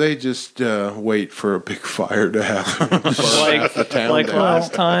 No, they just wait for a big fire to happen. Like, the town like down.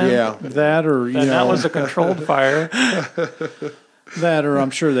 last time. Yeah. That or And that was a controlled fire. that or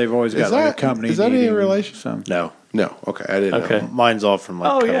I'm sure they've always got like a that- company. is that any needing relation? Some. No, No, okay, I didn't Okay. know. mine's all from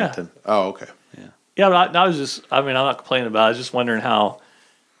like Oh, yeah. Covington. Oh, okay. Yeah, but I was just, I'm not complaining about it. I was just wondering how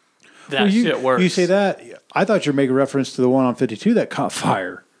that shit works. You say that? I thought you were making reference to the one on 52 that caught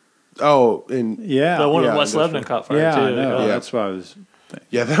fire. Oh, and Yeah, The one Yeah, in West that's Lebanon right. caught fire, yeah, too. I know. Yeah. That's why I was.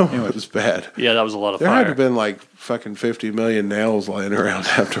 yeah, that one was bad. Yeah, that was a lot of There fire. had to have been like fucking 50 million nails lying around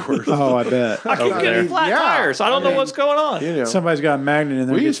afterwards. Oh, I bet. I keep getting flat Yeah. tires. I don't know what's going on. You know, Somebody's got a magnet in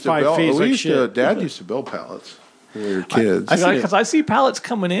there. we Gets used to 5 build. feet. We Like used to. shit. Dad used to build pallets. when we were kids. Because I see pallets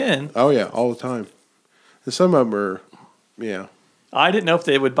coming in. Oh yeah, all the time. And some of them are, yeah. I didn't know if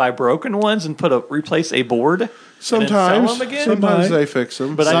they would buy broken ones and replace a board. Sometimes, and then sell them again. sometimes they fix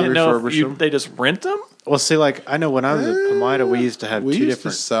them, but I didn't know refurbish them. if they just rent them. Well, see, like I know when I was at Palmyra, we used to have we two used to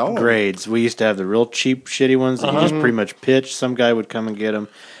different sell 'em. grades. We used to have the real cheap, shitty ones that you just pretty much pitch. Some guy would come and get them.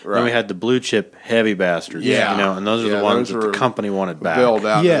 Then we Right. had the blue chip heavy bastards. Yeah. you know, and those are Yeah, the ones those that the were company wanted back. Build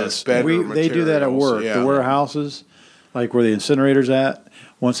out Yes, of better they do that at materials. work. Yeah. The warehouses, like where the incinerator's at,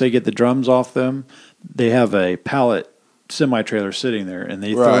 once they get the drums off them, they have a pallet semi-trailer sitting there, and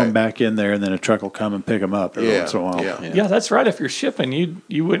they throw Right. them back in there, and then a truck will come and pick them up every Yeah, once in a while. yeah. Yeah, that's right. If you're shipping,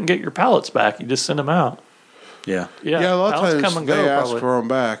 you wouldn't get your pallets back. You just send them out. Yeah. Yeah, a lot of pallets times come and they go. ask Probably. for them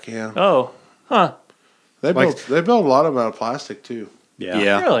back. Yeah, Oh, huh? they Like- build a lot of them out of plastic too.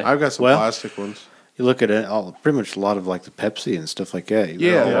 Yeah. Really? I've got some Well, plastic ones. You look at it, pretty much a lot of like the Pepsi and stuff like that.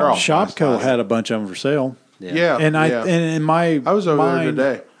 Yeah, they're all Shopco plastic. had a bunch of them for sale, Yeah, and yeah. and in my I was over mind,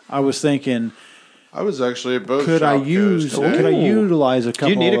 there today. I was thinking, I was actually at both. could I Shopkos today. utilize a couple?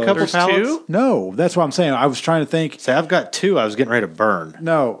 Do you need a of couple those? pallets? two? No, that's what I'm saying. I was trying to think. See, I've got two. I was getting ready to burn.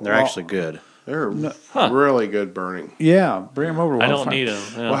 No, They're well, actually good. They're really good burning. Yeah, bring them over. I We'll don't find- need them.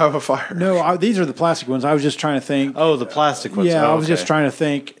 We'll have a fire. No, these are the plastic ones. I was just trying to think. Oh, the plastic ones. Yeah, Oh, I was just okay. trying to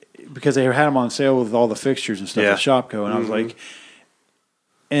think because they had them on sale with all the fixtures and stuff Yeah. at Shopco, and I was like,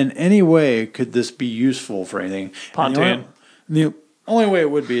 in any way could this be useful for anything? And Pontoon. The only way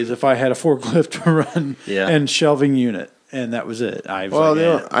it would be is if I had a forklift to run Yeah. and shelving unit, and that was it. I was Well,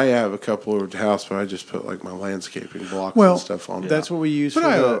 like, eh. I have a couple over at the house, but I just put like my landscaping blocks well, and stuff on. that's what we use But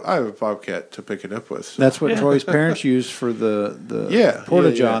for I have a Bobcat to pick it up with. So. That's what Troy's parents used for the Yeah, Porta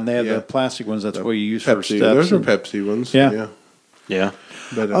yeah, John. They had yeah. the plastic ones. That's what you use for Pepsi. steps. Those are and- Pepsi ones. Yeah. Yeah.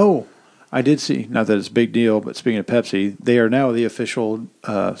 But Oh, I did see. Not that it's a big deal, but speaking of Pepsi, they are now the official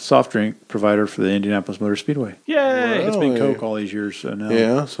soft drink provider for the Indianapolis Motor Speedway. Yay! It's been Really? Coke all these years, so now.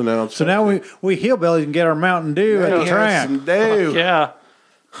 yeah. So now it's So now we hillbillies can get our Mountain Dew at the track. Some Dew. Yeah.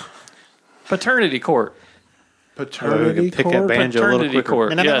 Paternity court. Paternity Pick that court. banjo a little Paternity quicker.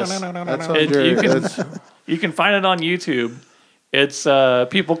 court. Yes. That's It- Jerry. you can- That's You can find it on YouTube. It's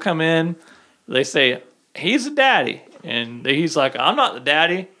people come in, they say, he's the daddy. And he's like, I'm not the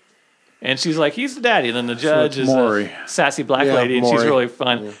daddy. And she's like, he's the daddy. And then the judge it's is Maury. a sassy black Yeah, lady, and she's Maury. really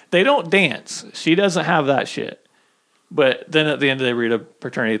fun. Yeah. They don't dance. She doesn't have that shit. But then at the end, they read a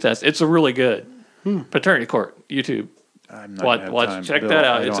paternity test. It's a really good paternity court. YouTube. I'm not gonna have Watch, time. check Bill, that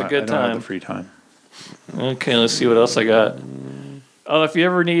out. I It's a don't- good I don't have time. the free time. Okay, let's see what else I got. Oh, if you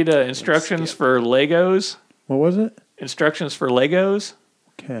ever need instructions for Legos, What was it? instructions for Legos,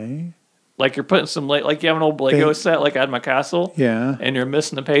 Okay. like you're putting some, like you have an old Lego They- set, like I had my castle, Yeah. and you're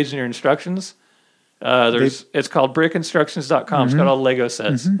missing the page in your instructions. It's called brickinstructions.com. It's got all the Lego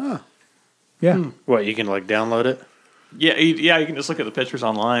sets. Yeah. What, you can like download it? Yeah, you can just look at the pictures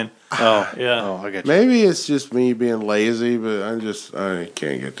online. Oh, Yeah. Oh, I got you. maybe it's just me being lazy, but I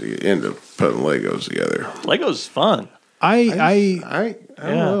can't get to into putting Legos together. Lego's fun. I don't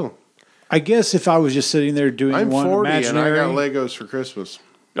Yeah. know. I guess if I was just sitting there doing I'm one 40 imaginary, and I got Legos for Christmas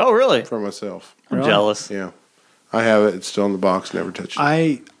Oh, really? for myself. I'm Really? jealous. Yeah, I have it. It's still in the box. Never touched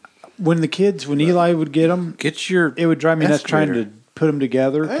it. when Eli would get them, Get your. it would drive me nuts trying Excavator. to put them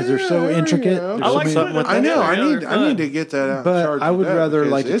together because they're so Yeah, intricate. yeah. There's I so like many- putting them I know. together. I Yeah, need. they're I need fun. to get that out. But and charge I would it up rather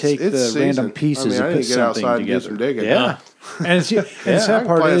because like to take the season. random pieces I mean, and I put need to get something outside and do together. some digging. Yeah. And the I sad can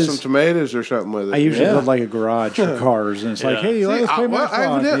part plant some is, tomatoes or something with it. I usually Yeah. build like a garage for cars, and it's like, Yeah. hey, let us play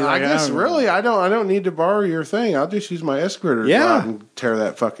Matchbox. I guess really, I don't need to borrow your thing. I'll just use my excavator to go Yeah. out and tear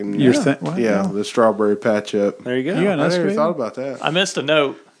that fucking Your thing- well, yeah, well. the strawberry patch up. There you go. You got an I never excavator? thought about that. I missed a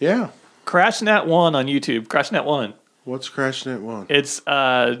note. Yeah, CrashNet1 on YouTube. CrashNet1. what's crashing at one? It's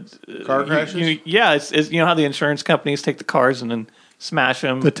Car crashes. It's you know how the insurance companies take the cars and then smash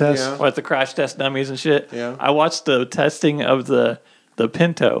them. The test. Yeah. What the crash test dummies and shit. Yeah. I watched the testing of the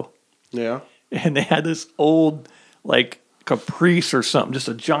Pinto, Yeah, and they had this old like Caprice or something, just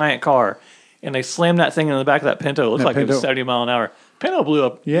a giant car, and they slammed that thing in the back of that Pinto. It looked That like it was Pinto- 70 mile an hour. Pinto blew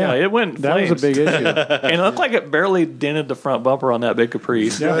up. Yeah. It went in That was a flames. big issue. And it looked like it barely dented the front bumper on that big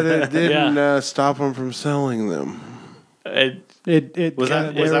Caprice. but it didn't stop them from selling them. It Was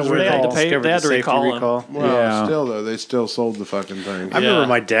kinda- that was there that where they they had to pay- discovered they had the to safety recall 'em. recall? Well, Yeah. still though, they still sold the fucking thing. I remember Yeah.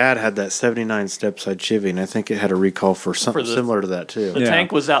 my dad had that 79 step-side Chevy, and I think it had a recall for something the- similar to that too. The Yeah.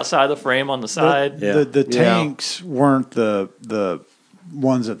 tank was outside the frame on the side. Yeah. The Yeah. tanks weren't the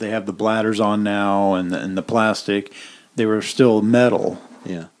ones that they have the bladders on now and the plastic. They were still metal.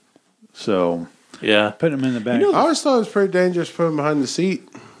 Yeah. So Yeah. putting them in the back. I always thought it was pretty dangerous to put them behind the seat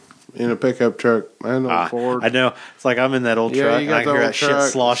in a pickup truck. And a Ford. I know. It's like I'm in that old Yeah, truck. you And I got can the hear old that shit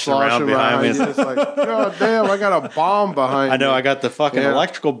truck sloshing around behind me. It's like, God damn, I got a bomb behind me. I know. I got the fucking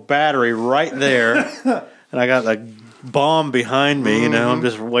electrical battery right there, and I got the bomb behind me. You know, I'm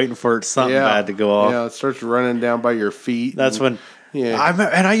just waiting for something bad to go off. Yeah, it starts running down by your feet. That's when.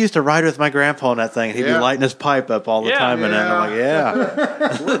 Yeah. I used to ride with my grandpa on that thing. He'd be lighting his pipe up all the time, and I'm like,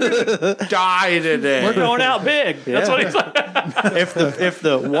 die today. We're going out big. That's what he's like. if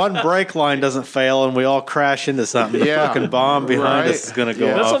the one brake line doesn't fail and we all crash into something, the fucking bomb behind us is going to go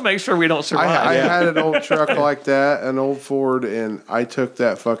This will off. make sure we don't survive. I had an old truck like that, an old Ford, and I took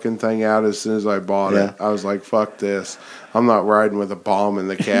that fucking thing out as soon as I bought it. I was like, fuck this. I'm not riding with a bomb in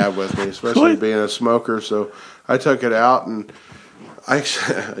the cab with me, especially being a smoker. So I took it out and I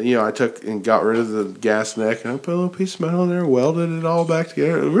took and got rid of the gas neck and I put a little piece of metal in there, welded it all back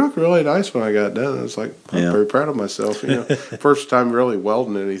together. It looked really nice when I got done. I was like, I'm very proud of myself. First time really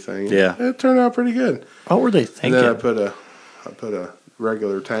welding anything. Yeah, it turned out pretty good. What were they thinking? And then I put a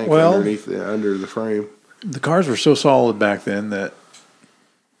regular tank underneath under the frame. The cars were so solid back then that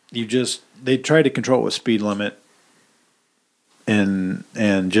they tried to control it with speed limit and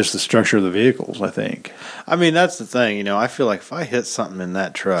just the structure of the vehicles, I think. I mean, that's the thing. I feel like if I hit something in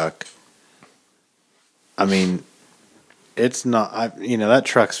that truck, I mean, it's not. That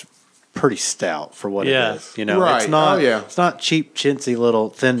truck's pretty stout for what it is. Right. It's not. Yeah. It's not cheap, chintzy little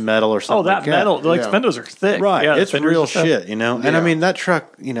thin metal or something. That metal, the fenders are thick. Right. Yeah, it's real shit. And I Yeah. mean, that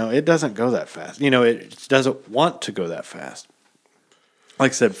truck, it doesn't go that fast. It doesn't want to go that fast.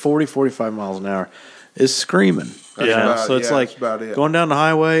 Like I said, 40, 45 miles an hour is screaming. So it's like about it. going down the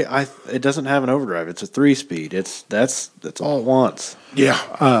highway. It doesn't have an overdrive. It's a 3-speed. That's all it wants.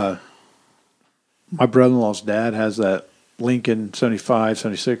 Yeah. My brother-in-law's dad has that Lincoln 75,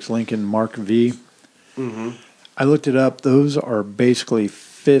 76 Lincoln Mark V. Mm-hmm. I looked it up. Those are basically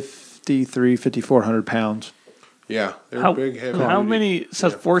 5,400 pounds. Yeah. They're big, heavy. How many? It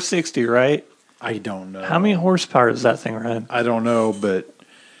says 460, right? I don't know. How many horsepower does that thing run? I don't know, but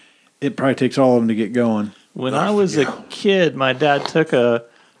it probably takes all of them to get going. When I was a kid, my dad took a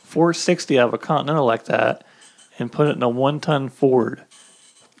 460 out of a Continental like that and put it in a 1-ton Ford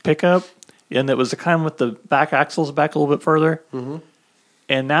pickup, and it was the kind with the back axles back a little bit further. Mm-hmm.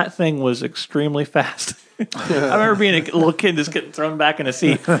 And that thing was extremely fast. I remember being a little kid just getting thrown back in a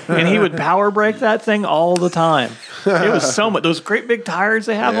seat, and he would power brake that thing all the time. It was so much. Those great big tires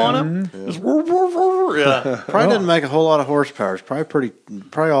they have on them. It was Probably doesn't make a whole lot of horsepower. It's probably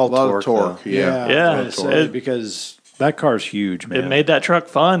all a lot torque. of torque. Though. Yeah. I'd say, because that car's huge, man. It made that truck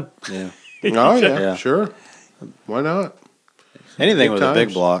fun. Yeah. Oh, yeah. Sure. Why not? Anything Good with times. a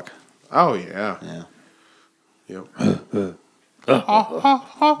big block. Oh, yeah. Yeah. Yep.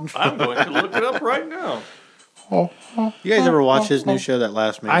 I'm going to look it up right now. You guys ever watch his new show, That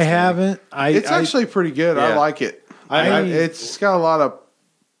Last Man? I haven't. It's actually pretty good. I Yeah. like it. It's got a lot of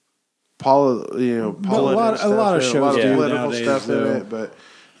political a lot of stuff, shows a lot of do political nowadays, stuff in though. it, but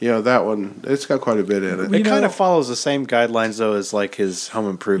that one, it's got quite a bit in it. It kind of follows the same guidelines though as like his Home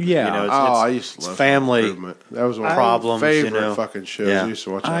Improvement. Yeah. I used to it's love family. Home Improvement. That was one of Problems, my favorite you know. fucking shows. Yeah. I used to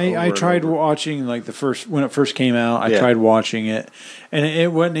watch that over I and tried over. watching when it first came out. I Yeah. tried watching it, and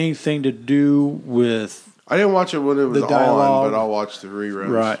it wasn't anything to do with I didn't watch it when it was the on, dialogue. but I'll watch the reruns.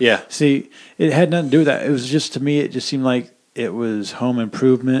 right. Yeah. See, it had nothing to do with that. It was just, to me, it just seemed like it was Home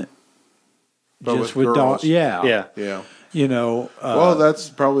Improvement, But just with with girls. Yeah. Yeah. Well, That's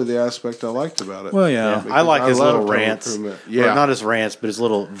probably the aspect I liked about it. Well, yeah. Because I like his loved little Home rants. Improvement. Or Yeah. not his rants, but his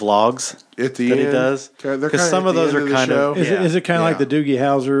little vlogs at the that end he does. They're Because kinda some at of the those end are the kind show. of. Is it kind of like Yeah. the Doogie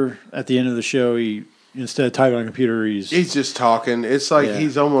Howser at the end of the show? He, instead of typing on a computer, he's just talking. It's like Yeah.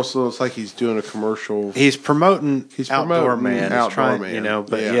 he's almost looks like he's doing a commercial. He's promoting Outdoor promoting Man. He's Outdoor trying, Man.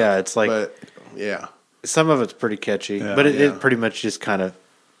 but yeah, it's like But yeah, some of it's pretty catchy, Yeah. but it Yeah. pretty much just kind of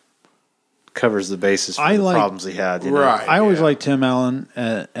covers the basis for I the like- problems he had. You know? right. I always yeah. liked Tim Allen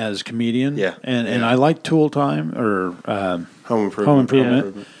as comedian. Yeah. and I like Tool Time or Home Improvement. Home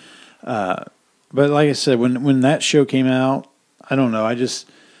Improvement. But like I said, when that show came out, I don't know. I just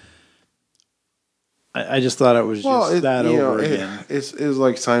thought it was just that over again. It's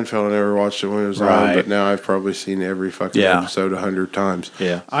like Seinfeld. I never watched it when it was on, Right. but now I've probably seen every fucking Yeah. episode 100 times.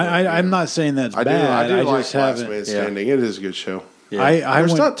 Yeah, I'm not saying that's I do. bad. I do like just Last haven't. Man Standing. It is a good show. yeah. I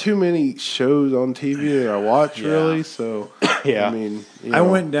There's went. not too many shows on TV that I watch Yeah. really. So Yeah. I mean, I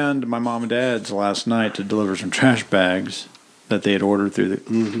went down to my mom and dad's last night to deliver some trash bags that they had ordered through the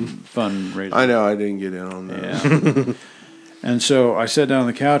fundraiser. I know I didn't get in on that. Yeah. And so I sat down on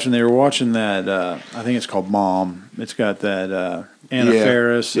the couch and they were watching that. I think it's called Mom. It's got that Anna Yeah.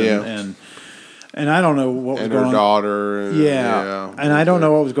 Faris Yeah. and And I don't know what was and going her on. daughter. And I don't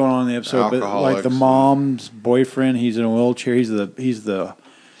know what was going on in the episode, but like the Alcoholics. mom's boyfriend, he's in a wheelchair. He's the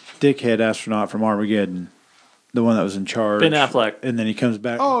dickhead astronaut from Armageddon, the one that was in charge. Ben Affleck. And then he comes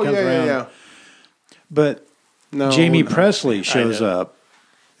back. Oh, comes around. yeah. But No, Jamie Presley shows up.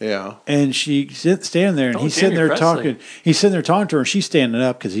 Yeah. And she's standing there, and he's sitting there talking. He's sitting there talking to her, and she's standing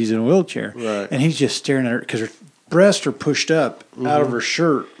up because he's in a wheelchair. Right. And he's just staring at her because her breasts are pushed up out of her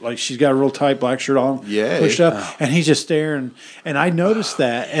shirt. Like she's got a real tight black shirt on. Yay. Pushed up. And he's just staring. And I noticed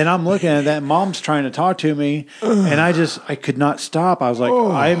that. And I'm looking at that. Mom's trying to talk to me. And I could not stop. I was like,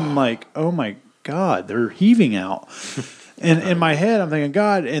 I'm like, oh my God, they're heaving out. And in my head, I'm thinking,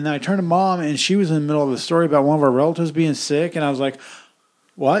 God. And I turned to Mom, and she was in the middle of a story about one of our relatives being sick. And I was like,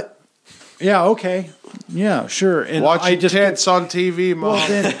 what? Yeah, okay. Yeah, sure. And Watching tits on TV, Mom.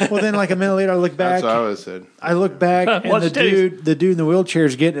 Well, then, like a minute later, I look back. That's what I always said. I look back, and the dude in the wheelchair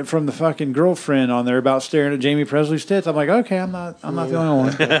is getting it from the fucking girlfriend on there about staring at Jamie Presley's tits. I'm like, okay, I'm not the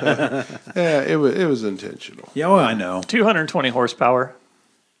only one. Yeah, it was intentional. Yeah, well, I know. 220 horsepower.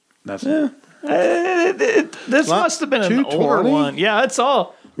 That's This must have been an older 220? one. Yeah, it's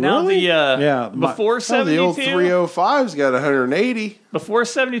all. Now Really? before 72, the old 305's got 180. before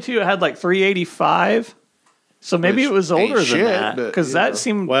 72, it had like 385. So maybe Which it was older ain't than shit, that but, because you that know.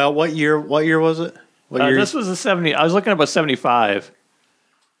 seemed. Well, what year was it? What year? This was a 70. I was looking up a 75,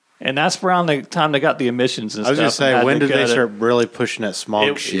 and that's around the time they got the emissions and I was stuff. going to say, when did they start really pushing that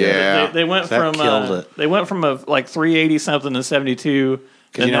smog shit? Yeah. They went That from killed it. They went from like 380 something to 72.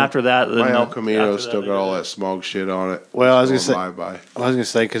 Then you know, after that, then My El after Camino that, still they got all did that smog shit on it. Well, I was It's gonna going I was going to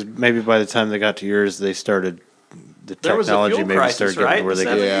say, because maybe by the time they got to yours, they started, the There was a technology fuel maybe crisis, started getting right, to where they in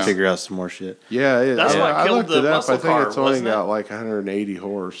the could 70s? figure out some more shit. Yeah, That's what I killed looked the it up. muscle I think car, it's only wasn't it? got like 180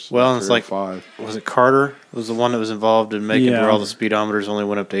 horse. Well, it's like, 305. was it Carter? Was the one that was involved in making Yeah. where all the speedometers only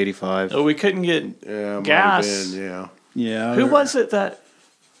went up to 85? Oh, we couldn't get Yeah, might gas. have been, yeah. yeah. Who was it that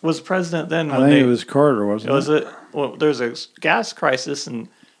was president then? I when think it was Carter, wasn't it? Was it? Well, there's a gas crisis, and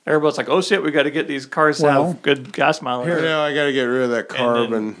everybody's like, "Oh shit, we got to get these cars to Well, have good gas mileage." Yeah, I got to get rid of that And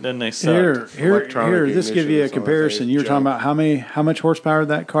carbon. Then they sucked. Here. Electronic This give you a ignitions, all that comparison. You were talking junk. about how much horsepower did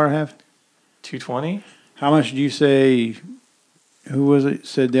that car have? 220. How much did you say? Who was it?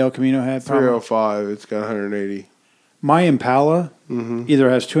 Said the El Camino had? Probably? 305. It's got 180. My Impala either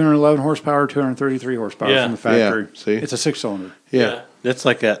has 211 horsepower or 233 horsepower Yeah. from the factory. Yeah, see? It's a 6-cylinder. Yeah. That's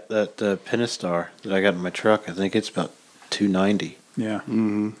like that Pentastar that I got in my truck. I think it's about 290. Yeah.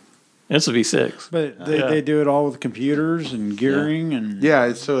 It's a V6. But they, Yeah. they do it all with computers and gearing and Yeah,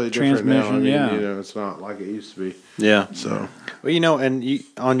 it's totally different now. I Transmission, mean, yeah. you know, it's not like it used to be. Yeah. So, Well, you know, and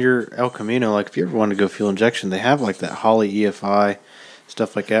on your El Camino, like if you ever want to go fuel injection, they have like that Holley EFI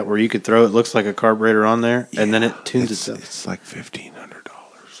stuff like that where you could throw it looks like a carburetor on there, and then it tunes itself. it's like $1,500.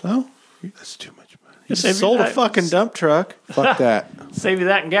 So That's too much money. you Save you sold a that. fucking dump truck. Fuck that. Save you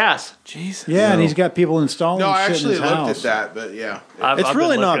that in gas. Jesus. yeah, and he's got people installing No, I shit in actually his looked house. at that, but yeah. It's I've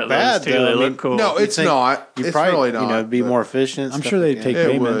really been not looking at bad, those, too. though. They I look mean, cool. No, it's think not. You It's probably, really not. you know, be but more efficient. I'm stuff sure they'd like take that.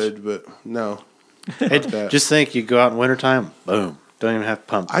 It payments. would, but no. Just think, you go out in wintertime, boom, don't even have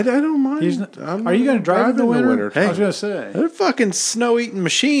pumps. I don't mind. He's not- I'm Are you going to drive in the winter? time. I was going to say. They're fucking snow-eating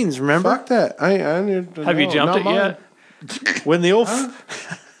machines, remember? Fuck that. Have you jumped it yet? When the old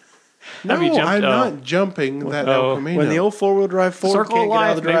No, Have you jumped- I'm oh. not jumping that Oh. El Camino. when the old four-wheel drive Ford Circle can't of get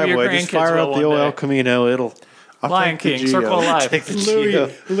out of the Life, maybe your driveway, just grandkids fire will up the one old day. El Camino. It'll I'll Lion take the King, Geo. Circle of Life. take the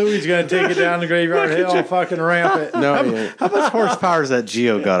Geo. Louis going to take it down the graveyard hill and fucking ramp it. No, yeah. How much horsepower has that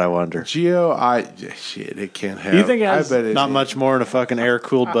Geo got, I wonder? Geo, shit, it can't have. You think it has- I bet it Not much more than a fucking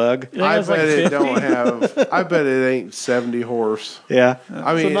air-cooled bug. I it's like bet it 50? don't have. I bet it ain't 70 horse. Yeah.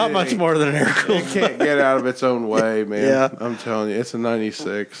 I mean, so not it much ain't- more than an air-cooled It can't get out of its own way, man. Yeah. I'm telling you, it's a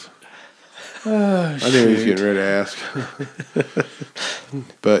 96. I knew he was getting ready to ask.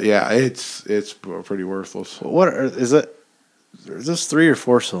 But yeah, it's pretty worthless. Is this 3 or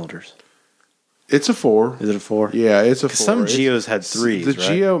 4 cylinders? It's a 4. Is it a 4? Yeah, it's a 4. Some It's- Geos had 3s, The right?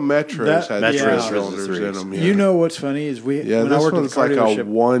 Geo Metros That- had Metros 3 was the cylinders in 3s. them. Yeah. You know what's funny is Yeah, when I this worked at one's the car like a dealership,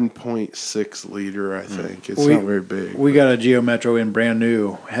 1.6 liter, I think. It's We- not very big. we got a Geo Metro in brand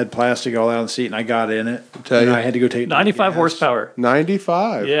new, had plastic all out on the seat, and I got in it. Tell and you. I had to go take 95 gas. horsepower.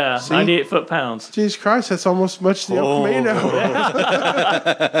 95. Yeah, See? 98 foot-pounds. Jesus Christ, that's almost as much as the El Camino.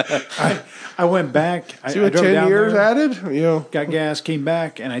 I went back. See I what drove 10 down years there, added? You know, got gas, came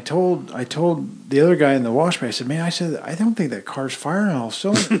back, and I told the other guy in the wash bay, I said, man, I don't think that car's firing all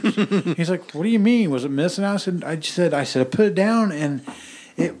cylinders. He's like, what do you mean? Was it missing? I said, I put it down and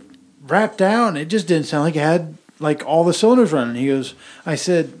it wrapped down. It just didn't sound like it had like all the cylinders running. He goes, I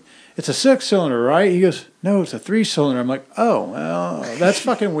said, it's a 6-cylinder, right? He goes, no, it's a 3-cylinder. I'm like, oh, well, that's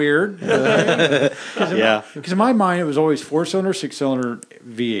fucking weird. Yeah. Because in my mind, it was always 4-cylinder, 6-cylinder,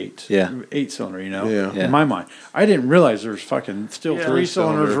 V8. Yeah. 8-cylinder, you know? Yeah. In my mind. I didn't realize there's fucking still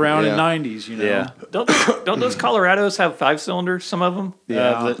 3-cylinders around in Yeah. 90s, you know? Yeah. Don't those Colorados have 5 cylinders? Some of them.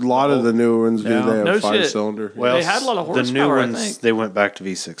 Yeah. A lot of the newer ones do. Yeah. They have No shit. 5-cylinder. Well, They had a lot of the new horsepower, I ones, think. they went back to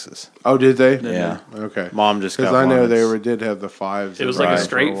V6s. Oh, did they? Yeah. Okay. Mom just got Because I know one they that's- did have the 5s. It was that like ran a for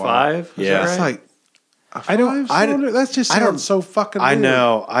straight while. 5. Is Yeah. that It's right? like a 5-cylinder? That just sounds so fucking weird. I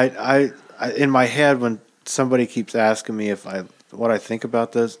know. I in my head when somebody keeps asking me what I think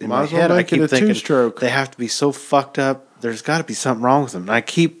about those, in Might my as well head I make it keep a thinking 2-stroke. they have to be so fucked up. There's got to be something wrong with them. And I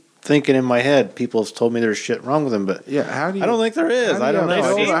keep thinking in my head, people have told me there's shit wrong with them, but Yeah, how do you... I don't think there is. I don't They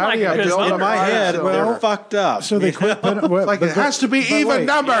know. seem How do you like a good build In a number. my head, five-cylinder? they're fucked up. So they quit putting... Well, Like, it has to be even wait.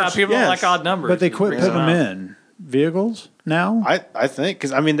 numbers. Yeah, people Yes. don't like odd numbers. But they quit Brings putting them out. in vehicles now? I think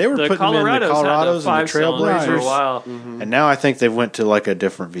because I mean they were The putting them in the Colorados had a Colorados and the 5-cylinder for a Trailblazers, while. and now I think they've went to like a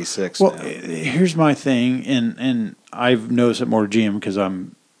different V6. Well, now. here's my thing, and I've noticed it more GM because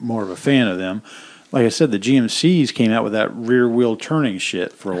I'm more of a fan of them. Like I said, the GMCs came out with that rear wheel turning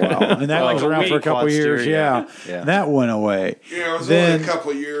shit for a while, and that Like was a around for a Wii couple quad of years. steer, Yeah. yeah. That went away. Yeah, it was Then- only a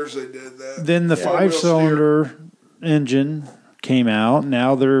couple of years they did that. Then the Four-wheel 5-cylinder engine came out.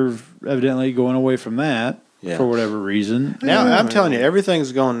 Now they're evidently going away from that Yeah. for whatever reason. Now I'm telling you,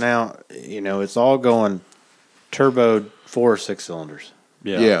 everything's going now. You know, it's all going turbo 4 or 6 cylinders.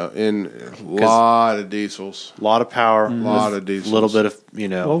 Yeah, and a lot of diesels. A lot of power, A lot of diesels. a little bit of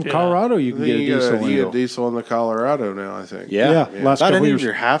Well, Colorado, you I can think get a you diesel. got in. a diesel in the Colorado now, I think. yeah, Yeah, last Not couple any years. of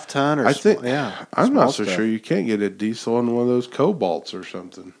your half ton or I think. yeah. I'm small not so stuff. sure you can't get a diesel in one of those Cobalts or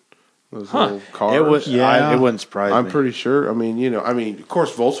something. Those Huh. little cars. It would. Yeah. It wouldn't surprise I'm me. pretty sure. I mean, of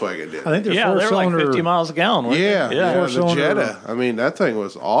course, Volkswagen did. I think they're Yeah, they were like 4-cylinder. 50 miles a gallon. Weren't Yeah, they? yeah, the Four-cylinder. Jetta. I mean, that thing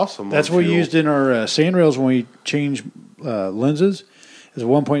was awesome. That's on what we fuel. used in our sand rails when we changed lenses. It's a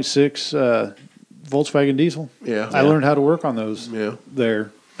 1.6 Volkswagen diesel. Yeah. I learned how to work on those Yeah,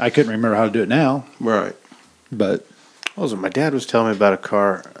 there. I couldn't remember how to do it now, right. but What was it? My dad was telling me about a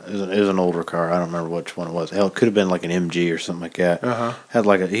car. It was an older car. I don't remember which one it was. Hell, it could have been like an MG or something like that. Had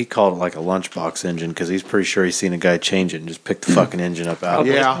like he called it like a lunchbox engine because he's pretty sure he's seen a guy change it and just pick the fucking engine up out.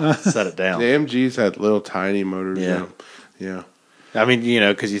 Yeah. Set it down. The MGs had little tiny motors. Yeah. In them. Yeah. I mean, you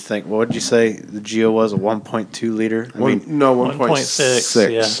know, because you think, what did you say the Geo was, a 1.2 liter? I mean, No, 1.6,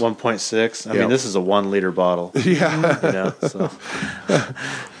 1.6. yeah. 1.6. I Yeah. mean, this is a 1 liter bottle. Yeah. You know, so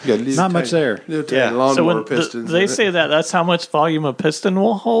not much there. Little tiny Yeah. lawnmower So when pistons. they in say it. that's how much volume a piston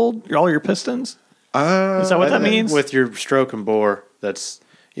will hold, all your pistons? Is that what that means? with your stroke and bore, that's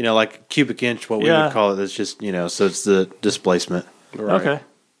like cubic inch, what we Yeah. would call it. That's just so it's the displacement Right. Okay.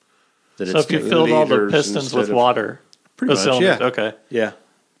 that So it's if you doing. filled all the liters pistons instead with of- water, Pretty the much, cylinders, yeah. okay. Yeah,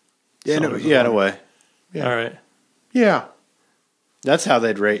 in Cylinders a of way. Yeah. All right. Yeah. That's how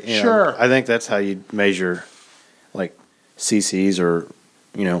they'd rate. Sure. I think that's how you'd measure, like CCs or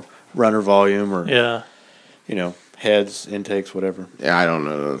runner volume or Yeah. heads, intakes, whatever. Yeah, I don't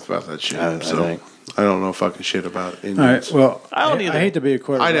know about that shit. I so think. I don't know fucking shit about engines. All right. Well, I don't either. hate to be a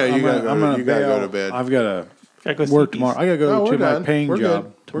quitter. I know, but you gotta I'm gonna you gotta go bail. to bed. I've got to Gotta go work see tomorrow. I got to go No, we're to my done. paying We're job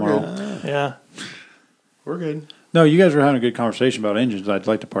good. We're tomorrow. good. Yeah. We're good. No, you guys were having a good conversation about engines. I'd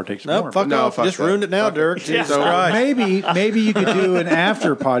like to partake some No, more. fuck No, off. fuck Just that. ruined it now, Fuck it. Dirk. Yeah. Jesus So- Christ. Maybe you could do an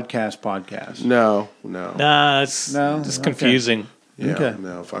after podcast. No. Nah, it's No? just Okay. confusing. Yeah, Okay.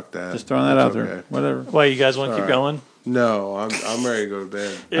 no, fuck that. Just throwing that That's out there. okay. Whatever. Why, you guys want to keep right. going? No, I'm ready to go to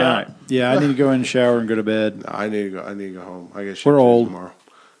bed. Yeah. All right. Yeah, I need to go in and shower and go to bed. I need to go home. I guess We're old. tomorrow.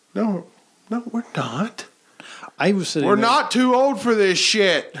 No, we're not. I was sitting. We're there- not too old for this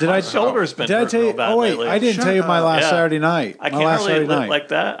shit. Did I? Shoulder's been Did I hurting tell you? real bad Oh wait, lately. I didn't tell you my last Yeah. Saturday night. I my can't last really Saturday lift night. like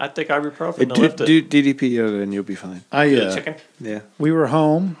that. I think ibuprofen to Do, lift it. do DDP yoga and you'll be fine. Chicken. Yeah. We were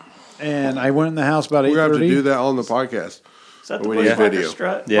home, and I went in the house about We're gonna have to 8:30. do that on the podcast. Is that the We need bushwhacker video.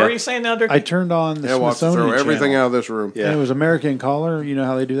 strut? Yeah. What are you saying now, Dirk? I turned on the Yeah, we'll have to Smithsonian throw everything channel, out of this room. Yeah. and it was American Collar. You know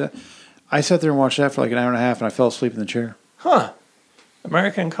how they do that. I sat there and watched that for like an hour and a half, and I fell asleep in the chair. Huh.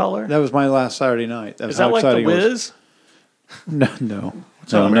 American Color? That was my last Saturday night. That was Is that how like the exciting it was. Wiz? No, no.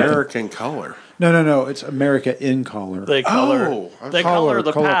 It's No, American color. No. It's America in Collar. They color. Oh, they Color, color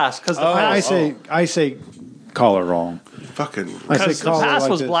the color. past because the I past, say Collar wrong. Fucking. I say because the collar past like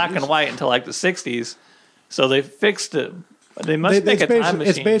was this. black and white until like the '60s, so they fixed it. They must make a time machine.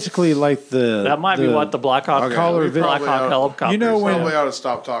 It's basically like the. that might be what the Blackhawk Okay, color we vid- probably Blackhawk ought- helicopter. You know when- Probably ought to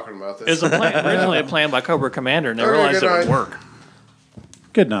stop talking about it was this. originally a plan by Cobra Commander, and they Okay, realized good it would night. work.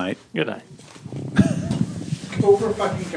 Good night. Good night. Over fucking.